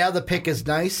 the pick is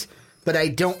nice, but I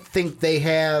don't think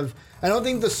I don't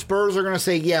think the Spurs are going to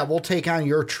say, we'll take on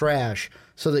your trash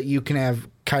so that you can have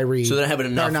Kyrie. So they don't have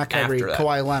enough or not Kyrie, after that.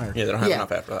 Kawhi Leonard. Yeah, they don't have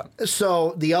enough after that.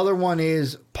 So the other one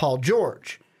is Paul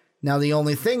George. Now, the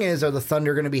only thing is, are the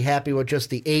Thunder going to be happy with just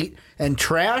the 8 and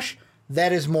trash?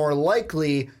 That is more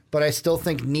likely, but I still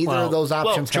think neither of those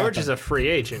options George happen. is a free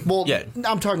agent. Well, Yeah.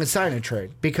 I'm talking sign and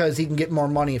trade because he can get more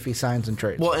money if he signs and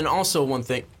trades. Well, and also one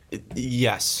thing,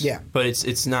 yes, Yeah. but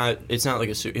it's not like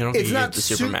a super. You don't think it's you not get the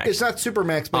super max. It's not super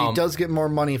max, but he does get more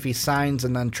money if he signs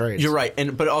and then trades. You're right,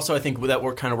 but also I think that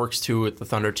kind of works too with the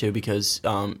Thunder too, because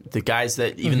the guys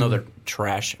that even though they're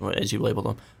trash as you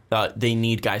labeled them, they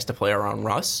need guys to play around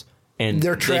Russ, and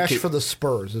They're they trash could- for the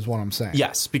Spurs, is what I'm saying.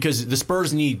 Yes, because the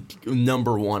Spurs need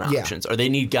number one options, or they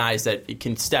need guys that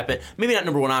can step in. Maybe not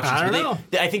number one options. I don't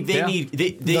but know. I think they Yeah. need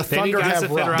The They need Thunder guys have that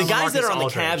fit Russ. around the guys that are on the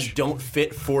Marcus Cavs Aldridge. don't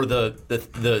fit for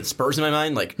the Spurs in my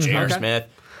mind, like J.R. Okay. Smith.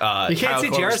 You can't see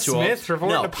J.R. Smith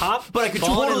reporting to Pop, but I could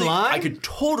falling in line? I could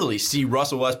totally see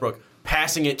Russell Westbrook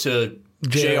passing it to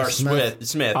J.R.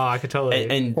 Smith. Oh, I could totally-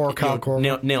 and Or Kyle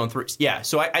Korver. nailing threes. Yeah,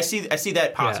 so I see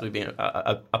that possibly being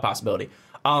a possibility.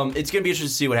 It's going to be interesting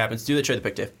to see what happens. Do they trade the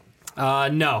pick, Dave?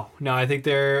 No, I think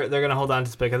they're going to hold on to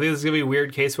this pick. I think this is going to be a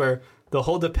weird case where they'll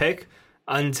hold the pick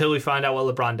until we find out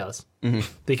what LeBron does.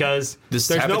 Because This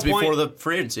there's happens no point. before the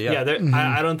free agency. Yeah,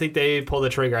 I don't think they pull the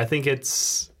trigger. I think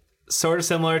it's sort of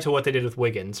similar to what they did with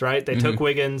Wiggins, right? They took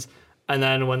Wiggins, and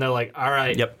then when they're like, all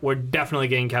right, we're definitely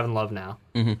getting Kevin Love now.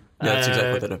 Yeah, that's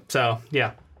exactly what they did. So,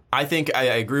 yeah. I think I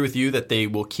agree with you that they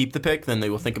will keep the pick, then they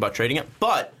will think about trading it.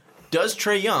 But does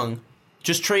Trae Young,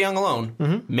 just Trae Young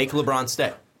alone, make LeBron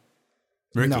stay?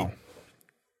 Ricky. No.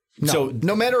 No. So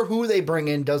no matter who they bring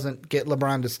in doesn't get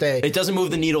LeBron to stay. it doesn't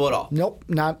move the needle at all. Nope,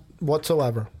 not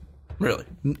whatsoever. Really?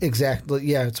 Exactly.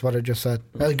 Yeah, it's what I just said.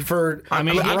 Like I'm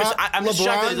just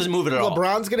shocked that it doesn't move it at all.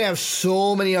 LeBron's going to have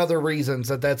so many other reasons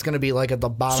that's going to be like at the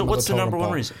bottom. So of what's the totem number one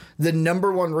pole. reason? The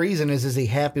number one reason is he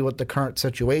happy with the current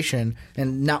situation,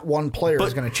 and not one player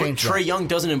is going to change Trae that. Young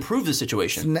doesn't improve the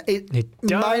situation.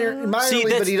 Minorly, See,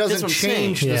 but he that's doesn't what I'm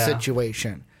change saying. the Yeah.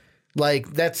 situation.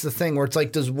 Like that's the thing where it's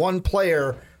like, does one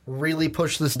player really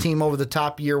push this team over the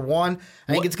top year one?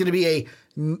 I think it's going to be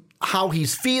how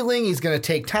he's feeling. He's going to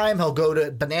take time. He'll go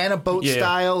to banana boat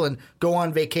style and go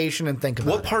on vacation and think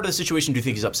about What it. part of the situation do you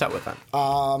think he's upset with then?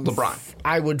 LeBron.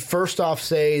 I would first off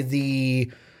say the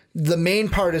main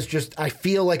part is just I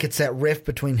feel like it's that rift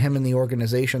between him and the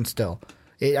organization still.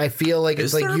 I feel like it's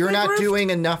Is like there a you're big not rift? doing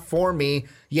enough for me.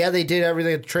 Yeah, they did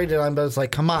everything at the trade deadline, but it's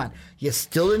like, come on, you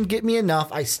still didn't get me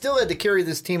enough. I still had to carry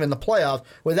this team in the playoffs.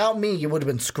 Without me, you would have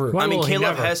been screwed. I mean, Well, he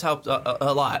Caleb never- has helped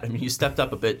a lot. I mean, he stepped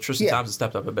up a bit. Tristan Yeah. Thompson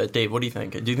stepped up a bit. Dave, what do you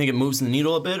think? Do you think it moves the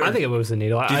needle a bit? Or I think it moves the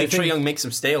needle. do you think Trae Young makes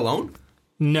him stay alone?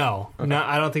 No,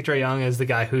 I don't think Trae Young is the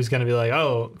guy who's going to be like,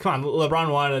 oh, come on,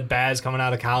 LeBron wanted Baz coming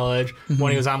out of college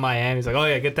when he was on Miami. He's like, oh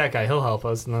yeah, get that guy, he'll help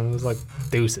us. And then it was like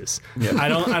deuces. Yeah.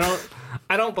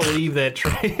 I don't believe that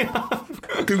Trae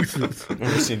Young. Deuces.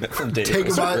 We've seen that from Dave. Take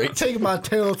It's my great. take my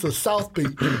tail to South Beach.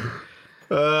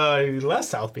 He left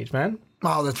South Beach, man.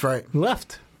 Oh, that's right. He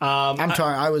left. I'm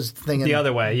sorry. I was thinking The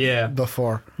other way, yeah.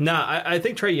 before. No, I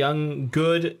think Trae Young,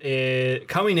 good.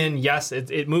 Coming in, yes,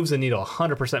 it moves the needle.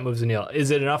 100% moves the needle.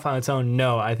 Is it enough on its own?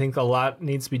 No. I think a lot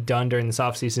needs to be done during this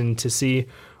offseason to see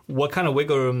what kind of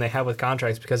wiggle room they have with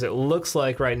contracts, because it looks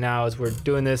like right now, as we're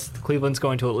doing this, Cleveland's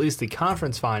going to at least the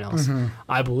conference finals.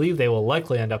 I believe they will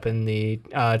likely end up in the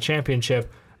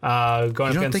championship. Going You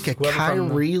don't against think a whoever from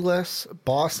the- Kyrie-less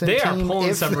Boston They team? are pulling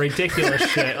if some ridiculous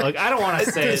shit. Like, I don't want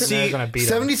to say that they're going to beat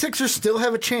them. 76ers still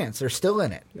have a chance. They're still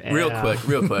in it. Real quick.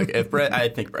 If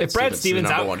Brad Stevens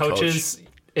the number one outcoaches,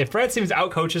 if Brad Stevens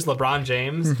outcoaches LeBron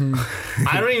James,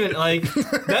 I don't even like.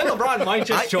 Then LeBron might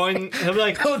just join. He'll be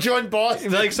like, He'll join Boston.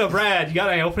 he'll be like, so Brad, you got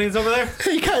any openings over there?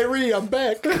 Hey, Kyrie, I'm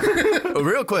back.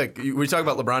 Real quick, we talk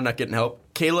about LeBron not getting help.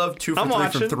 Caleb 2 for I'm 3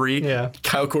 watching. from 3. Yeah.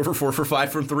 Kyle Korver 4 for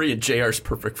 5 from 3, and JR's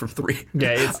perfect from 3.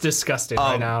 Yeah, it's disgusting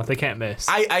right now. They can't miss.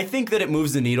 I think that it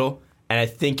moves the needle, and I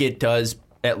think it does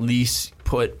at least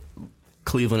put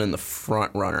Cleveland in the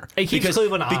front runner. It keeps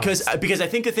Cleveland honest. because I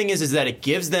think the thing is that it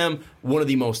gives them one of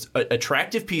the most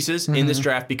attractive pieces in this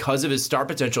draft because of his star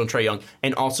potential in Trae Young,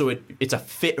 and also it's a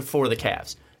fit for the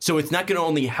Cavs. So it's not going to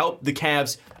only help the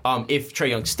Cavs if Trae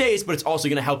Young stays, but it's also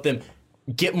going to help them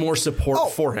get more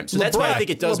support for him. So that's why I think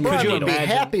it does move LeBron the would needle. be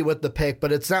happy with the pick,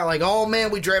 but it's not like, oh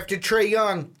man, we drafted Trae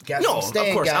Young. Guess No, I'm of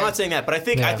staying, course. guys. I'm not saying that, but I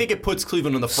think it puts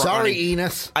Cleveland in the front Sorry, running.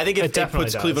 Enos. I think It it definitely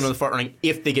puts does. Cleveland in the front running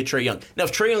if they get Trae Young. Now,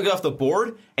 if Trae Young got off the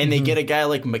board and they get a guy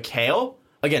like McHale,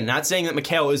 again, not saying that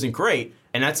McHale isn't great,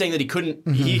 and not saying that he couldn't,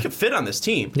 he could fit on this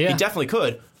team. Yeah. He definitely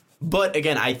could. But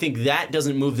again, I think that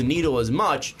doesn't move the needle as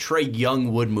much. Trae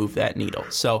Young would move that needle.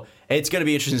 So it's going to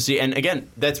be interesting to see. And again,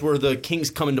 that's where the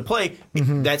Kings come into play.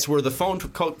 That's where the phone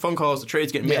calls, the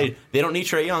trades getting made. They don't need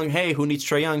Trae Young. Hey, who needs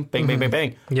Trae Young? Bang, bang, bang,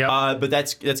 bang. Yep. But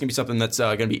that's going to be something that's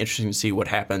going to be interesting to see what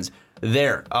happens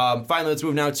there. Finally, let's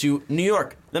move now to New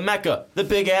York, the Mecca, the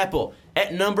Big Apple.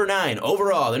 At number 9,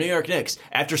 overall, the New York Knicks,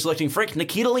 after selecting Frank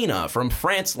Nikitalina from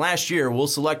France last year, will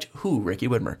select who, Ricky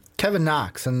Widmer? Kevin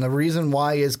Knox. And the reason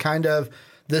why is kind of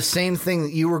the same thing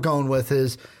that you were going with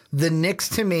is the Knicks,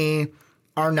 to me,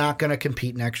 are not going to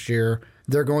compete next year.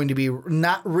 They're going to be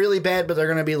not really bad, but they're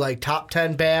going to be like top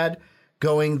 10 bad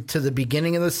going to the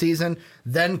beginning of the season.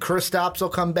 Then Kristaps will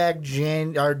come back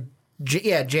January.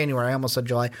 I almost said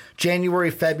July.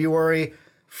 January, February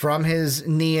from his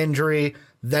knee injury.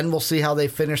 Then we'll see how they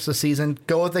finish the season.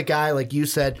 Go with a guy, like you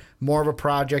said, more of a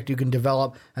project you can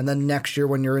develop. And then next year,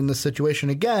 when you're in this situation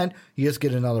again, you just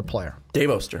get another player. Dave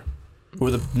Oster, who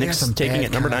are the Knicks some taking bad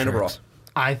at number 9 overall. contracts.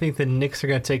 I think the Knicks are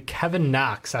going to take Kevin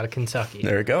Knox out of Kentucky.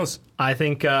 There it goes. I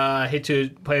think, I hate to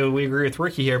play we agree with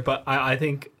Ricky here, but I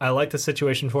think I like the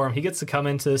situation for him. He gets to come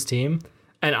into this team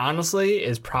and honestly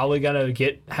is probably going to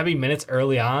get heavy minutes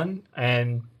early on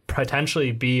and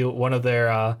potentially be one of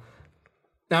their,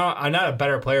 now, I'm not a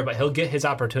better player, but he'll get his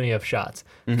opportunity of shots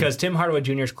because Tim Hardaway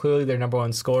Jr. is clearly their number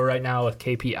one scorer right now with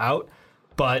KP out.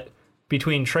 But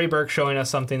between Trey Burke showing us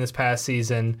something this past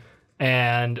season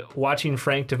and watching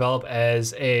Frank develop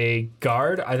as a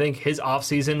guard, I think his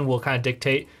offseason will kind of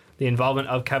dictate the involvement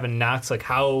of Kevin Knox, like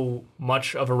how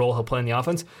much of a role he'll play in the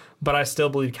offense. But I still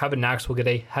believe Kevin Knox will get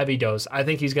a heavy dose. I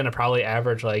think he's going to probably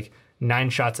average like 9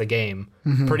 shots a game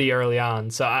pretty early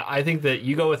on. So I think that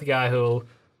you go with a guy who,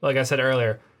 like I said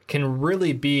earlier, can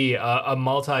really be a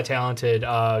multi-talented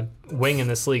wing in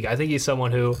this league. I think he's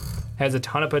someone who has a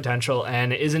ton of potential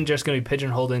and isn't just going to be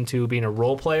pigeonholed into being a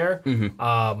role player.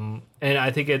 And I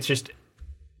think it's just,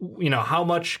 how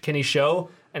much can he show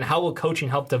and how will coaching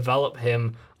help develop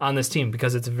him on this team?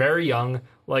 Because it's very young.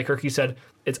 Like Ricky said,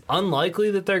 it's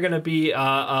unlikely that they're going to be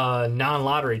a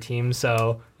non-lottery team.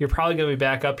 So you're probably going to be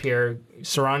back up here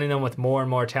surrounding them with more and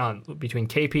more talent between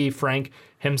KP, Frank,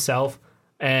 himself.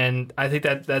 And I think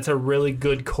that's a really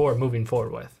good core moving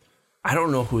forward with. I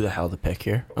don't know who the hell to pick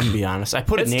here. I'm going to be honest. I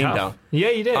put a It's name tough. down. Yeah,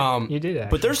 you did. You did,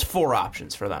 actually. But there's 4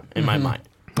 options for them in my mind.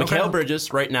 Mikal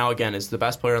Bridges right now, again, is the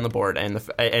best player on the board, and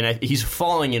he's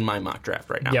falling in my mock draft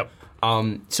right now. Yep.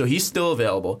 So he's still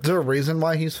available. Is there a reason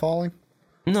why he's falling?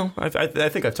 No, I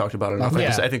think I've talked about it enough.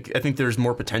 Yeah. I think there's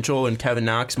more potential in Kevin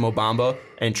Knox, Mo Bamba,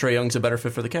 and Trae Young's a better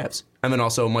fit for the Cavs. And then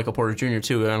also Michael Porter Jr.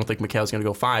 too. I don't think Mikhail's going to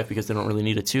go 5 because they don't really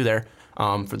need a 2 there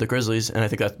for the Grizzlies. And I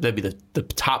think that'd be the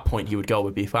top point he would go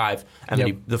would be 5. And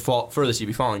then the furthest he'd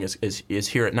be falling is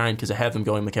here at 9 because I have them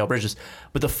going Mikal Bridges.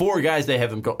 But the 4 guys they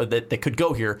have him go that could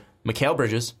go here: Mikal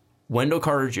Bridges, Wendell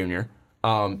Carter Jr.,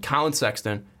 Colin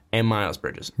Sexton, and Miles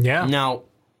Bridges. Yeah. Now,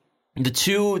 the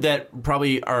 2 that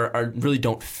probably are really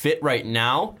don't fit right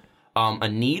now, a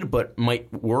need, but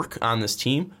might work on this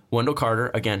team. Wendell Carter,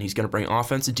 again, he's going to bring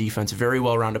offense and defense, very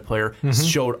well-rounded player,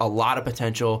 showed a lot of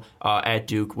potential at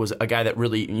Duke, was a guy that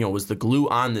really, was the glue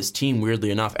on this team, weirdly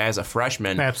enough, as a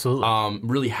freshman. Absolutely.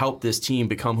 Really helped this team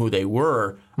become who they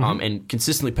were, and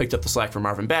consistently picked up the slack from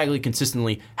Marvin Bagley,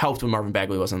 consistently helped when Marvin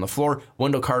Bagley was on the floor.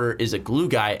 Wendell Carter is a glue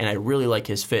guy, and I really like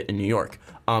his fit in New York.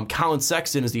 Colin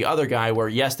Sexton is the other guy where,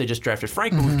 yes, they just drafted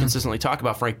Frank, but we've consistently talked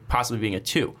about Frank possibly being a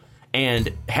 2.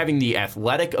 And having the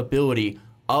athletic ability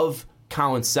of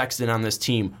Colin Sexton on this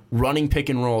team, running pick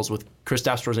and rolls with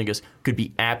Kristaps Porzingis could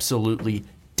be absolutely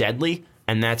deadly.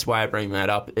 And that's why I bring that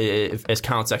up as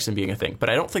Colin Sexton being a thing. But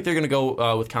I don't think they're going to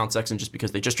go with Colin Sexton just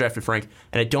because they just drafted Frank.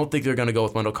 And I don't think they're going to go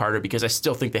with Wendell Carter because I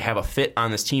still think they have a fit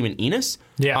on this team in Enes.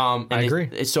 Yeah, I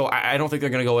agree. So I don't think they're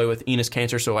going to go away with Enes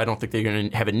Kanter. So I don't think they're going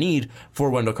to have a need for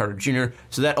Wendell Carter Jr.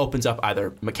 So that opens up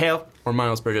either Mikal or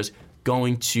Miles Bridges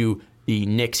going to the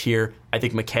Knicks here. I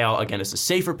think Mikal, again, is a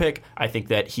safer pick. I think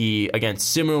that he, again,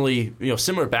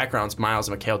 similar backgrounds Miles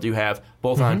and Mikal do have,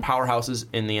 both on powerhouses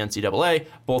in the NCAA.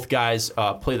 Both guys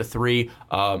play the 3.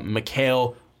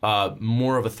 Mikal,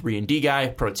 more of a 3-and-D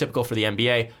guy, prototypical for the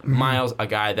NBA. Miles, a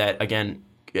guy that, again,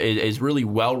 is really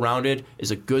well-rounded, is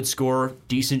a good scorer,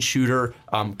 decent shooter,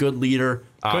 good leader,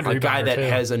 a guy that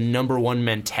has a number 1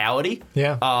 mentality.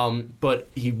 Yeah. But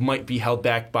he might be held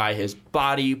back by his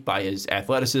body, by his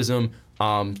athleticism.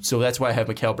 So that's why I have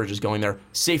Mikal Bridges going there.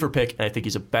 Safer pick, and I think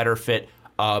he's a better fit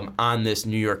on this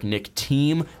New York Knicks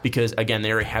team because, again,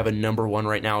 they already have a number 1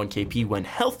 right now in KP when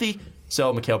healthy.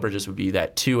 So Mikal Bridges would be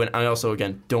that too. And I also,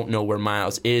 again, don't know where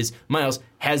Miles is. Miles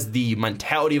has the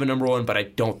mentality of a number 1, but I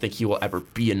don't think he will ever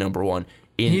be a number 1.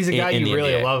 He's a guy you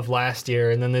really loved last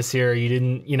year, and then this year he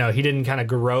didn't kind of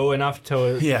grow enough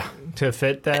to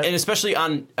fit that. And especially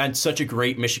on such a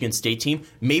great Michigan State team,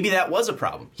 maybe that was a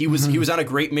problem. He was on a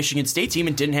great Michigan State team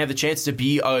and didn't have the chance to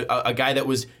be a guy that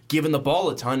was given the ball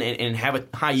a ton and have a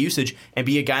high usage and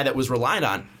be a guy that was relied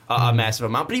on a massive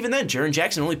amount. But even then, Jaren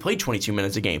Jackson only played 22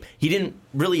 minutes a game. He didn't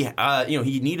really,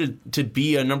 he needed to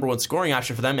be a number 1 scoring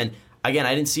option for them. And again,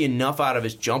 I didn't see enough out of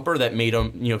his jumper that made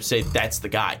him, say that's the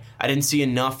guy. I didn't see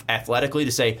enough athletically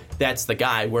to say that's the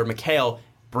guy. Where Mikal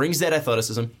brings that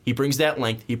athleticism, he brings that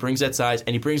length, he brings that size,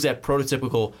 and he brings that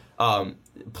prototypical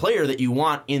player that you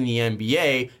want in the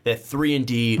NBA, that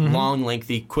 3-and-D, long,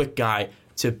 lengthy, quick guy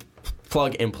to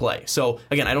plug and play. So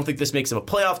again, I don't think this makes them a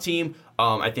playoff team.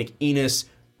 I think Enes,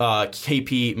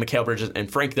 KP, Mikal Bridges,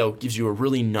 and Frank, though, gives you a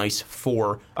really nice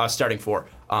starting 4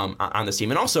 on this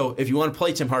team. And also, if you want to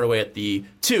play Tim Hardaway at the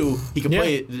 2, he can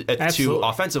play at the 2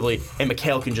 offensively, and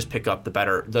Mikal can just pick up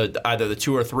either the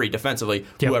 2 or 3 defensively,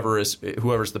 whoever's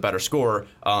the better scorer,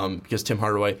 because Tim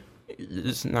Hardaway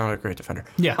is not a great defender.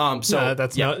 Yeah,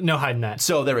 no hiding that.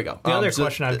 So there we go. The other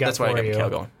question I've got for you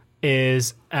Mikal going.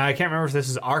 is, I can't remember if this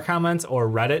is our comments or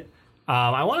Reddit.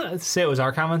 I want to say it was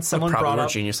our comments. Someone brought up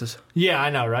geniuses. Yeah, I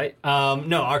know, right?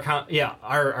 No, our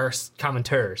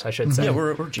commenters, I should say. Yeah,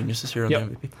 we're geniuses here on the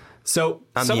MVP. So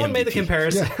someone made the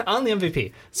comparison on the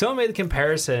MVP. Someone made the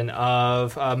comparison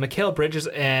of Mikal Bridges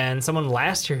and someone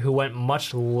last year who went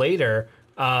much later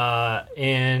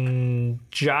in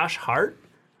Josh Hart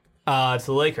to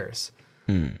the Lakers.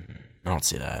 I don't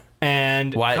see that.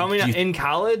 And coming in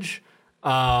college.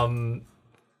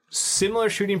 Similar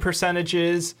shooting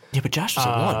percentages. Yeah, but Josh was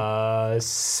a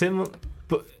 1.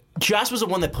 Josh was the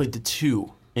one that played the 2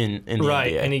 in the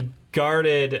NBA. And he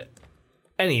guarded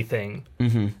anything. I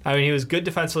mean, he was good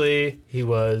defensively. He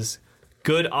was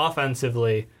good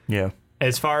offensively. Yeah.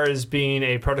 As far as being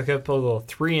a prototypical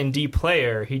 3-and-D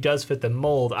player, he does fit the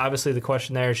mold. Obviously, the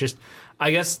question there is just,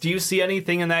 I guess, do you see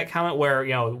anything in that comment where,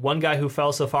 one guy who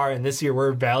fell so far and this year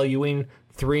we're valuing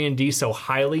 3-and-D so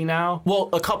highly now? Well,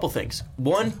 a couple things.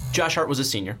 One, Josh Hart was a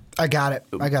senior. I got it.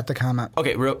 I got the comment.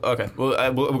 Okay. Okay.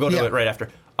 Well, we'll go to it right after.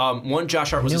 One, Josh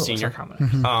Hart was a senior.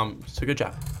 So good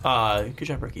job. Good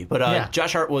job, Ricky. But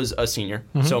Josh Hart was a senior.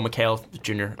 So Mikal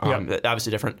Jr.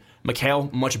 Obviously different.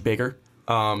 Mikal much bigger.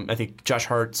 I think Josh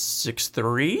Hart's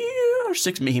 6'3" or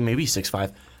 6, maybe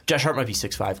 6'5". Josh Hart might be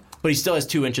 6'5", but he still has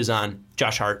 2 inches on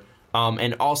Josh Hart.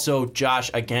 And also Josh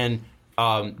again.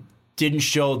 didn't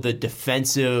show the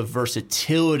defensive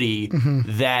versatility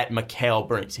that Mikal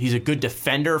brings. He's a good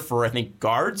defender for, I think,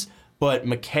 guards, but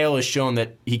Mikal has shown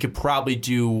that he could probably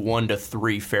do 1 to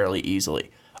 3 fairly easily.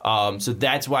 So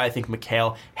that's why I think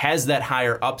Mikal has that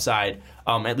higher upside,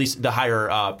 at least the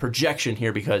higher projection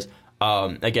here, because,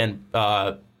 again,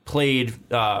 played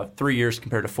 3 years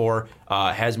compared to 4,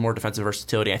 has more defensive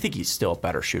versatility. I think he's still a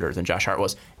better shooter than Josh Hart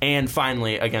was. And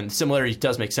finally, again, the similarity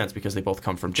does make sense because they both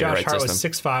come from Jay Wright's Josh system.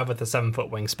 Hart was 6'5" with a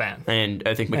 7-foot wingspan. And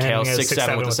I think Mikal's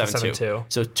 6'7" with a 7'2".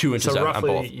 So 2 inches so on roughly,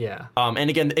 both. yeah. And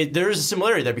again, there is a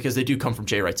similarity there because they do come from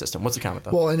Jay Wright's system. What's the comment,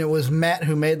 though? Well, and it was Matt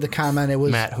who made the comment. It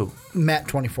was Matt who? Matt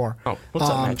 24. Oh, what's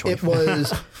up, Matt 24? It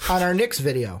was on our Knicks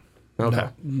video. Okay.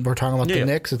 No, we're talking about the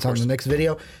Knicks. It's on the Knicks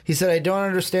video. He said, I don't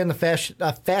understand the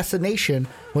fascination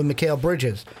with Mikal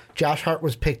Bridges. Josh Hart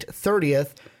was picked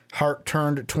 30th. Hart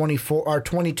turned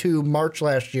 22 March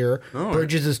last year. Oh.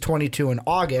 Bridges is 22 in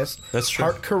August. That's true.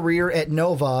 Hart career at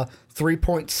Nova,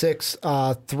 3.6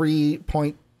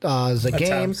 3-point a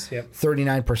game,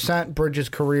 39%. Bridges'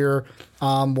 career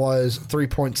was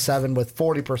 3.7 with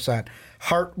 40%.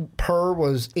 Hart per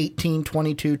was 18,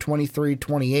 22, 23,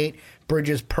 28.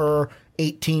 Bridges per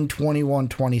 18, 21,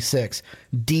 26.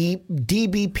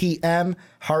 DBPM,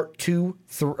 Hart 2.7,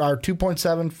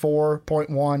 4.1,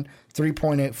 3.8,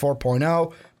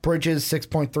 4.0. Bridges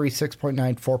 6.3,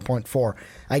 6.9, 4.4.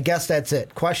 I guess that's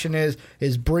it. Question is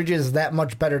Bridges that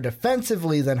much better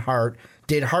defensively than Hart?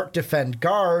 Did Hart defend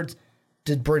guards?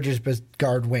 Did Bridges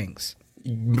guard wings?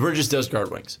 Bridges does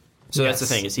guard wings. So that's the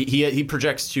thing, is he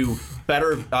projects to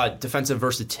better defensive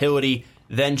versatility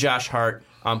than Josh Hart.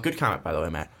 Good comment, by the way,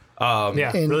 Matt.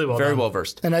 Really well very done. well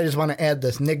versed. And I just want to add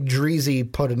this. Nick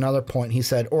Dreezy put another point. He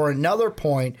said, or another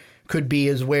point could be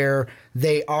is where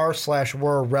they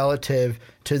are/were relative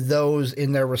to those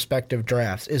in their respective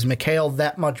drafts. Is Mikal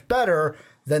that much better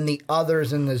than the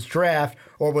others in this draft,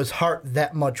 or was Hart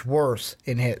that much worse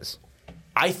in his?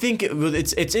 I think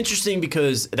it's interesting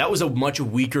because that was a much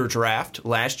weaker draft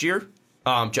last year.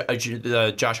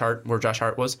 Josh Hart, where Josh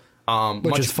Hart was.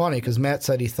 Which is funny because Matt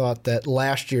said he thought that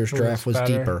last year's draft was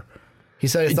deeper. He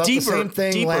said he thought the same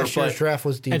thing. Last year's draft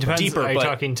was deeper. It depends. Are you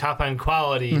talking top end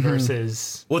quality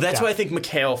versus? Well, that's why I think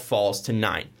Mikal falls to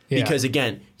 9 because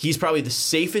again, he's probably the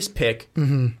safest pick,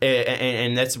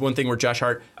 and that's one thing where Josh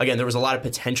Hart. Again, there was a lot of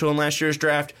potential in last year's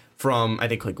draft. From I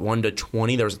think like 1 to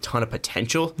 20, there was a ton of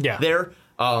potential there.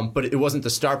 But it wasn't the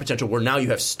star potential where now you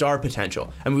have star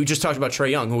potential. And we just talked about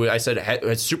Trae Young, who I said had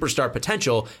superstar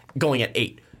potential going at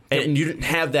 8. And you didn't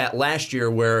have that last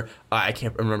year where I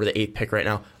can't remember the 8th pick right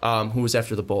now. Who was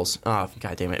after the Bulls? God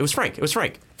damn it! It was Frank.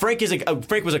 Frank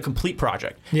was a complete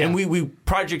project, and we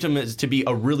project him as to be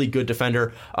a really good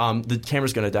defender. The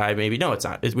camera's going to die. Maybe no, it's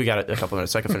not. We got a couple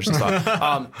minutes so I can finish this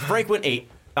thought. Frank went 8.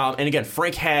 And again,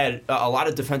 Frank had a lot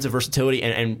of defensive versatility,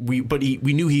 but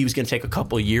we knew he was going to take a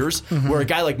couple of years. Where a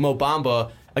guy like Mo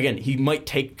Bamba, again, he might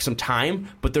take some time,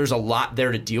 but there's a lot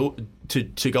there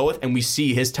to go with, and we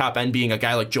see his top end being a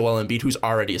guy like Joel Embiid, who's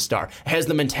already a star. Has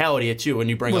the mentality too, when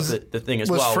you bring up the thing as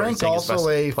well. Was Frank also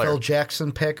a Phil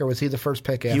Jackson pick, or was he the first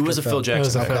pick after He was a Phil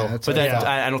Jackson pick. But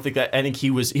I don't think that. I think he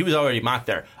was already mocked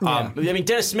there. I mean,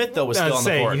 Dennis Smith, though, was still on the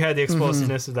board. You had the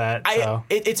explosiveness of that. So.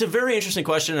 It's a very interesting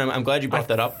question, and I'm glad you brought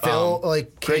that up. Phil,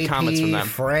 great KP, comments from them.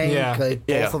 Frank,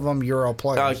 both of them Euro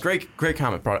players. Great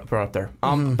comment brought up there.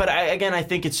 But I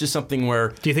think it's just something where...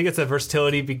 Do you think it's the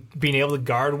versatility, being able to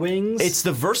guard wings? It's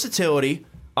the versatility.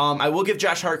 I will give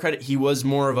Josh Hart credit. He was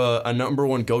more of a number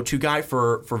one go-to guy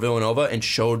for Villanova and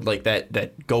showed like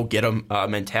that go-get-em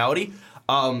mentality.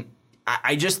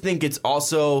 I just think it's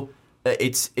also...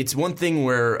 It's one thing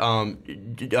where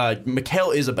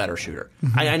Mikal is a better shooter.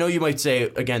 I know you might say,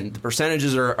 again, the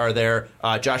percentages are there.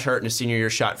 Josh Hart in his senior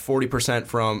year shot 40%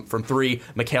 from 3.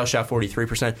 Mikal shot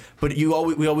 43%. But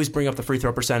we always bring up the free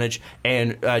throw percentage.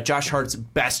 And Josh Hart's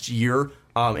best year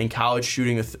in college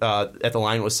shooting at the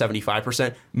line was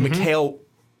 75%. Mikal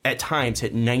at times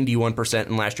hit 91%,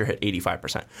 and last year hit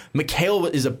 85%.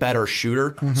 Mikal is a better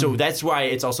shooter, so that's why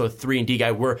it's also a 3-and-D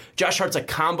guy, where Josh Hart's a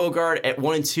combo guard at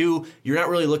 1 and 2. You're not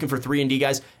really looking for 3-and-D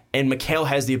guys, and Mikal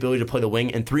has the ability to play the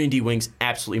wing, and 3-and-D wings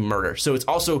absolutely murder. So it's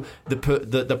also the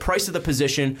price of the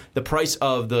position, the price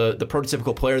of the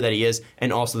prototypical player that he is,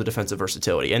 and also the defensive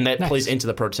versatility, and that plays into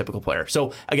the prototypical player.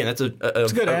 So again, that's a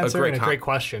good answer and a great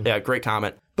question. Yeah, great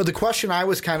comment. But the question I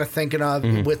was kind of thinking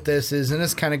of with this is, and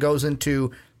this kind of goes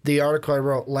into the article I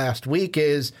wrote last week,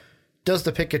 is does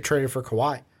the pick get traded for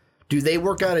Kawhi? Do they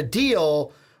work out a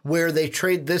deal where they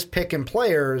trade this pick and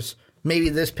players, maybe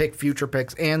this pick, future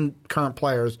picks, and current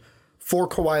players for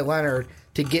Kawhi Leonard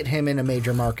to get him in a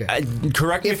major market?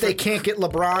 Correct me if they can't get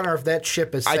LeBron, or if that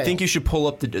ship is sailed. I think you should pull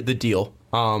up the deal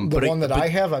The one that I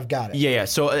have, I've got it. Yeah.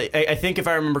 So I think if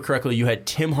I remember correctly, you had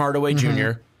Tim Hardaway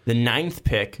Jr., the 9th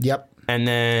pick. Yep. And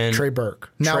then Trey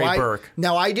Burke. Burke.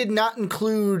 Now, I did not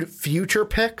include future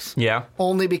picks. Yeah.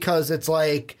 Only because it's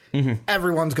like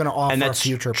everyone's going to offer and that's a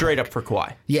future straight pick. up for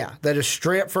Kawhi. Yeah, that is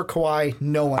straight up for Kawhi.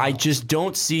 No one I else. just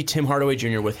don't see Tim Hardaway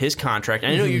Jr. with his contract.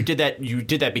 And I know you did that. You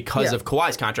did that because of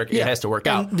Kawhi's contract. It has to work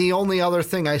out. The only other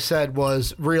thing I said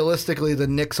was realistically, the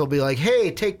Knicks will be like,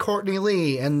 "Hey, take Courtney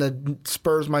Lee," and the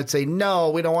Spurs might say, "No,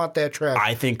 we don't want that trash."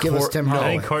 I think give us Tim I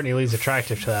Hardaway. think Courtney Lee's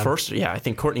attractive to them. I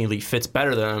think Courtney Lee fits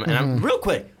better than him. And I'm real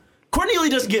quick. Courtney Lee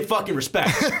doesn't get fucking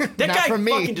respect. That Not guy from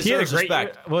me. fucking He had a deserves great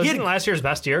respect. year. Wasn't it last year's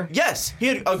best year? Yes, he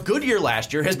had a good year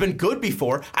last year, has been good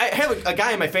before. I have a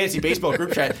guy in my fantasy baseball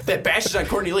group chat that bashes on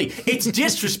Courtney Lee. It's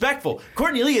disrespectful.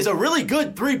 Courtney Lee is a really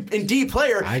good 3-and-D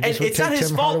player, and just would it's not take his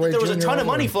Tim fault that Hardaway there was a Jr. ton of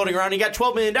money over. floating around. He got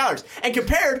 $12 million, and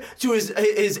compared to his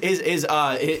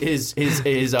God,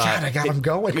 I got him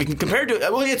going. compared to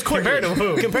it's Courtney. Compared to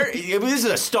who? This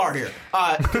is a star here.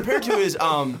 Compared to his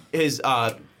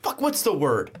what's the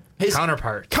word? His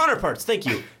counterparts, thank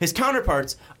you. His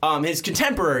counterparts, his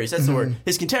contemporaries, that's the word.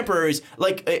 His contemporaries,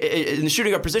 like in the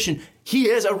shooting guard position, he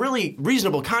has a really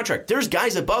reasonable contract. There's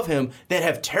guys above him that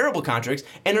have terrible contracts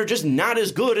and are just not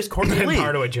as good as Courtney Lee. Tim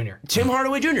Hardaway Jr. Tim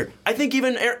Hardaway Jr. I think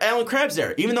even Alan Crabb's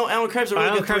there. Even though Alan Crabb's a really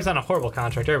Alan good Crabb's on a horrible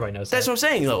contract. Everybody knows That's that. what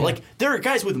I'm saying, though. Like, there are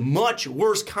guys with much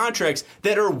worse contracts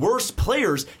that are worse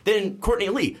players than Courtney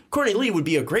Lee. Courtney Lee would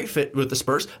be a great fit with the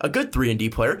Spurs, a good 3-and-D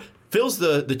player, fills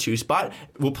the 2 spot,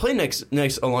 will play next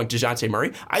along DeJounte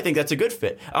Murray. I think that's a good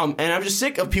fit. And I'm just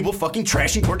sick of people fucking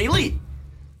trashing Courtney Lee.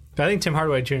 I think Tim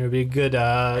Hardaway Jr. would be a good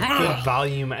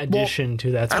volume addition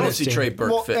to that. I don't Spurs see team. Trey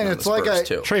Burke fitting and on it's the like Spurs,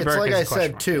 too. Trey it's Burke like is I a question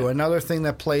said mark, too. Another thing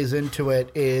that plays into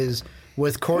it is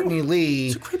with Courtney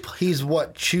Lee. He's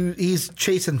he's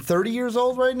chasing 30 years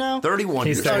old right now. 31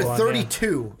 He's years Or 31,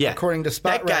 32, Yeah. according to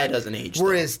Spot That guy Rack, doesn't age,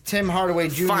 Whereas Tim Hardaway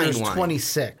Jr. Fine is wine.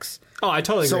 26. Oh, I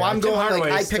totally agree. So I'm Tim going Hardaway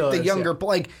like I still picked the is, younger. yeah.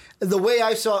 Like the way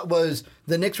I saw it was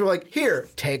the Knicks were like, "Here,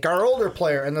 take our older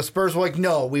player," and the Spurs were like,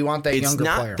 "No, we want that It's younger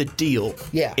not player." the deal.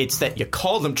 Yeah. It's that you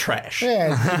call them trash. Yeah,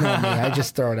 you know me. I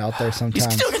just throw it out there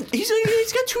sometimes. He's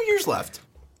got 2 years left.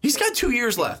 He's got 2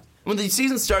 years left. When the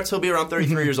season starts, he'll be around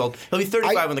 33 years old. He'll be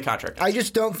 35 when the contract ends. I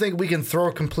just don't think we can throw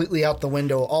it completely out the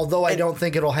window. Although I don't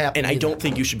think it'll happen. And I either. don't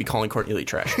think you should be calling Courtney Lee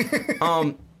trash.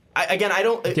 I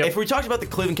don't. Yep. If we talked about the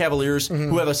Cleveland Cavaliers,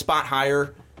 who have a spot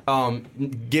higher,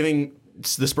 giving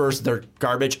the Spurs their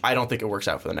garbage, I don't think it works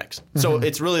out for the Knicks. So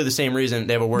it's really the same reason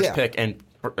they have a worse pick, and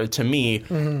to me,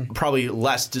 probably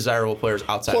less desirable players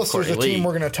outside Plus, of Courtney there's a Lee. team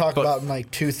we're going to talk But about in like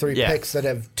 2-3 Yeah. picks that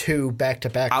have 2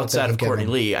 back-to-back. outside of Courtney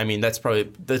Lee. I mean, that's probably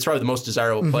the most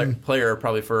desirable player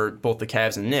probably for both the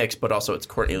Cavs and Knicks, but also it's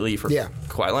Courtney Lee for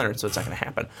Kawhi Leonard, so it's not going to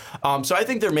happen. So I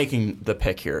think they're making the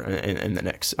pick here in the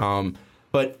Knicks.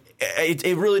 But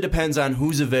it really depends on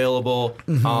who's available.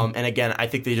 And again, I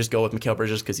think they just go with Mikal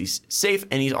Bridges because he's safe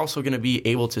and he's also going to be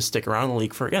able to stick around in the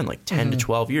league for again like 10 to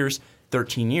 12 years,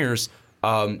 13 years.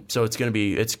 So it's going to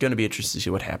be interesting to see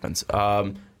what happens.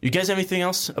 You guys have anything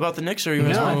else about the Knicks, or you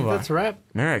guys No, want I to think move on? that's a wrap.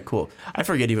 All right, cool. I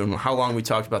forget even how long we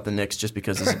talked about the Knicks just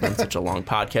because this has been such a long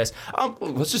podcast.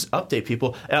 Let's just update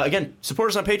people. Again, support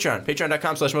us on Patreon,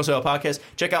 patreon.com/MostOil Podcast.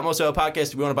 Check out Most Oil Podcast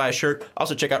if you want to buy a shirt.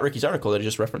 Also, check out Ricky's article that I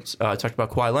just referenced. Talked about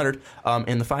Kawhi Leonard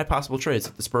and the 5 possible trades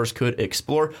that the Spurs could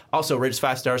explore. Also, rate us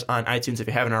 5 stars on iTunes if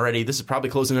you haven't already. This is probably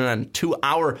closing in on a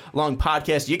 2-hour-long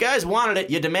podcast. You guys wanted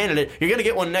it. You demanded it. You're going to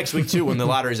get one next week, too, when the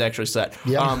lottery is actually set.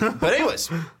 Yeah. But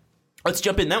anyways... Let's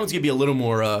jump in. That one's going to be a little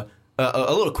more, a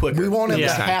little quicker. We won't have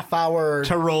this the time. half-hour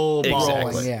To roll balls.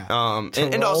 Exactly. Yeah.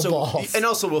 And roll also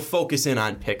balls. we'll focus in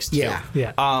on picks too. Yeah.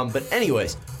 Yeah. But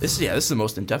anyways, this is the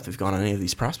most in depth we've gone on any of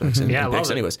these prospects and Yeah, I picks.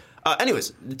 love it.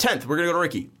 Anyways, the 10th we're gonna go to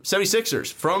Ricky.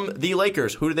 76ers from the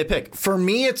Lakers. Who did they pick? For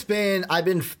me, I've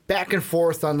been back and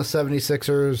forth on the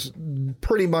 76ers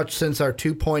pretty much since our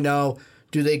 2.0.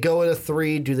 Do they go at a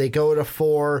 3? Do they go at a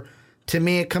 4? To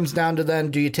me, it comes down to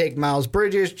then, do you take Miles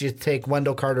Bridges? Do you take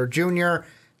Wendell Carter Jr.?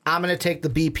 I'm going to take the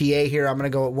BPA here. I'm going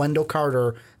to go at Wendell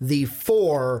Carter, the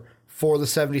 4 for the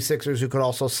 76ers, who could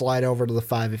also slide over to the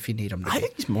 5 if you need him to I be.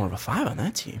 think he's more of a 5 on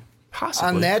that team. Possibly.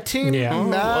 On that team? Yeah.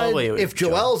 Nah, Wait, if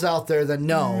Joel's out there, then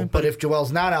no. But if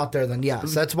Joel's not out there, then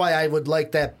yes. That's why I would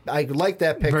like that. I like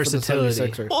that pick Versatility. for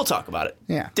the 76ers. We'll talk about it.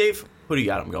 Yeah. Dave, who do you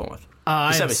got? I'm going with.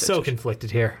 I The am 76ers. so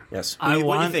conflicted here. Yes. I What are you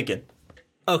want- thinking?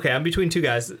 Okay, I'm between two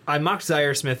guys. I mocked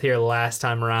Zaire Smith here last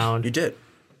time around. You did.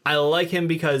 I like him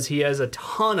because he has a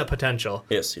ton of potential.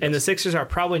 Yes, he and the does. Sixers are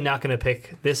probably not going to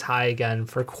pick this high again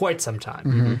for quite some time.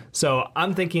 Mm-hmm. So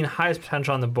I'm thinking highest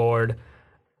potential on the board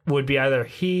would be either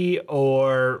he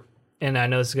or, and I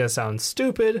know this is going to sound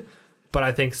stupid, but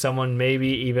I think someone maybe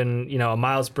even, a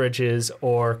Miles Bridges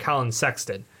or Colin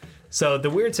Sexton. So the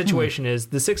weird situation is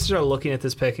the Sixers are looking at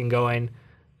this pick and going,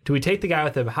 do we take the guy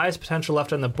with the highest potential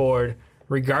left on the board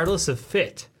regardless of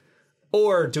fit?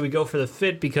 Or do we go for the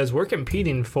fit because we're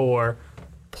competing for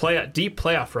deep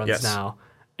playoff runs now?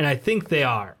 And I think they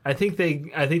are. I think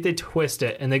they twist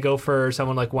it and they go for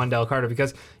someone like Wendell Carter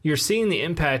because you're seeing the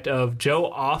impact of Joe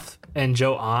off and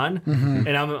Joe on.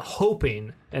 And I'm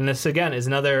hoping, and this again is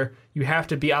another, you have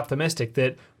to be optimistic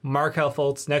that Markelle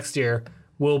Fultz next year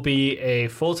will be a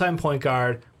full-time point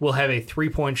guard, will have a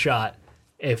 3-point shot.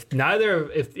 If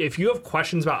you have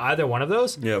questions about either one of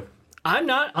those, I'm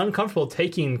not uncomfortable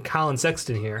taking Colin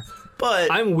Sexton here. But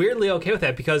I'm weirdly okay with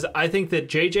that because I think that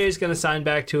JJ is going to sign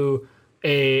back to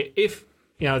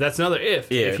that's another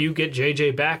if. Yeah. If you get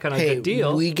JJ back on a good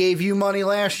deal. We gave you money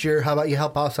last year. How about you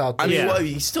help us out? I mean, well,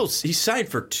 he signed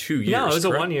for 2 years. No, it was a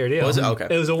 1-year deal. Was it? Okay.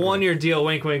 It was a 1-year deal.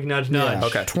 Wink, wink, nudge, nudge.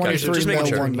 Okay. 23 just making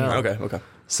sure. 1 year. Okay.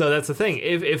 So that's the thing.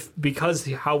 If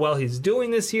because how well he's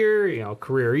doing this year,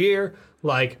 career year,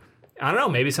 like I don't know,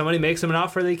 maybe somebody makes him an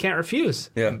offer that he can't refuse.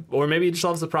 Yeah. Or maybe he just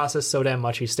loves the process so damn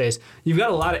much he stays. You've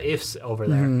got a lot of ifs over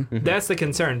there. That's the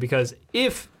concern because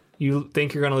if you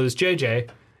think you're going to lose JJ,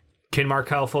 can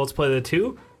Markelle Fultz play the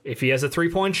 2? If he has a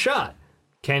 3-point shot,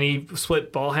 can he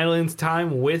split ball handling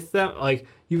time with them? Like,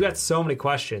 you've got so many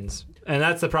questions, and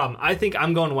that's the problem. I think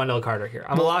I'm going Wendell Carter here.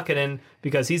 I'm locking in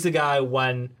because he's the guy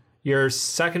when your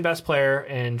second best player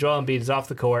and Joel Embiid is off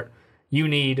the court, you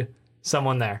need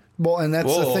someone there. Well, and that's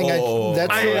the thing.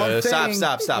 That's the one thing.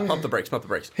 Stop. Pump the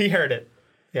brakes. He heard it.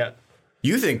 Yeah.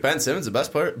 You think Ben Simmons is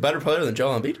better player than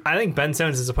Joel Embiid? I think Ben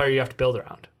Simmons is a player you have to build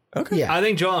around. Okay. Yeah. I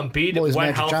think Joel Embiid, when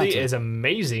Magic healthy, Johnson is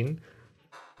amazing.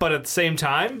 But at the same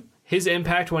time, his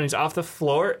impact when he's off the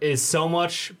floor is so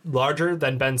much larger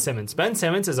than Ben Simmons. Ben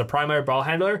Simmons is a primary ball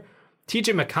handler.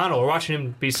 TJ McConnell, we're watching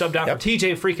him be subbed out for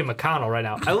TJ freaking McConnell right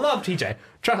now. I love TJ.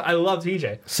 I love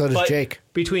TJ. So does Jake.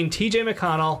 Between TJ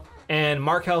McConnell and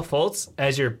Markelle Fultz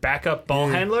as your backup ball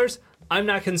handlers, I'm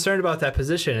not concerned about that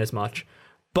position as much.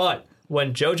 But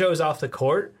when JoJo is off the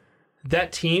court,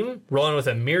 that team rolling with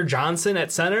Amir Johnson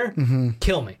at center,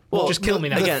 kill me. Well, just kill me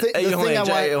now. Again, I'm going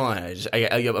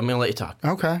to let you talk.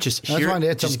 Okay. I just wanted to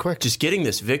hit something quick. Just getting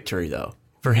this victory, though,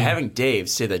 for having Dave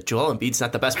say that Joel Embiid's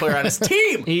not the best player on his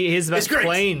team. He's the best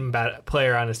playing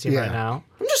player on his team right now.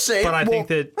 I'm just saying. But I think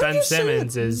that Ben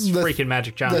Simmons is freaking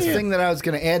Magic Johnson. The thing that I was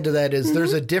going to add to that is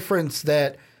there's a difference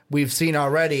that we've seen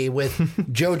already with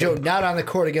JoJo not on the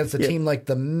court against a team like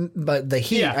the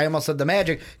Heat. I almost said the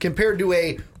Magic, compared to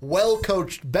a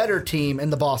well-coached, better team in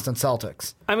the Boston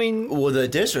Celtics. I mean, well, the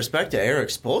disrespect to Eric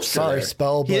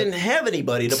Spoelstra. He didn't have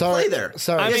anybody to play there.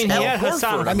 Sorry, I mean, he had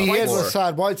Hassan. He had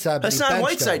Hassan Whiteside. Hassan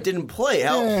Whiteside didn't play.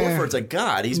 Al Horford's a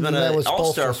god. He's been an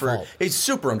all-star for. He's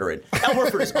super underrated. Al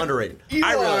Horford is underrated.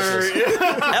 I realize this.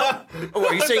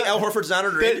 Are you saying Al Horford's not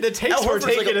underrated? The takes we're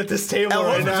taking at this table Al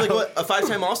right Horford's now. like what, a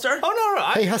 5-time all-star? Oh no!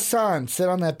 Hey Hassan, sit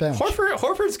on that bench.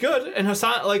 Horford's good, and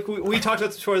Hassan, like we talked about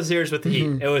this before the series with the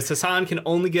Heat. It was Hassan can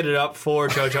only get it up for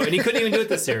JoJo, and he couldn't even do it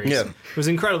this series. It was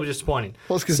incredibly disappointing.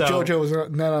 Well, it's because JoJo was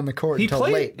not on the court until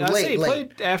late. He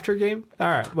played after game. All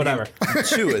right, whatever.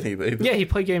 2, I think. Yeah, he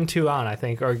played game 2 on, I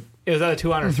think, or it was either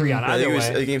 2 on or 3 on. Either I think way,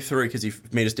 it was game 3 because he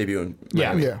made his debut in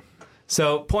Miami. Yeah.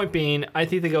 So point being, I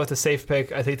think they go with a safe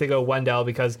pick. I think they go Wendell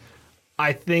because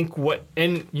I think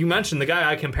and you mentioned the guy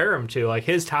I compare him to, like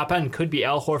his top end could be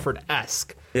Al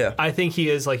Horford-esque. Yeah. I think he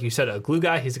is, like you said, a glue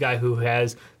guy. He's a guy who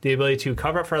has the ability to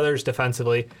cover up for others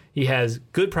defensively. He has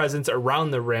good presence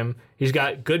around the rim. He's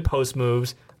got good post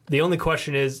moves. The only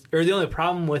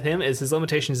problem with him is his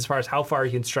limitations as far as how far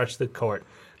he can stretch the court.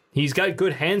 He's got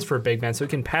good hands for a big man, so he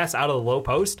can pass out of the low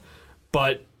post,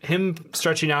 but him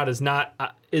stretching out is not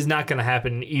going to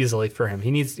happen easily for him. He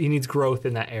needs growth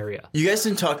in that area. You guys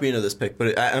didn't talk me into this pick,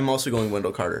 but I'm also going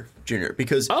Wendell Carter Jr.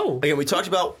 because again we talked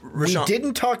about Rashawn. We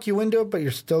didn't talk you into it, but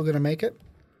you're still going to make it.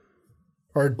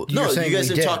 Or no, you guys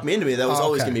didn't talk me into me. That was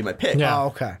always going to be my pick. Yeah. Oh,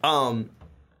 okay.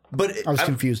 But I was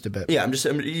confused a bit. Yeah,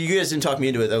 you guys didn't talk me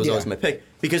into it. That was always my pick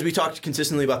because we talked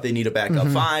consistently about they need a backup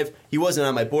 5. He wasn't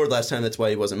on my board last time. That's why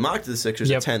he wasn't mocked to the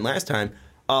Sixers at 10 last time.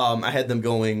 I had them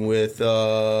going with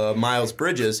Miles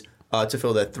Bridges to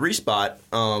fill that 3 spot.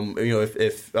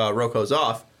 If Rocco's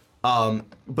off.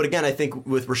 But again, I think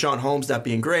with Rashawn Holmes not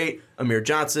being great, Amir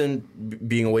Johnson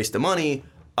being a waste of money,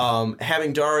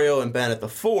 having Dario and Ben at the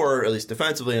 4, at least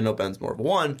defensively. I know Ben's more of a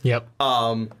 1. Yep.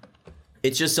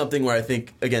 It's just something where I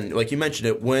think, again, like you mentioned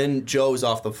it, when Joe's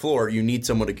off the floor, you need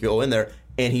someone to go in there,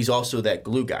 and he's also that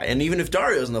glue guy. And even if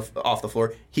Dario's off the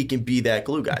floor, he can be that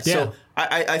glue guy. Yeah. So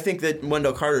I think that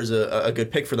Wendell Carter is a good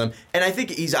pick for them. And I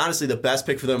think he's honestly the best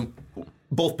pick for them,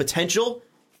 both potential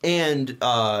and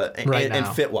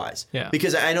fit wise. Yeah.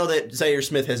 Because I know that Zaire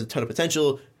Smith has a ton of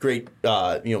potential, great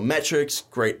metrics,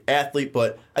 great athlete,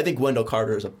 but I think Wendell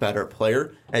Carter is a better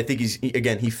player. And I think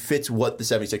he fits what the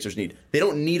 76ers need. They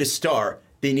don't need a star.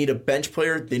 They need a bench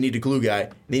player. They need a glue guy.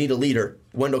 They need a leader.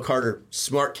 Wendell Carter,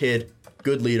 smart kid,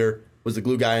 good leader, was the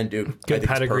glue guy in Duke. Good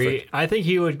pedigree. I think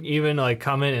he would even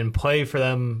come in and play for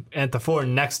them at the 4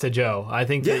 next to Joe. I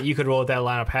think that you could roll with that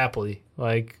lineup happily.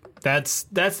 That's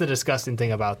the disgusting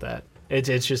thing about that.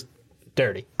 It's just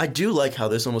dirty. I do like how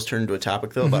this almost turned into a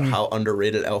topic, though, about how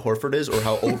underrated Al Horford is or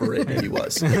how overrated he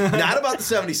was. Not about the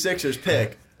 76ers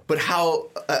pick, but how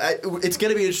it's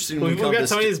going to be interesting when We've got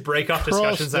some of these break-off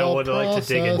discussions I would like to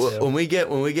dig into. When we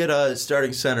get a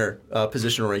starting center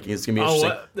positional ranking, it's going to be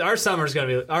interesting. Our summer's going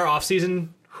to be our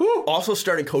off-season. Also,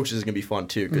 starting coaches is going to be fun,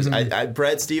 too, because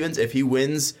Brad Stevens, if he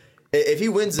wins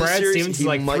this Brad series, Stevens is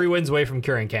 3 wins away from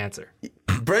curing cancer.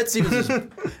 Brad Stevens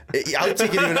is. I'll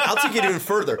take it even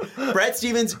further. Brad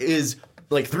Stevens is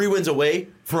 3 wins away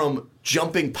from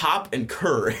jumping Pop and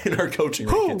Kerr in our coaching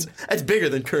rankings. That's bigger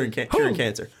than curing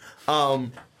cancer.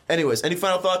 Anyways, any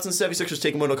final thoughts on 76ers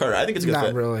taking Wendell Carter? I think it's a good fit.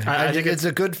 Not really. I think it's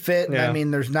a good fit. Yeah. I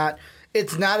mean,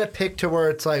 it's not a pick to where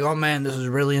it's like, oh man, this is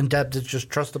really in depth. It's just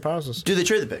trust the process. Do they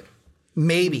trade the pick?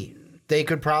 Maybe. They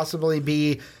could possibly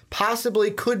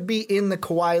could be in the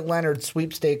Kawhi Leonard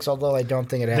sweepstakes, although I don't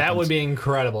think it happens. That would be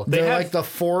incredible. They're like the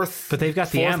fourth, but they've got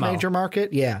the ammo. Major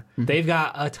market. Yeah, they've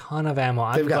got a ton of ammo.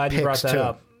 I'm glad you brought that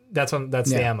up. That's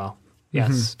the ammo.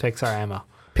 Yes, picks are ammo.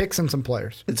 Picks and some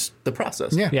players. It's the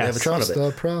process. Yeah, they have a ton of it.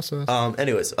 The process.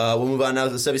 Anyways, we'll move on now to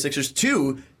the 76ers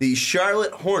to the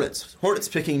Charlotte Hornets. Hornets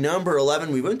picking number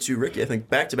 11. We went to Ricky, I think,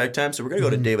 back-to-back times, so we're going to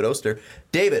go to David Oster.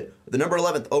 David, the number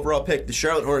 11th overall pick, the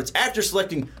Charlotte Hornets, after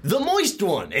selecting the moist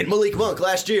one in Malik Monk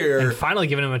last year. And finally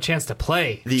giving him a chance to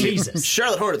play. Jesus.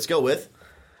 Charlotte Hornets go with?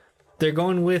 They're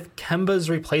going with Kemba's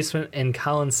replacement in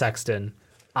Colin Sexton.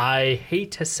 I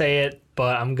hate to say it,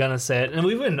 but I'm gonna say it, and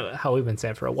we've been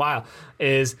saying it for a while.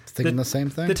 Is thinking the same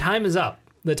thing. The time is up.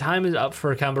 The time is up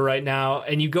for Kemba right now,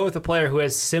 and you go with a player who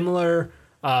has similar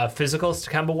physicals to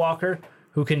Kemba Walker,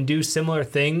 who can do similar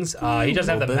things. He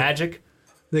doesn't have the magic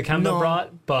that Kemba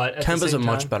brought, but at Kemba's the same a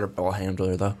much time, better ball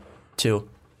handler, though. Too.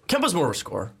 Kemba's more of a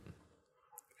scorer.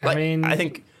 I mean, I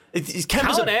think Kemba's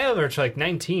Colin averaged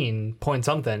 19 point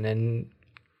something and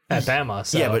at Bama.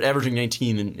 So. Yeah, but averaging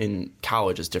 19 in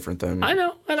college is different than... I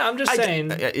know. I'm just saying,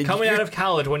 coming out of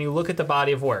college, when you look at the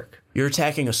body of work... You're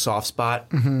attacking a soft spot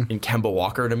in Kemba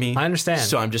Walker to me. I understand.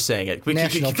 So I'm just saying it.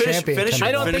 National champion.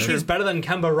 I don't think he's better than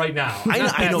Kemba right now.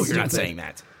 I know you're not saying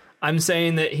that. I'm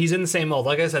saying that he's in the same mold.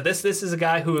 Like I said, this is a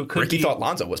guy who could Ricky thought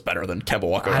Lonzo was better than Kemba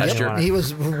Walker last year. He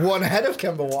was one ahead of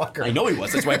Kemba Walker. I know he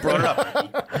was. That's why I brought it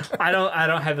up. I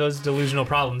don't have those delusional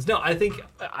problems. No, I think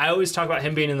I always talk about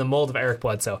him being in the mold of Eric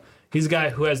Bledsoe. He's a guy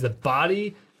who has the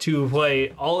body to play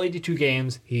all 82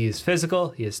 games. He is physical.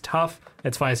 He is tough.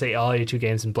 It's fine to say all 82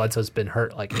 games, and Bledsoe's been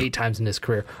hurt 8 times in his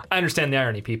career. I understand the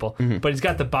irony, people, but he's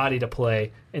got the body to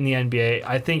play in the NBA.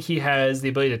 I think he has the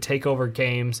ability to take over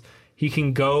games. He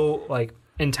can go,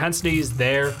 intensity is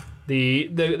there.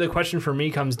 The question for me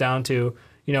comes down to,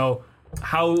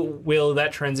 how will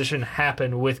that transition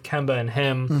happen with Kemba and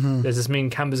him? Does this mean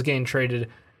Kemba's getting traded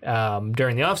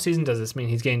during the offseason? Does this mean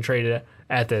he's getting traded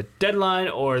at the deadline,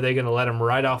 or are they going to let him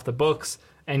right off the books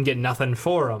and get nothing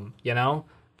for him?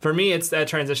 For me, it's that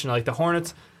transition. Like the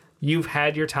Hornets, you've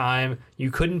had your time. You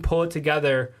couldn't pull it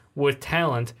together with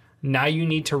talent. Now you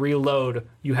need to reload.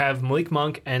 You have Malik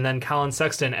Monk and then Colin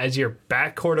Sexton as your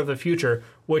backcourt of the future,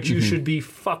 which you should be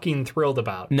fucking thrilled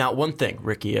about. Now, one thing,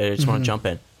 Ricky, I just want to jump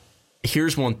in.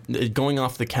 Here's one, going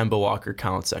off the Kemba Walker,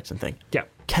 Colin Sexton thing. Yeah.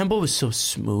 Kemba was so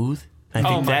smooth. I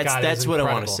think that's what I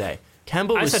want to say.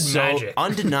 Kemba was so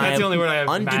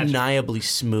undeniably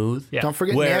smooth. Yeah. Don't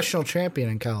forget national champion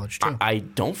in college, too. I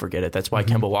don't forget it. That's why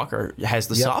Kemba Walker has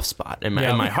the soft spot in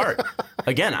my heart.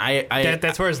 Again,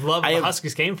 that's where his love of the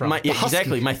Huskies came from.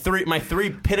 Exactly. My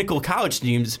three pinnacle college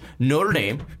teams, Notre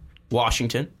Dame,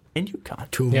 Washington, and UConn.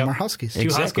 Two of them are Huskies. Two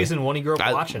Huskies and one he grew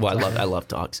up watching. I love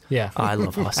dogs. Yeah. I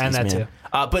love Huskies, and that man. too.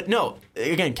 But no,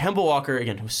 again, Kemba Walker,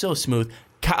 again, was so smooth.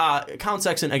 Colin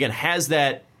Sexton, again, has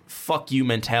that fuck you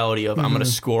mentality of I'm going to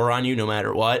score on you no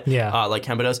matter what, like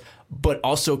Kemba does. But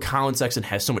also Colin Sexton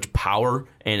has so much power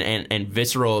and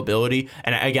visceral ability.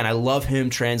 And again, I love him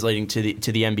translating to the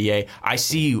NBA. I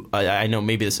see, I know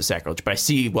maybe this is sacrilege, but I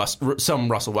see some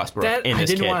Russell Westbrook in this kid. I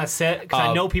didn't want to say it because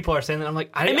I know people are saying that. I'm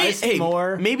like, I see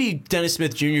more. Maybe Dennis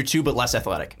Smith Jr. too, but less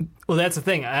athletic. Well, that's the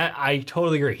thing. I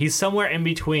totally agree. He's somewhere in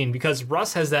between because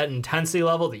Russ has that intensity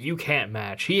level that you can't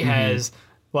match. He has,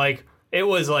 it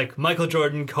was like Michael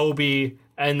Jordan, Kobe,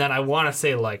 and then I want to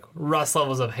say like Russ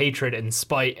levels of hatred and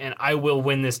spite, and I will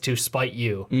win this to spite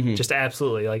you. Just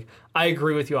absolutely. Like, I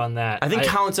agree with you on that. I think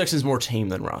Colin Sexton's more tame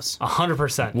than Russ.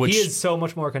 100%. He is so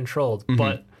much more controlled.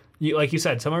 But like you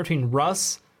said, somewhere between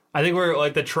Russ, I think we're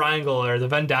like the triangle or the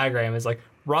Venn diagram is like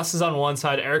Russ is on one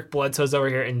side, Eric Bledsoe's over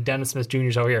here, and Dennis Smith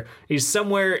Jr.'s over here. He's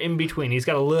somewhere in between. He's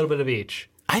got a little bit of each.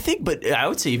 I think, but I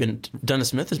would say even Dennis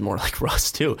Smith is more like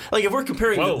Russ too. Like if we're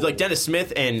comparing like Dennis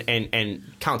Smith and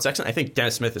Colin Sexton, I think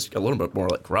Dennis Smith is a little bit more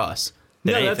like Russ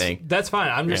than anything. That's fine.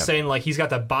 I'm just saying like he's got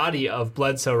the body of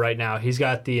Bledsoe right now. He's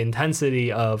got the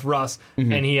intensity of Russ,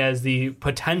 and he has the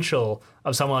potential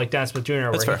of someone like Dennis Smith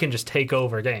Jr. where he can just take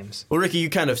over games. Well, Ricky, you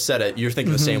kind of said it. You're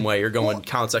thinking the same way. You're going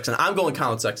Colin Sexton. I'm going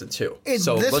Colin Sexton too.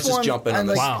 So let's just jump in on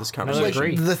this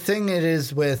conversation. The thing it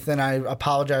is with, and I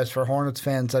apologize for Hornets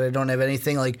fans that I don't have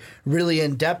anything like really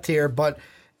in depth here, but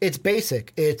it's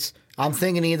basic. I'm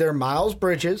thinking either Miles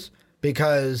Bridges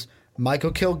because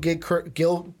Michael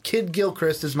Kidd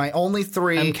Gilchrist is my only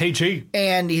 3. MKG.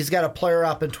 And he's got a player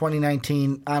up in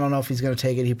 2019. I don't know if he's going to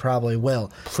take it. He probably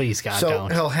will. Please, God, so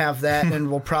don't. He'll have that,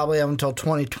 and we'll probably have until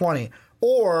 2020.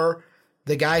 Or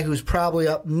the guy who's probably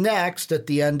up next at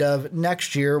the end of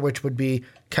next year, which would be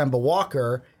Kemba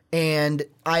Walker. And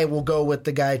I will go with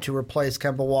the guy to replace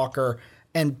Kemba Walker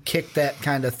and kick that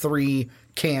kind of 3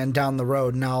 can down the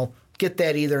road. And I'll get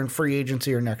that either in free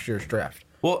agency or next year's draft.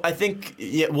 Well, I think,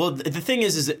 the thing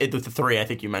is with the 3, I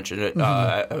think you mentioned it.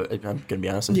 I'm going to be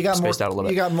honest, I spaced out a little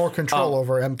bit. You got more control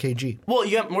over MKG. Well,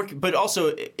 you got more, but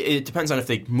also it depends on if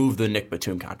they move the Nick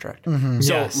Batum contract.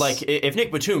 So, like, if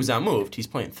Nick Batum's not moved, he's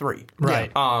playing 3.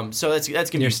 Right. So that's going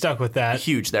to be You're stuck with that.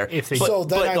 Huge there. If they, so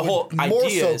then I would more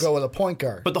so go with a point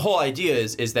guard. But the whole idea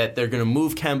is that they're going to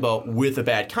move Kemba with a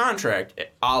bad contract,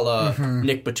 a la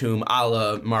Nick Batum, a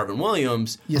la Marvin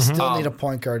Williams. You still need a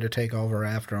point guard to take over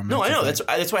after him. No, I know.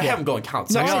 That's why I haven't gone Colin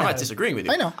Sexton. I'm not disagreeing with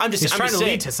you. I know. I'm He's trying to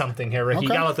saying, lead to something here, Ricky. Okay. You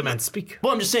gotta let the man speak.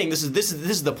 Well, I'm just saying this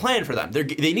is the plan for them.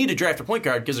 They need to draft a point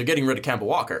guard because they're getting rid of Kemba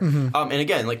Walker. And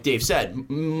again, like Dave said,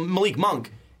 Malik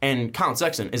Monk and Colin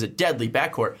Sexton is a deadly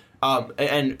backcourt.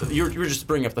 And you're just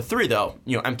bringing up the 3 though.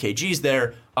 You know, MKG's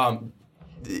there. I'm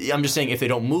just saying if they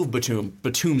don't move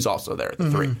Batum's also there at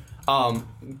the 3.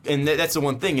 And that's the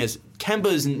one thing is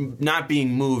Kemba's not being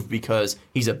moved because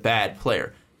he's a bad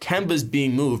player. Kemba's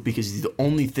being moved because he's the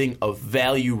only thing of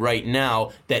value right now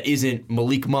that isn't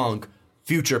Malik Monk,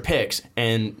 future picks,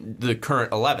 and the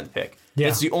current 11th pick. Yeah.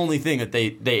 That's the only thing that they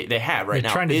have right now.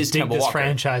 They're trying to dig this Walker.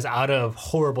 franchise out of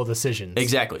horrible decisions.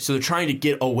 Exactly. So they're trying to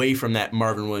get away from that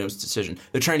Marvin Williams decision.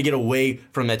 They're trying to get away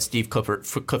from that Steve Clifford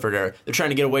era. They're trying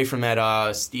to get away from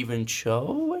that Stephen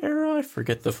Cho era. I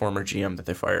forget the former GM that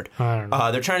they fired. I don't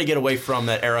know. They're trying to get away from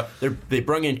that era. They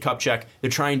bring in Kupchak. They're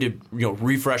trying to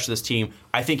refresh this team.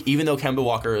 I think even though Kemba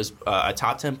Walker is a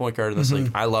top 10 point guard in this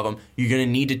league, I love him. You're going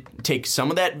to need to take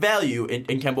some of that value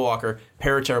in Kemba Walker,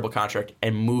 pair a terrible contract,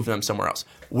 and move them somewhere else.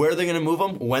 Where they're going to move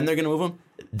them, when they're going to move them,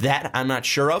 that I'm not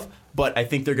sure of. But I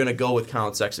think they're going to go with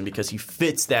Colin Sexton because he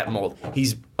fits that mold.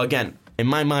 He's, again, in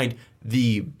my mind,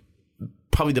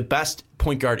 probably the best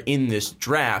point guard in this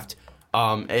draft.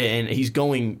 And he's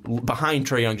going behind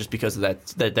Trae Young just because of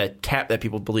that cap that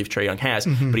people believe Trae Young has.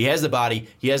 But he has the body,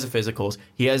 he has the physicals,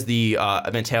 he has the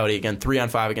mentality. Again,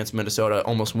 3-on-5 against Minnesota,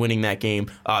 almost winning that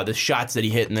game. The shots that he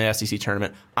hit in the SEC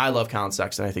tournament. I love Colin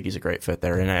Sexton. I think he's a great fit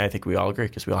there, and I think we all agree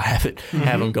because we all have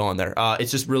him going there.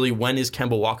 It's just really, when is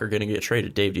Kemba Walker going to get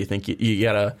traded? Dave, do you think you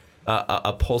got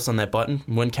a pulse on that button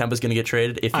when Kemba's going to get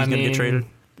traded? If he's going to get traded,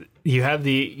 you have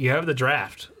the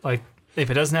draft. Like, if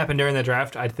it doesn't happen during the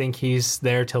draft, I think he's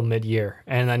there till mid-year.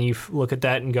 And then you look at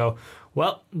that and go,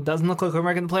 well, doesn't look like we're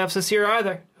making the playoffs this year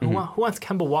either. Who wants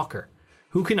Kemba Walker?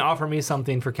 Who can offer me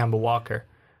something for Kemba Walker?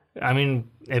 I mean,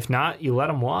 if not, you let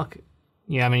him walk.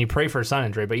 Yeah, I mean, you pray for a sun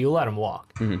injury, but you let him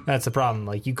walk. That's the problem.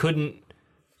 Like, you're probably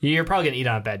going to eat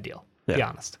on a bad deal, to be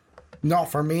honest. No,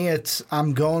 for me,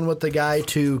 I'm going with the guy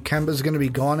to Kemba's going to be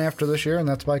gone after this year, and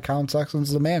that's why Colin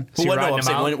Sexton's the man.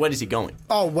 When is he going?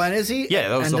 Oh, when is he? Yeah,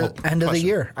 that was end of the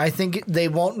year. I think they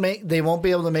won't be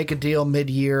able to make a deal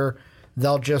mid-year.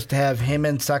 They'll just have him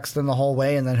and Sexton the whole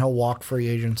way, and then he'll walk free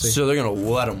agency. So they're going to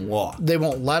let him walk. They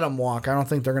won't let him walk. I don't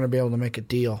think they're going to be able to make a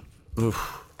deal.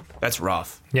 Oof. That's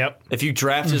rough. Yep. If you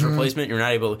draft his replacement, you're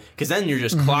not able to, because then you're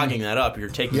just clogging that up. You're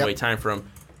taking away time from.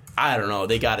 I don't know.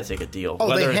 They got to take a deal.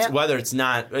 Whether it's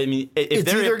not. I mean,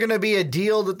 it's either going to be a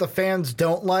deal that the fans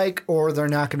don't like, or they're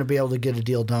not going to be able to get a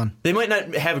deal done. They might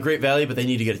not have a great value, but they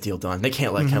need to get a deal done. They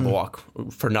can't let Kemba walk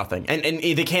for nothing, and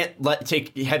they can't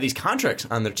have these contracts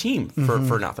on their team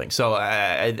for nothing. So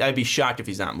I'd be shocked if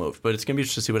he's not moved. But it's going to be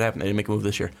interesting to see what happens. They didn't make a move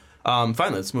this year.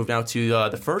 Finally, let's move now to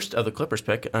the first of the Clippers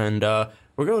pick, and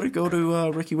we're going to go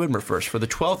to Ricky Widmer first for the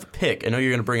 12th pick. I know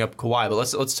you're going to bring up Kawhi, but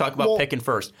let's talk about picking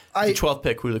first. The 12th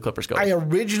pick, who do the Clippers go? I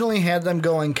originally had them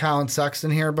going Colin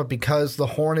Sexton here, but because the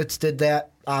Hornets did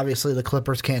that, obviously the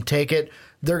Clippers can't take it.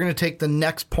 They're going to take the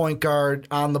next point guard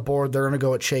on the board. They're going to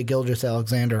go at Shai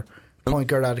Gilgeous-Alexander, point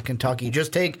guard out of Kentucky.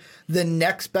 Just take the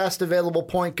next best available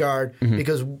point guard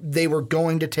because they were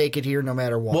going to take it here no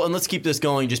matter what. Well, and let's keep this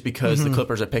going just because the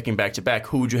Clippers are picking back-to-back.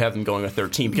 Who would you have them going with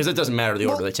 13? Because it doesn't matter the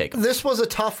order they take them. This was a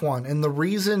tough one, and the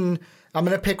reason I'm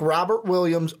going to pick Robert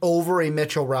Williams over a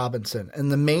Mitchell Robinson.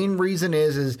 And the main reason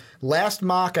is last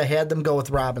mock I had them go with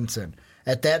Robinson.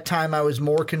 At that time, I was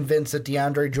more convinced that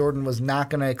DeAndre Jordan was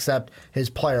not going to accept his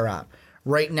player op.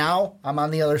 Right now, I'm on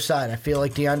the other side. I feel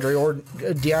like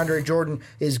DeAndre Jordan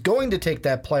is going to take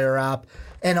that player op.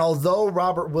 And although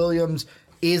Robert Williams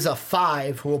is a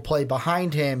 5 who will play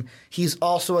behind him, he's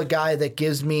also a guy that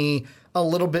gives me a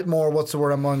little bit more, what's the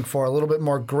word I'm looking for, a little bit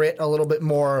more grit, a little bit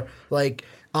more like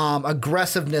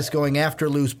aggressiveness going after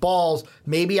loose balls.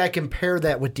 Maybe I can pair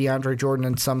that with DeAndre Jordan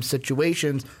in some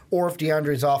situations, or if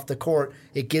DeAndre's off the court,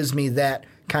 it gives me that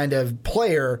kind of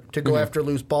player to go after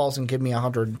loose balls and give me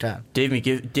 110. David,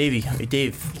 Daniel.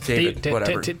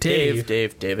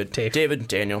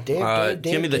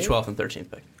 Give me the 12th and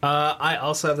 13th pick. I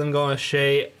also have them going with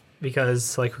Shai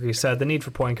because, like Ricky said, the need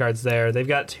for point guards there. They've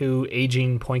got 2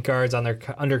 aging point guards on their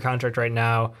under contract right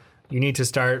now. You need to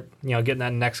start, getting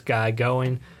that next guy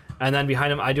going. And then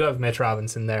behind him, I do have Mitch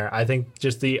Robinson there. I think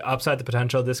just the upside, the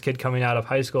potential, this kid coming out of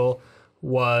high school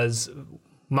was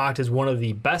mocked as one of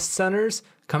the best centers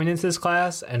coming into this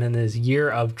class. And in his year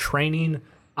of training,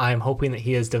 I'm hoping that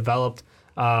he has developed,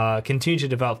 continued to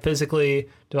develop physically,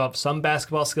 develop some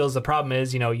basketball skills. The problem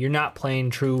is, you're not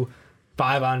playing true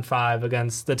 5-on-5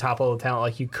 against the top level talent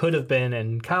like you could have been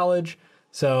in college.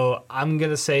 So I'm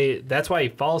going to say that's why he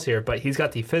falls here, but he's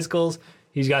got the physicals,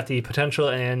 he's got the potential,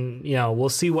 and, we'll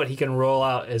see what he can roll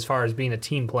out as far as being a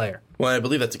team player. Well, I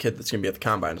believe that's a kid that's going to be at the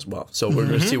Combine as well. So we're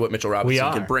going to see what Mitchell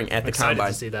Robinson can bring at the Combine.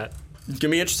 To see that. It's going to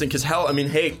be interesting because,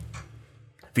 if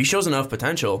he shows enough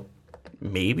potential,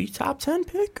 maybe top 10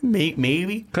 pick,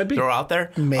 maybe could be throw out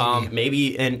there,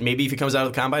 maybe maybe if he comes out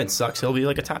of the Combine and sucks, he'll be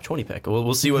like a top 20 pick.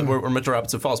 We'll see where Mitchell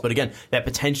Robinson falls. But again, that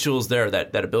potential is there,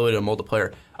 that ability to mold a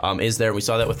player is there. We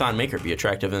saw that with Thon Maker be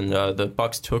attractive, and the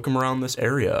Bucks took him around this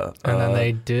area, and then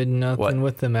they did nothing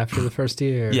with him after the first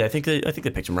year. Yeah, I think they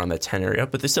picked him around that 10 area,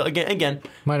 but they still again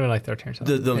might have been like 13 or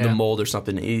something. The mold or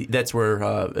something. That's where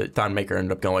Thon Maker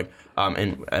ended up going,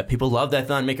 and people love that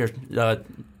Thon Maker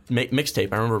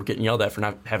mixtape. I remember getting yelled at for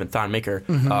not having Thon Maker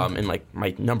in like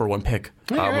my number 1 pick.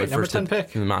 Right, number 10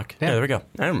 pick in the mock. Yeah, there we go.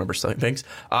 I remember some things.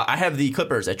 I have the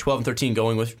Clippers at 12 and 13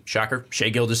 going with, shocker, Shai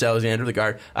Gilgeous-Alexander, the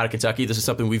guard out of Kentucky. This is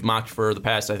something we've mocked for the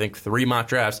past, I think, 3 mock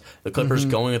drafts. The Clippers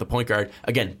going with a point guard.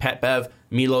 Again, Pat Bev,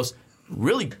 Milos,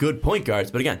 really good point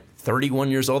guards, but again, 31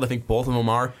 years old. I think both of them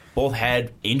are. Both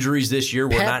had injuries this year.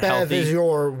 Were not healthy. Pat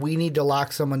Bev is we need to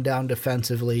lock someone down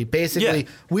defensively. Basically,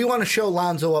 we want to show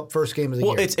Lonzo up first game of the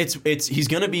year. Well, he's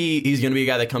gonna be a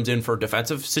guy that comes in for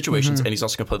defensive situations, and he's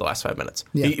also gonna play the last 5 minutes.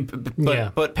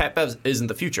 Yeah. But Pat Bev isn't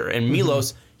the future, and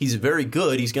Milos, he's very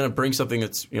good. He's gonna bring something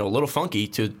that's a little funky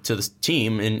to this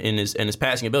team in his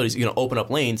passing abilities. He's gonna open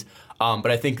up lanes. But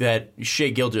I think that Shai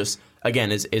Gilgeous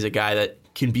again is a guy that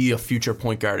can be a future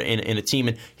point guard in a team,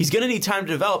 and he's going to need time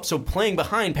to develop, so playing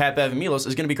behind Pat Bev and Milos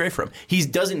is going to be great for him. He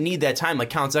doesn't need that time like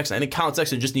Colin Sexton. I think Colin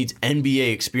Sexton just needs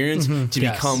NBA experience to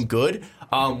become good,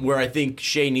 where I think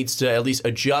Shai needs to at least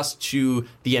adjust to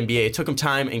the NBA. It took him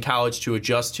time in college to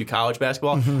adjust to college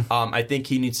basketball. I think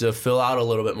he needs to fill out a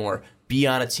little bit more, be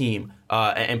on a team,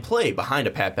 and play behind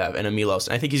a Pat Bev and a Milos.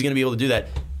 And I think he's going to be able to do that.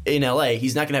 In LA,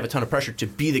 he's not going to have a ton of pressure to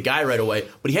be the guy right away,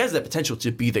 but he has that potential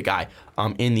to be the guy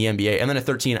in the NBA. And then at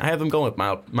 13, I have him going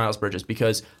with Miles Bridges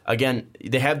because, again,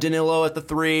 they have Danilo at the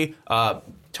 3.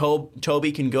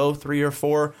 Toby can go 3 or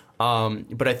 4.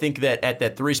 But I think that at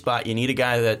that 3 spot, you need a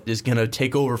guy that is going to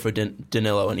take over for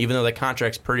Danilo. And even though that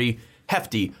contract's pretty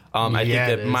hefty, I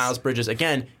think that Miles Bridges,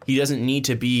 again, he doesn't need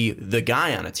to be the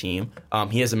guy on a team.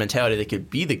 He has a mentality that could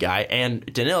be the guy. And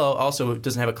Danilo also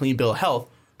doesn't have a clean bill of health.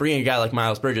 Bringing a guy like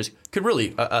Miles Bridges could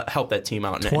really help that team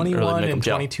out. And really make them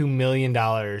gel. $22 million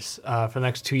for the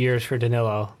next 2 years for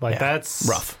Danilo. That's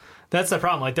rough. That's the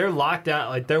problem. Like, they're locked down.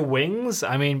 Like, their wings.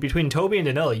 I mean, between Toby and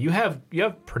Danilo, you have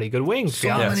pretty good wings.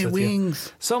 So many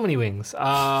wings. So many wings.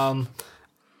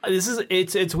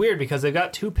 It's weird because they've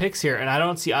got 2 picks here, and I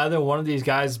don't see either one of these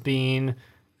guys being.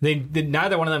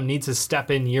 Neither one of them needs to step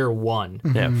in year 1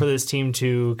 for this team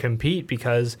to compete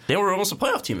because they were almost a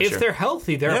playoff team this year. If they're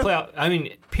healthy, they're a playoff. I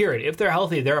mean, period. If they're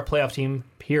healthy, they're a playoff team.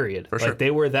 Period. For sure.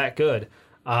 They were that good.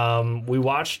 We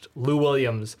watched Lou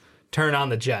Williams turn on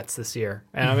the Jets this year.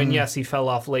 And I mean, yes, he fell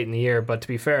off late in the year, but to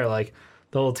be fair, like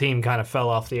the whole team kind of fell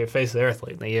off the face of the earth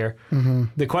late in the year.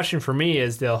 The question for me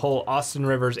is the whole Austin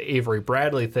Rivers, Avery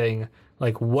Bradley thing.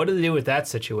 Like, what do they do with that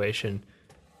situation?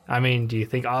 I mean, do you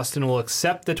think Austin will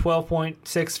accept the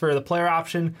 12.6 for the player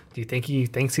option? Do you think he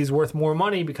thinks he's worth more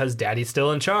money because Daddy's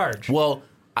still in charge? Well,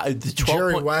 the 12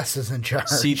 Jerry West is in charge.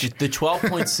 See, the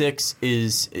 12.6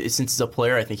 is, since it's a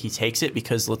player, I think he takes it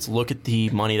because let's look at the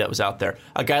money that was out there.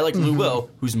 A guy like Lou Will,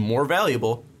 who's more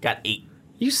valuable, got 8.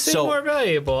 You say more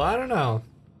valuable. I don't know.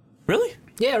 Really?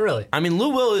 Yeah, really. I mean,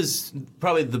 Lou Will is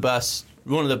probably the best,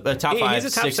 one of the top 5.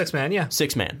 He's a top 6 man, yeah.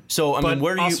 6 man. So, I But mean,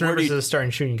 where do Austin you... Rivers is a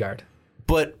starting shooting guard.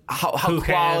 But how Who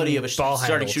quality can of a ball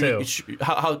starting handle, shooting?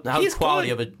 How He's quality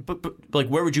good. of a? But like,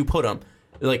 where would you put him?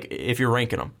 Like, if you're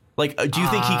ranking him, like, do you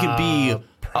think he could be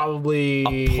Probably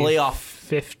a playoff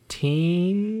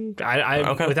 15.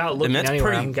 Okay. Without And looking that's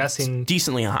anywhere, pretty I'm guessing.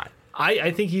 decently high.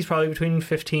 I think he's probably between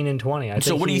 15 and 20.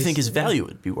 So, what do you think his value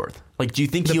would be worth? Like, do you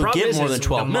think he'll problem get is more than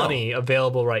 12 the mil? money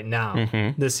available right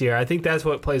now this year? I think that's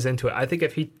what plays into it. I think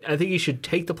he should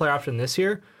take the player option this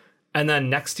year, and then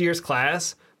next year's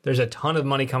class. There's a ton of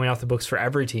money coming off the books for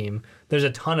every team. There's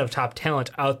a ton of top talent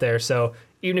out there. So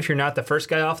even if you're not the first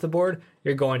guy off the board,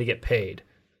 you're going to get paid.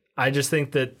 I just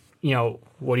think that,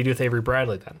 what do you do with Avery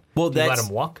Bradley then? Well, do you let him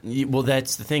walk? Well,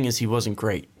 that's the thing is he wasn't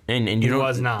great, and you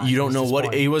was not. You don't That's know his what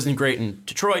point. he wasn't great in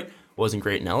Detroit. Wasn't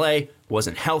great in LA.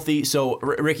 Wasn't healthy. So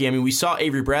Ricky, I mean, we saw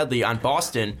Avery Bradley on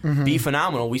Boston be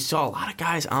phenomenal. We saw a lot of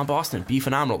guys on Boston be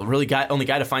phenomenal. The only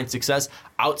guy to find success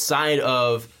outside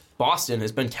of Boston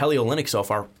has been Kelly Olynyk so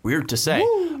far. Weird to say.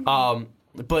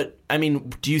 But, I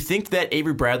mean, do you think that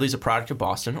Avery Bradley's a product of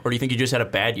Boston, or do you think he just had a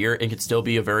bad year and could still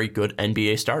be a very good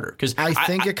NBA starter? Because I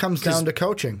think it comes down to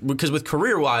coaching. Because with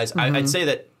career-wise, I'd say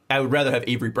that I would rather have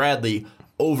Avery Bradley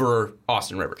over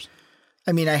Austin Rivers.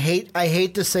 I mean, I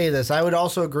hate to say this. I would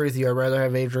also agree with you. I'd rather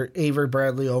have Avery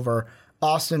Bradley over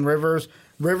Austin Rivers.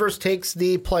 Rivers takes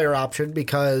the player option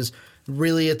because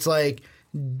really it's like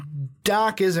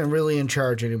Doc isn't really in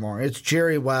charge anymore. It's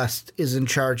Jerry West is in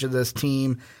charge of this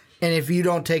team. And if you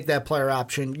don't take that player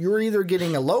option, you're either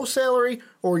getting a low salary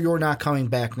or you're not coming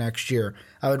back next year.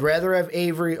 I would rather have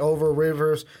Avery over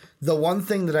Rivers. The one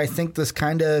thing that I think this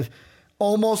kind of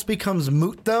almost becomes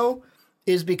moot, though,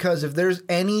 is because if there's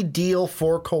any deal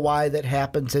for Kawhi that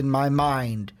happens in my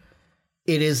mind,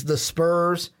 it is the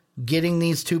Spurs getting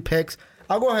these 2 picks.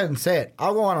 I'll go ahead and say it.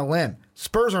 I'll go on a limb.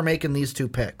 Spurs are making these 2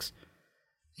 picks.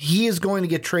 He is going to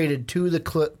get traded to the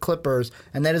Clippers,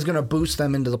 and that is going to boost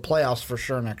them into the playoffs for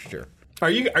sure next year. Are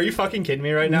you fucking kidding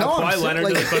me right now? No, Kawhi I'm Leonard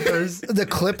to the Clippers? The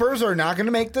Clippers are not going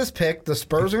to make this pick. The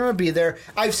Spurs are going to be there.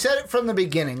 I've said it from the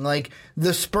beginning. Like,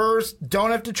 the Spurs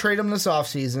don't have to trade him this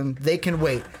offseason. They can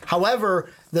wait. However,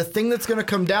 the thing that's going to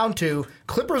come down to,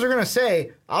 Clippers are going to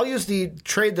say, I'll use the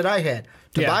trade that I had.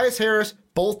 Tobias Harris,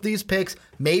 both these picks,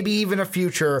 maybe even a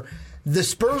future. The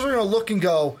Spurs are going to look and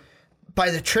go, by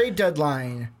the trade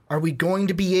deadline, are we going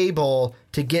to be able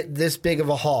to get this big of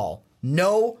a haul?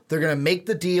 No, they're going to make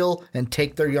the deal and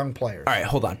take their young players. All right,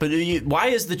 hold on. But why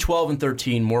is the 12 and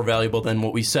 13 more valuable than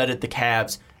what we said at the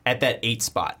Cavs at that 8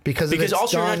 spot? Because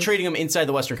also you're not trading them inside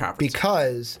the Western Conference.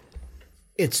 Because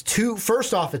it's 2.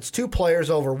 First off, it's 2 players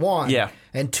over 1. Yeah.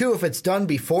 And 2, if it's done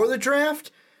before the draft,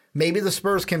 maybe the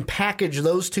Spurs can package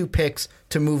those 2 picks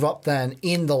to move up then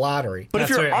in the lottery. But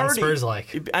That's if you're what already, Spurs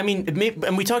like. I mean,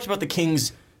 and we talked about the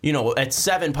Kings, at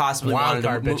 7 possibly Wild wanted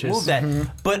card to bitches. move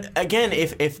that. But again,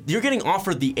 if you're getting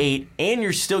offered the 8 and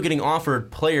you're still getting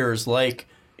offered players like,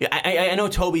 I know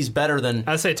Toby's better than.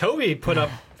 I'd say Toby put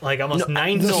up like almost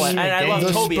 19 and I love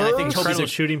The Toby. And I think Spurs- Toby's incredible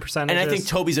shooting percentages. And I think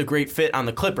Toby's a great fit on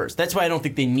the Clippers. That's why I don't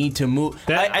think they need to move.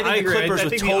 I think agree. the Clippers I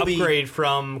with think Toby. the upgrade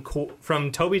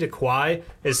from Toby to Kawhi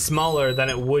is smaller than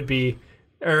it would be.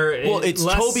 Well, it's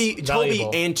less Toby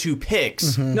valuable. and 2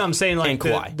 picks. No, I'm saying like and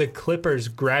Kawhi. the Clippers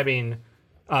grabbing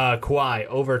Kawhi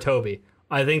over Toby.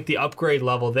 I think the upgrade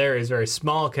level there is very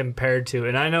small compared to,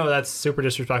 and I know that's super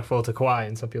disrespectful to Kawhi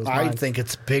in some people's I minds. think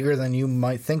it's bigger than you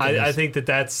might think it is. I think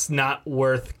that's not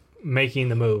worth making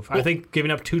the move. I think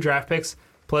giving up 2 draft picks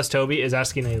plus Toby is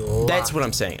asking a lot. That's what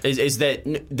I'm saying. Is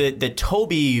that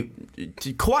Toby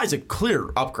Kawhi's a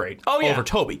clear upgrade over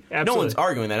Toby. Absolutely. No one's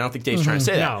arguing that. I don't think Dave's trying to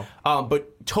say that.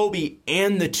 But Toby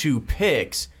and the 2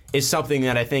 picks is something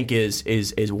that I think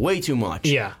is way too much.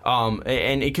 Yeah.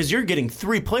 And because you're getting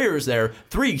 3 players there,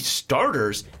 3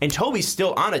 starters, and Toby's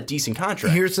still on a decent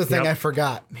contract. Here's the thing I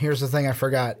forgot.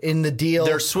 In the deal,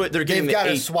 They're getting they've got the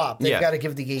to 8. swap. They've got to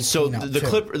give the 18 So up, the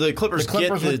too. Clippers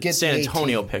would get the San the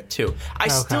Antonio 18. pick too. I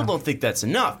still don't think that's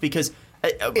enough because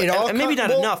maybe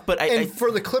not enough, but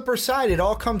for the Clippers side, it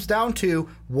all comes down to,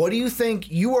 what do you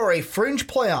think? You are a fringe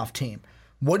playoff team.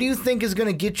 What do you think is going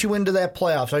to get you into that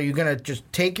playoffs? Are you going to just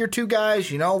take your two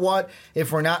guys? You know what?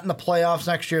 If we're not in the playoffs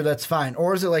next year, that's fine.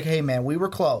 Or is it like, hey, man, we were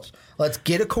close. Let's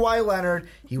get a Kawhi Leonard.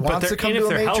 He wants to come to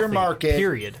a major market.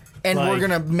 Period. And we're going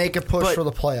to make a push for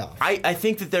the playoffs. I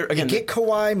think that they're, again, you get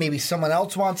Kawhi, maybe someone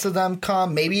else wants to them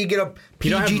come. Maybe you get a PG-13. You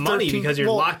don't have money because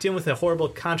you're locked in with a horrible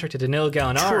contract to Danilo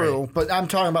Gallinari. True, but I'm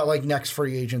talking about like next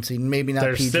free agency, maybe not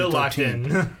They're PG-13. still locked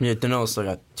in. Yeah, Danilo's still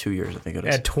got 2 years, I think it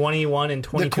is. At 21 and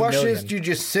 22 The question million. is, do you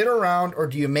just sit around or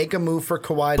do you make a move for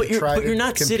Kawhi to try to But you're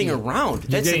not compete? sitting around.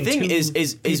 That's the thing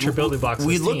is future building blocks of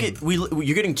we this look team. at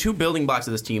you're getting two building blocks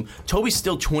of this team. Toby's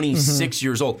still 26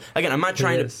 years old. Again, I'm not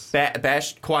trying to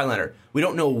bash Kawhi Leonard. We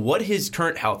don't know what his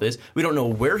current health is. We don't know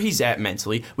where he's at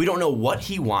mentally. We don't know what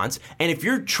he wants. And if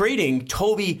you're trading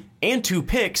Toby and 2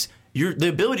 picks, the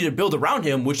ability to build around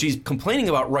him, which he's complaining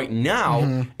about right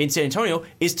now in San Antonio,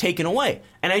 is taken away.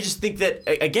 And I just think that,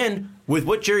 again, with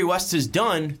what Jerry West has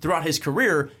done throughout his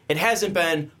career, it hasn't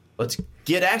been, let's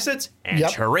get assets and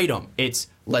trade them. It's,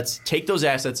 let's take those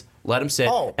assets, let them sit,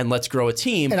 and let's grow a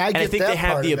team. And I think they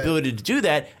have the ability to do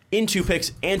that in 2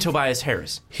 picks and Tobias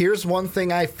Harris. Here's one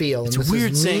thing I feel. It's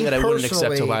weird saying that I wouldn't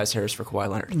accept Tobias Harris for Kawhi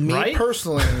Leonard. Me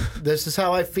personally, this is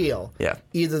how I feel. Yeah.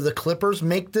 Either the Clippers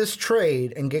make this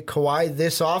trade and get Kawhi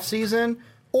this offseason,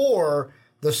 or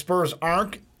the Spurs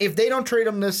aren't. If they don't trade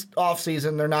him this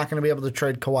offseason, they're not going to be able to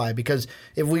trade Kawhi, because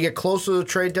if we get close to the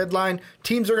trade deadline,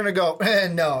 teams are going to go,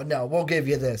 no, we'll give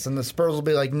you this. And the Spurs will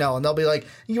be like, no. And they'll be like,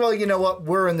 well, you know what?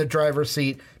 We're in the driver's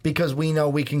seat because we know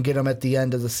we can get him at the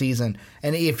end of the season.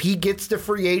 And if he gets to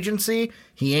free agency,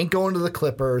 he ain't going to the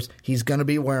Clippers. He's going to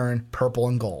be wearing purple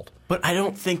and gold. But I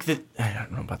don't think that, I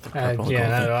don't know about the purple and gold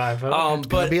It's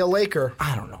going to be a Laker.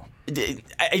 I don't know.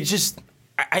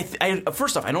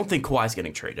 First off, I don't think Kawhi's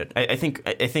getting traded. I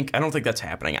don't think that's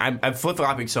happening. I'm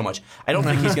flip-flopping so much. I don't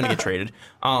think he's going to get traded.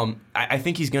 I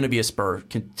think he's going to be a Spur.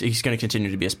 He's going to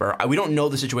continue to be a Spur. We don't know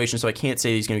the situation, so I can't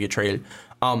say he's going to get traded.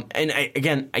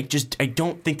 I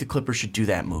don't think the Clippers should do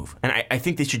that move. And I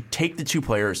think they should take the 2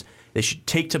 players. They should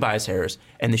take Tobias Harris,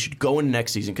 and they should go into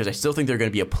next season, because I still think they're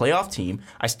going to be a playoff team.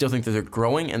 I still think that they're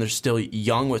growing, and they're still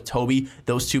young with Toby,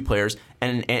 those 2 players.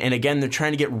 And again, they're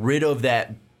trying to get rid of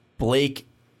that Blake,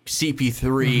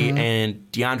 CP3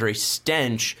 and DeAndre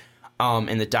stench,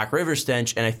 and the Doc Rivers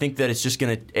stench, and I think that it's just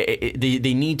going to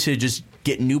they need to just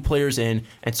get new players in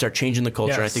and start changing the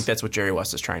culture. Yes. And I think that's what Jerry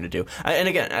West is trying to do. And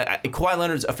again, Kawhi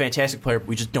Leonard's a fantastic player, but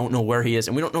we just don't know where he is,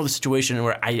 and we don't know the situation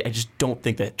where I just don't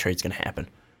think that trade's going to happen.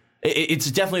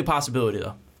 It's definitely a possibility,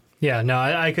 though. Yeah, no,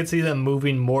 I could see them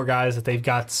moving more guys that they've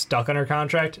got stuck under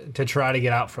contract to try to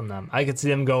get out from them. I could see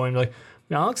them going like,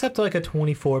 no, I'll accept like a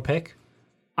 24 pick.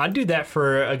 I'd do that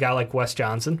for a guy like Wes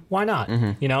Johnson. Why not?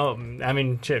 You know, I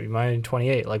mean, shit, you might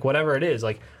 28, like whatever it is.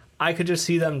 Like, I could just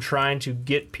see them trying to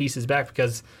get pieces back,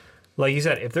 because, like you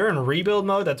said, if they're in rebuild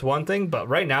mode, that's one thing. But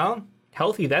right now,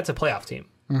 healthy, that's a playoff team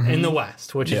in the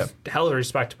West, which is hella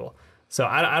respectable. So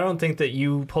I don't think that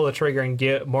you pull the trigger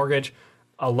and mortgage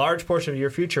a large portion of your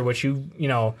future, which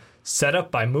you set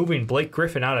up by moving Blake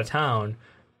Griffin out of town,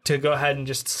 to go ahead and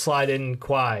just slide in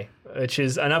Kawhi, which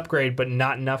is an upgrade, but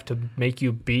not enough to make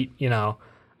you beat,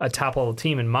 a top-level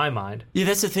team in my mind. Yeah,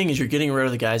 that's the thing, is you're getting rid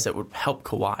of the guys that would help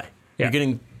Kawhi. You're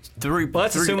getting three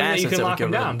that's assuming that you can lock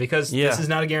him down, because this is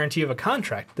not a guarantee of a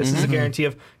contract. This is a guarantee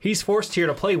of he's forced here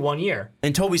to play 1 year.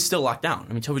 And Toby's still locked down.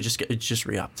 I mean, Toby just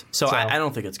re-upped. So I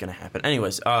don't think it's going to happen.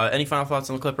 Anyways, any final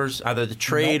thoughts on the Clippers, either the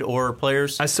trade or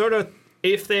players? I sort of,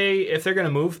 if they're going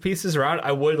to move pieces around,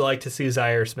 I would like to see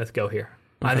Zaire Smith go here.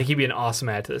 I think he'd be an awesome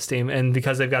add to this team. And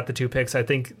because they've got the 2 picks, I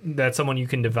think that's someone you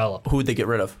can develop. Who would they get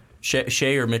rid of?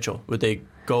 Shea or Mitchell? Would they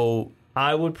go?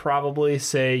 I would probably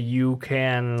say you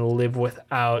can live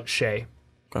without Shea.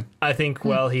 Okay. I think,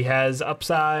 he has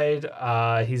upside.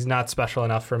 He's not special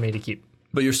enough for me to keep.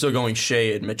 But you're still going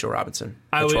Shea and Mitchell Robinson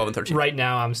at 12 and 13. Right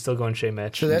now, I'm still going Shea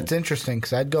Mitch. So that's interesting,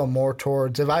 because I'd go more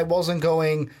towards, if I wasn't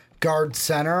going guard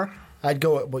center, I'd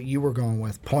go at what you were going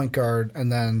with, point guard,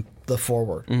 and then the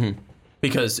forward. Mm-hmm.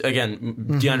 Because, again,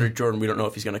 DeAndre Jordan, we don't know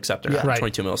if he's going to accept it or not. Right.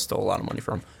 $22 million is still a lot of money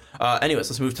for him.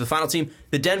 Anyways, let's move to the final team,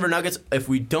 the Denver Nuggets. If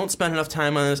we don't spend enough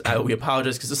time on this, we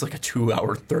apologize, because this is like a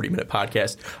 2-hour, 30-minute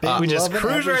podcast. We just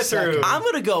cruise right through. I'm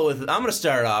going to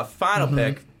start off. Final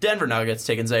pick. Denver Nuggets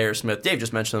taking Zaire Smith. Dave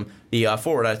just mentioned him, the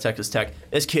forward out of Texas Tech.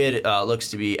 This kid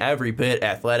looks to be every bit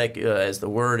athletic as the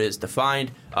word is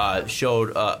defined.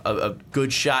 Showed a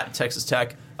good shot at Texas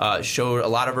Tech. Showed a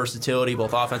lot of versatility,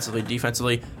 both offensively and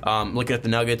defensively. Looking at the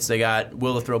Nuggets, they got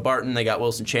Will the Throw Barton, they got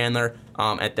Wilson Chandler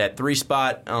at that 3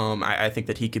 spot. I think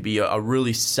that he could be a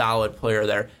really solid player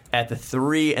there at the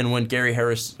 3. And when Gary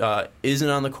Harris isn't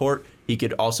on the court, he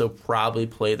could also probably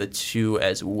play the 2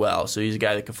 as well. So he's a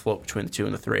guy that could float between the 2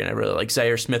 and the 3. And I really like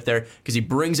Zaire Smith there because he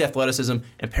brings athleticism,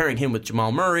 and pairing him with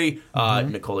Jamal Murray,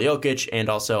 Nikola Jokic, and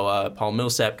also Paul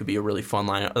Millsap could be a really fun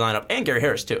lineup. And Gary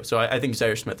Harris, too. So I think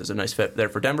Zaire Smith is a nice fit there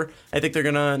for Denver. I think they're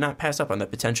going to not pass up on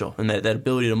that potential and that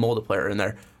ability to mold a player in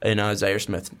there in Zaire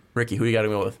Smith. Ricky, who you got to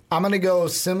go with? I'm going to go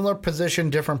similar position,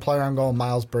 different player. I'm going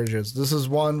Miles Bridges. This is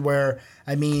one where,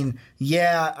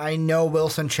 I know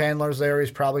Wilson Chandler's there.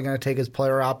 He's probably going to take his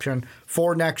player option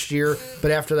for next year,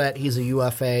 but after that, he's a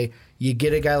UFA. You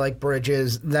get a guy like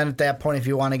Bridges. Then at that point, if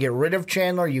you want to get rid of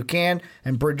Chandler, you can,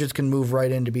 and Bridges can move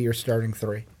right in to be your starting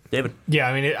 3. David? Yeah,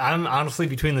 I'm honestly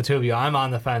between the two of you. I'm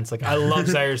on the fence. I love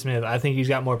Zaire Smith. I think he's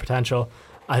got more potential.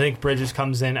 I think Bridges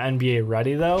comes in NBA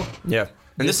ready, though. Yeah.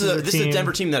 And this is a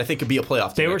Denver team that I think could be a playoff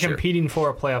team. They were competing for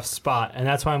a playoff spot, and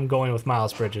that's why I'm going with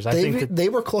Miles Bridges. I think they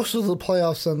were closer to the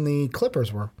playoffs than the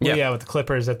Clippers were. Yeah, with the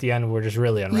Clippers at the end, we're just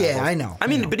really unraveled. Yeah, I know.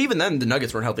 But even then, the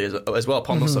Nuggets weren't healthy as well.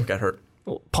 Paul Millsap got hurt.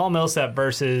 Paul Millsap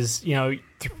versus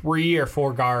 3 or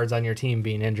 4 guards on your team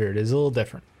being injured is a little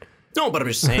different. No, but I'm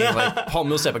just saying, Paul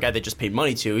Millsap, a guy they just paid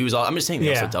money to, I'm just saying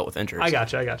they also dealt with injuries. I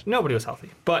got you. Nobody was healthy.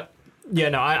 But,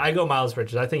 I go Miles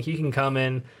Bridges. I think he can come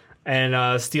in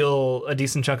and steal a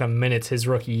decent chunk of minutes his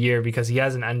rookie year because he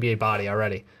has an NBA body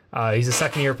already. He's a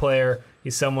second-year player.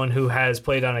 He's someone who has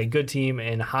played on a good team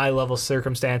in high-level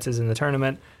circumstances in the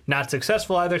tournament. Not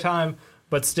successful either time,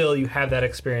 but still you have that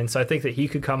experience. So I think that he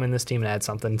could come in this team and add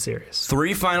something serious.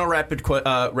 3 final rapid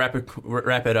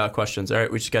questions. All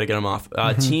right, we just got to get them off.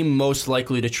 Team most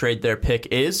likely to trade their pick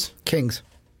is? Kings.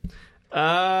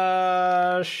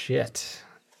 Shit.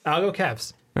 I'll go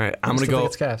Cavs. All right, I'm gonna go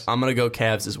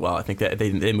Cavs as well. I think that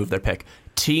they moved their pick.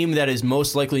 Team that is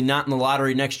most likely not in the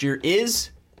lottery next year is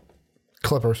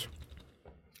Clippers.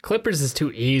 Clippers is too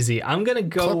easy. I'm gonna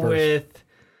go with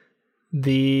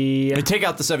the. And take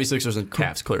out the 76ers and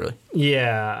Cavs clearly.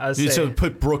 Yeah, so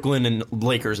put Brooklyn and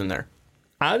Lakers in there.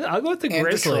 I'll go with the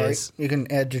Grizzlies. Detroit. You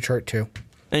can add Detroit too.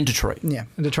 And Detroit. Yeah,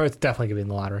 Detroit's definitely gonna be in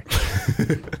the lottery.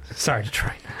 Sorry,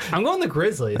 Detroit. I'm going the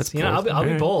Grizzlies. I'll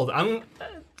be bold.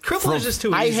 Triple is just too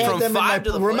easy.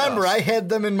 I had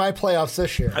them in my playoffs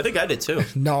this year. I think I did too.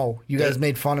 No, you guys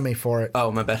made fun of me for it.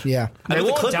 Oh, my bad. Yeah. I put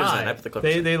the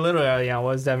Clippers in. They literally,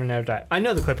 was Devin never die. I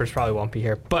know the Clippers probably won't be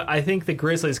here, but I think the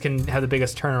Grizzlies can have the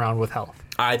biggest turnaround with health.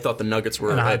 I thought the Nuggets were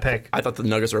a high pick. I thought the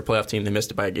Nuggets were a playoff team. They missed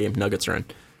it by a game. Nuggets are in.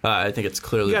 I think it's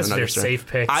clearly the Nuggets are safe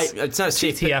picks. It's not a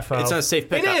safe pick. It's not a safe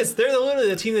pick. It is. They're literally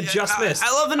the team that just missed.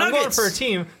 I love the Nuggets. I'm going for a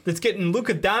team that's getting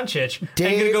Luka Doncic and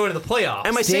going to go into the playoffs.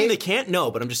 Am I saying they can't?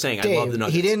 No, but I'm just saying I love the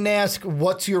Nuggets. He didn't ask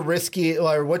what's your risky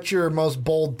or what's your most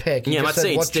bold pick. I'm not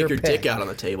saying stick your dick out on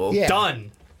the table. Yeah.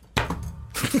 Done.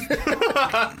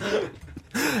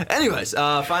 Anyways,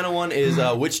 final one is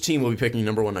which team will be picking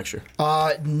number 1 next year?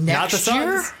 Next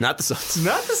year? Not the Suns.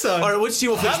 Not the Suns. Or which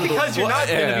team will finish not because you're not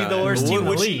going to be the worst team in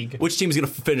the league. Which team is going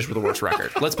to finish with the worst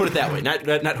record? Let's put it that way.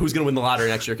 Not who's going to win the lottery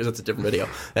next year, because that's a different video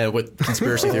with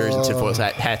conspiracy theories and tinfoil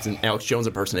hats and Alex Jones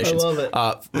impersonations. I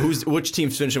love it. Which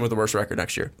team's finishing with the worst record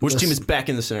next year? Which team is back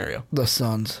in the scenario? The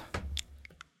Suns.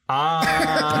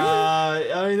 That's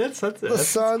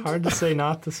Suns. hard to say.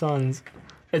 Not the Suns.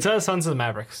 It's either the Suns or the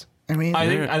Mavericks. I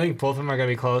think both of them are going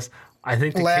to be close. I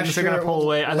think the Kings are going to pull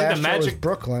away. I think the Magic. Was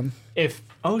Brooklyn.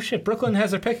 Brooklyn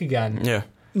has their pick again. Yeah.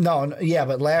 No,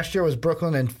 but last year was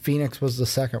Brooklyn and Phoenix was the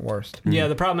second worst. Yeah,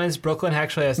 the problem is Brooklyn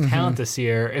actually has talent this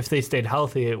year. If they stayed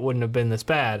healthy, it wouldn't have been this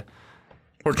bad.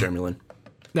 Or Jeremy Lin.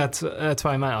 That's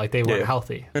why I meant they weren't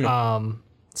healthy.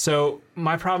 So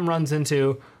my problem runs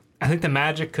into, I think the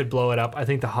Magic could blow it up. I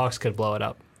think the Hawks could blow it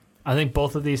up. I think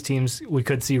both of these teams we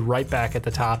could see right back at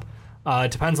the top.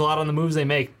 It depends a lot on the moves they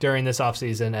make during this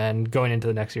offseason and going into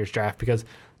the next year's draft, because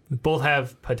both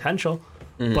have potential,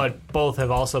 but both have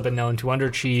also been known to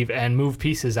underachieve and move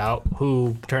pieces out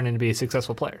who turn into be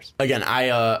successful players. Again,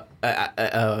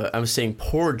 I'm saying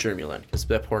poor Jeremy Lin, because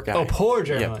that poor guy. Oh, poor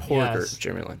Jeremy Lin. Yeah, poor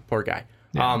Jeremy Lin. Poor guy.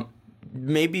 Yeah.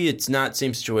 maybe it's not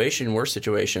same situation, worse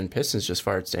situation. Pistons just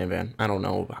fired Stan Van. I don't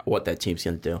know what that team's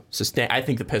going to do. So I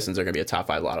think the Pistons are going to be a top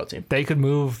 5 lotto team. They could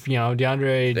move,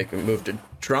 DeAndre. They could move to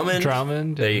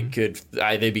Drummond. They could.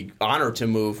 They'd be honored to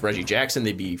move Reggie Jackson.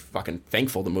 They'd be fucking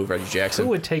thankful to move Reggie Jackson.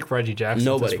 Who would take Reggie Jackson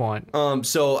Nobody. at this point?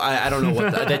 So I don't know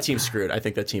what that team's screwed. I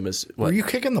think that team is. What? Were you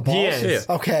kicking the balls? Yes.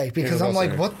 Yeah. Okay, because the I'm ball like,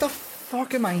 center. what the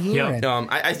fuck am I hearing?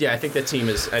 I think that team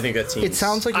is. I think that team. It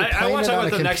sounds like you're I playing want it to talk on a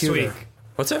about the next computer. week.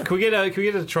 What's that? Can we get a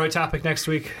Detroit topic next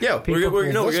week? Yeah, we're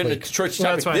this getting a week. Detroit Well,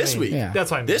 topic that's what I this mean. week. Yeah. That's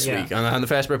what I mean. This yeah. week on the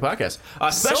Fast Break Podcast.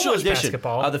 Special much edition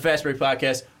basketball. of the Fast Break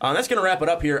Podcast. That's going to wrap it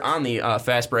up here on the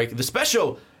Fast Break. The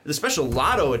special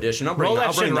Lotto edition. I'll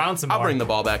bring the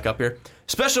ball back up here.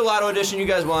 Special Lotto edition. You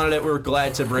guys wanted it. We're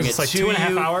glad to bring It's it like to 2.5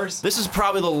 you. hours? This is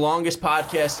probably the longest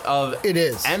podcast of It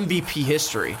is. MVP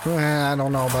history. I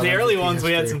don't know about The early MVP ones,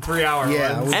 we had history. some 3-hour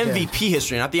Yeah, ones. we did. MVP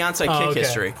history, not the onside kick okay.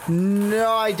 history. No,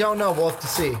 I don't know. We'll have to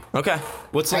see. Okay.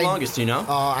 What's the longest? Do you know?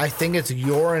 I think it's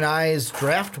your and I's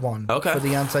draft one Okay. for the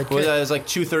onside Well, kick. that is like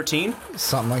 213.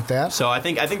 Something like that. So I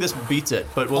think this beats it,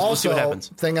 but we'll see what happens.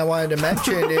 Thing I wanted to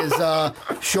mention is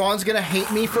Sean's going to hate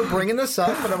me for bringing this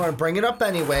up, but I'm going to bring it up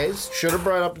anyways. Should have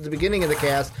brought it up at the beginning of the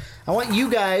cast. I want you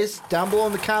guys down below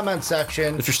in the comment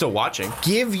section If you're still watching.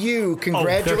 give you they're still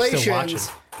watching.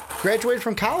 congratulations. Graduated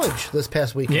from college this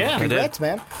past weekend. Yeah. I did. Congrats,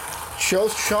 man. Show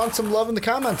Sean some love in the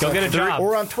comments. Go get a section. job.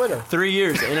 Or on Twitter. 3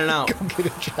 years in and out. Get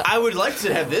a job. I would like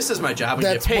to have this as my job and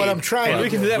That's get paid. what I'm trying And to we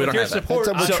do. can do that We with don't your have that. support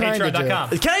on That's what we're trying to do.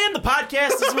 Patreon.com. Can I end the podcast?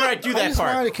 This is where I do I that just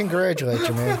wanted part. to congratulate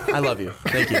you, man. I love you.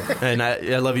 Thank you. And I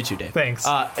love you too, Dave. Thanks.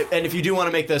 And if you do want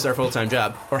to make this our full-time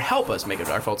job, or help us make it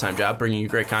our full-time job, bringing you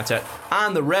great content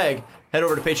on the reg, head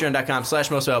over to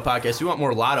patreon.com/mostvaluable-podcast. If you want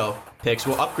more lotto picks,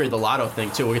 we'll upgrade the lotto thing,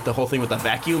 too. We'll get the whole thing with the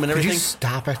vacuum and Could everything. you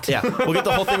stop it? Yeah, we'll get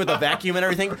the whole thing with the vacuum and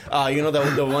everything. You know,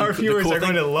 the one, Our viewers the cool are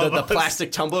thing, going to love the us.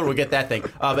 plastic tumbler. We'll get that thing.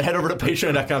 But head over to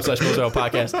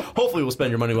patreon.com/mostvaluable-podcast. Hopefully, we'll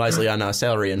spend your money wisely on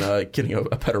salary and getting a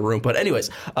better room. But anyways,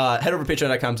 head over to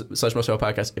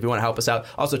patreon.com/mostvaluable-podcast if you want to help us out.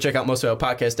 Also, check out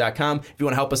mostvaluablepodcast.com. If you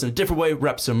want to help us in a different way,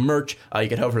 rep some merch. You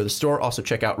can head over to the store. Also,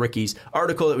 check out Ricky's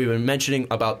article that we've been mentioning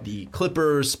about the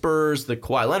Clippers, Spurs, the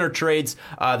Kawhi Leonard trades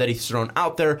that he's thrown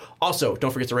out there. Also,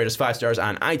 don't forget to rate us 5 stars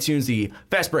on iTunes, the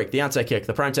Fast Break, the Onside Kick,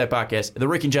 the Primetime Podcast, the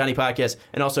Rick and Johnny Podcast.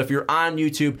 And also, if you're on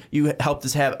YouTube, you helped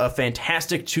us have a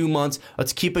fantastic 2 months.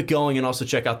 Let's keep it going. And also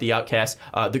check out The Outcast,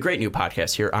 the great new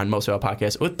podcast here on Most Valuable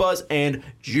Podcast with Buzz and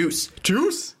Juice.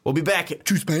 We'll be back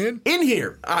Juice man. in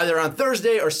here either on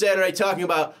Thursday or Saturday talking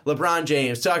about LeBron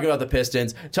James, talking about the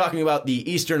Pistons, talking about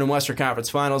the Eastern and Western Conference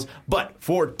Finals. But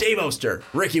for Dave Oster,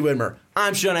 Ricky Widmer,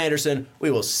 I'm Sean Anderson. We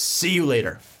will see you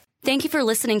later. Thank you for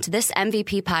listening to this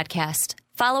MVP podcast.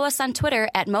 Follow us on Twitter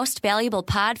at Most Valuable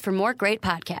Pod for more great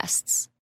podcasts.